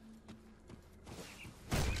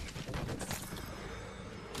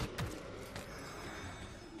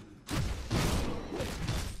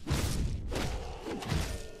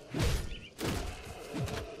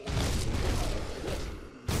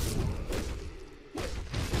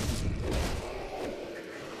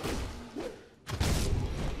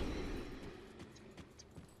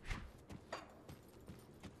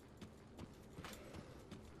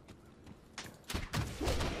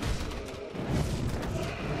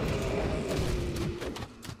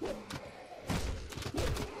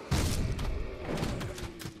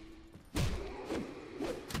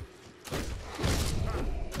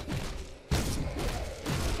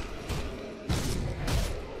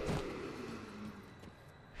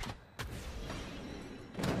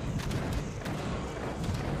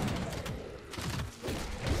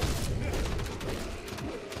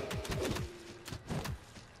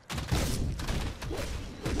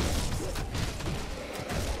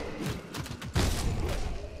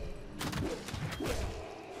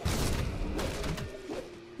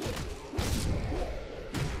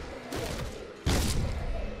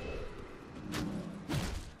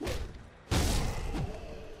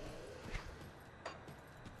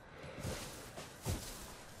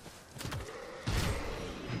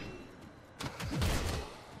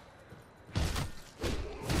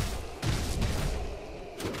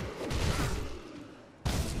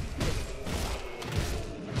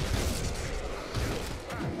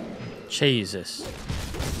 Jesus.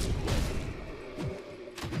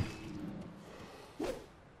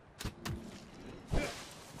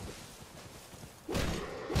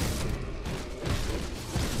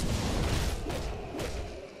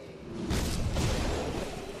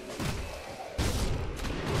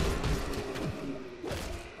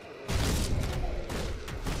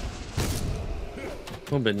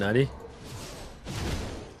 little bit nutty.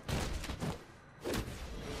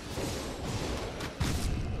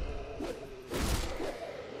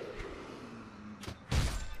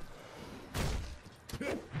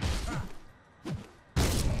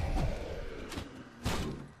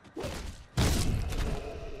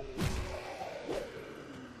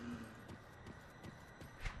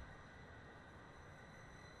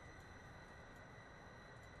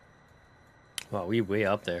 Wow, we way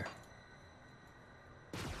up there.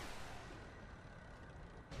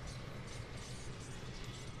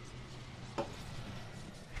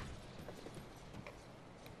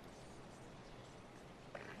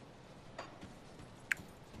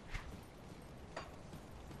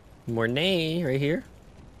 Mornay right here.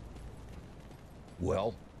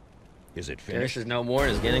 Well, is it Darius finished? is no more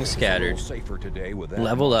and is getting It's a scattered. little safer today with that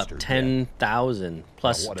Level up monster dead. 10,000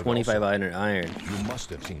 plus Now, what about 2,500 iron. You must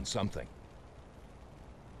have seen something.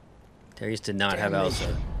 Darius did not have Elsa.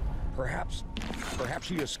 Damnation. Perhaps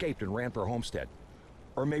she escaped and ran for Homestead.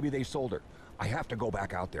 Or maybe they sold her. I have to go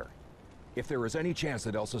back out there. If there is any chance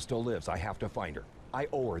that Elsa still lives, I have to find her. I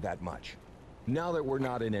owe her that much. Now that we're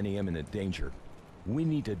not in any imminent danger, we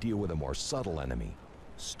need to deal with a more subtle enemy.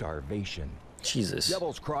 Starvation. Jesus.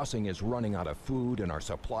 Devil's Crossing is running out of food and our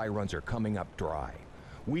supply runs are coming up dry.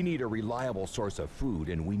 We need a reliable source of food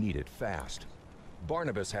and we need it fast.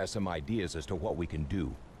 Barnabas has some ideas as to what we can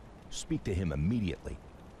do. Speak to him immediately.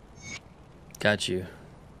 Got you.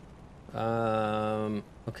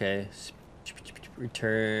 Okay.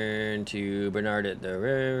 Return to Bernard at the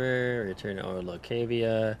river. Return to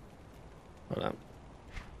Orlocavia. Hold on.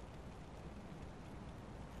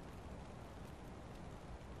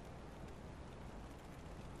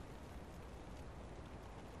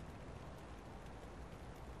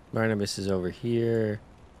 Barnabas is over here.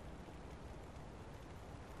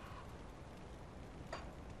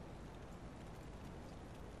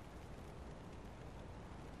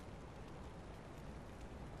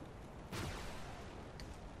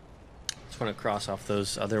 Just want to cross off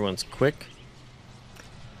those other ones quick.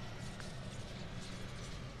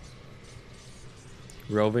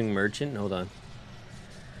 Roving merchant, hold on.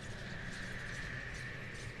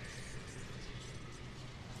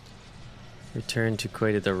 Return to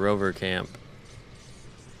Quaid at the rover camp.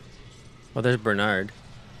 Oh, there's Bernard.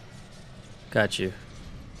 Got you.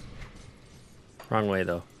 Wrong way,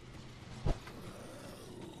 though.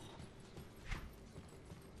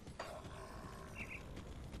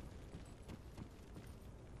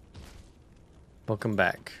 Welcome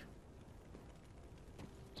back.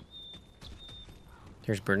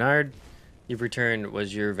 Here's Bernard. You've returned.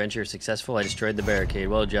 Was your venture successful? I destroyed the barricade.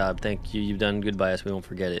 Well job. Thank you. You've done good by us. We won't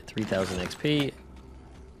forget it. 3,000 XP.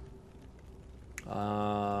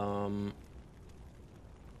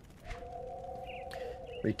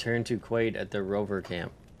 Return to Quaid at the rover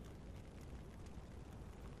camp.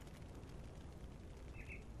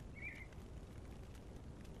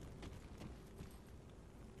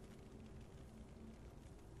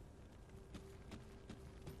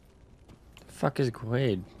 Fuck is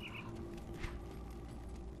Quaid?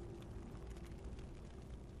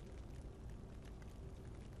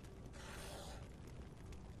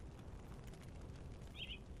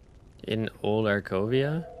 In old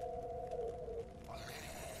Arkovia?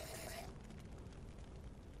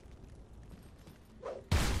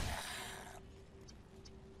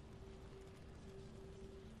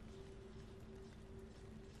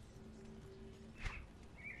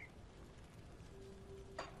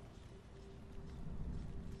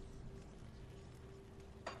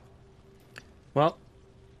 Well,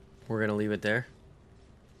 we're gonna leave it there.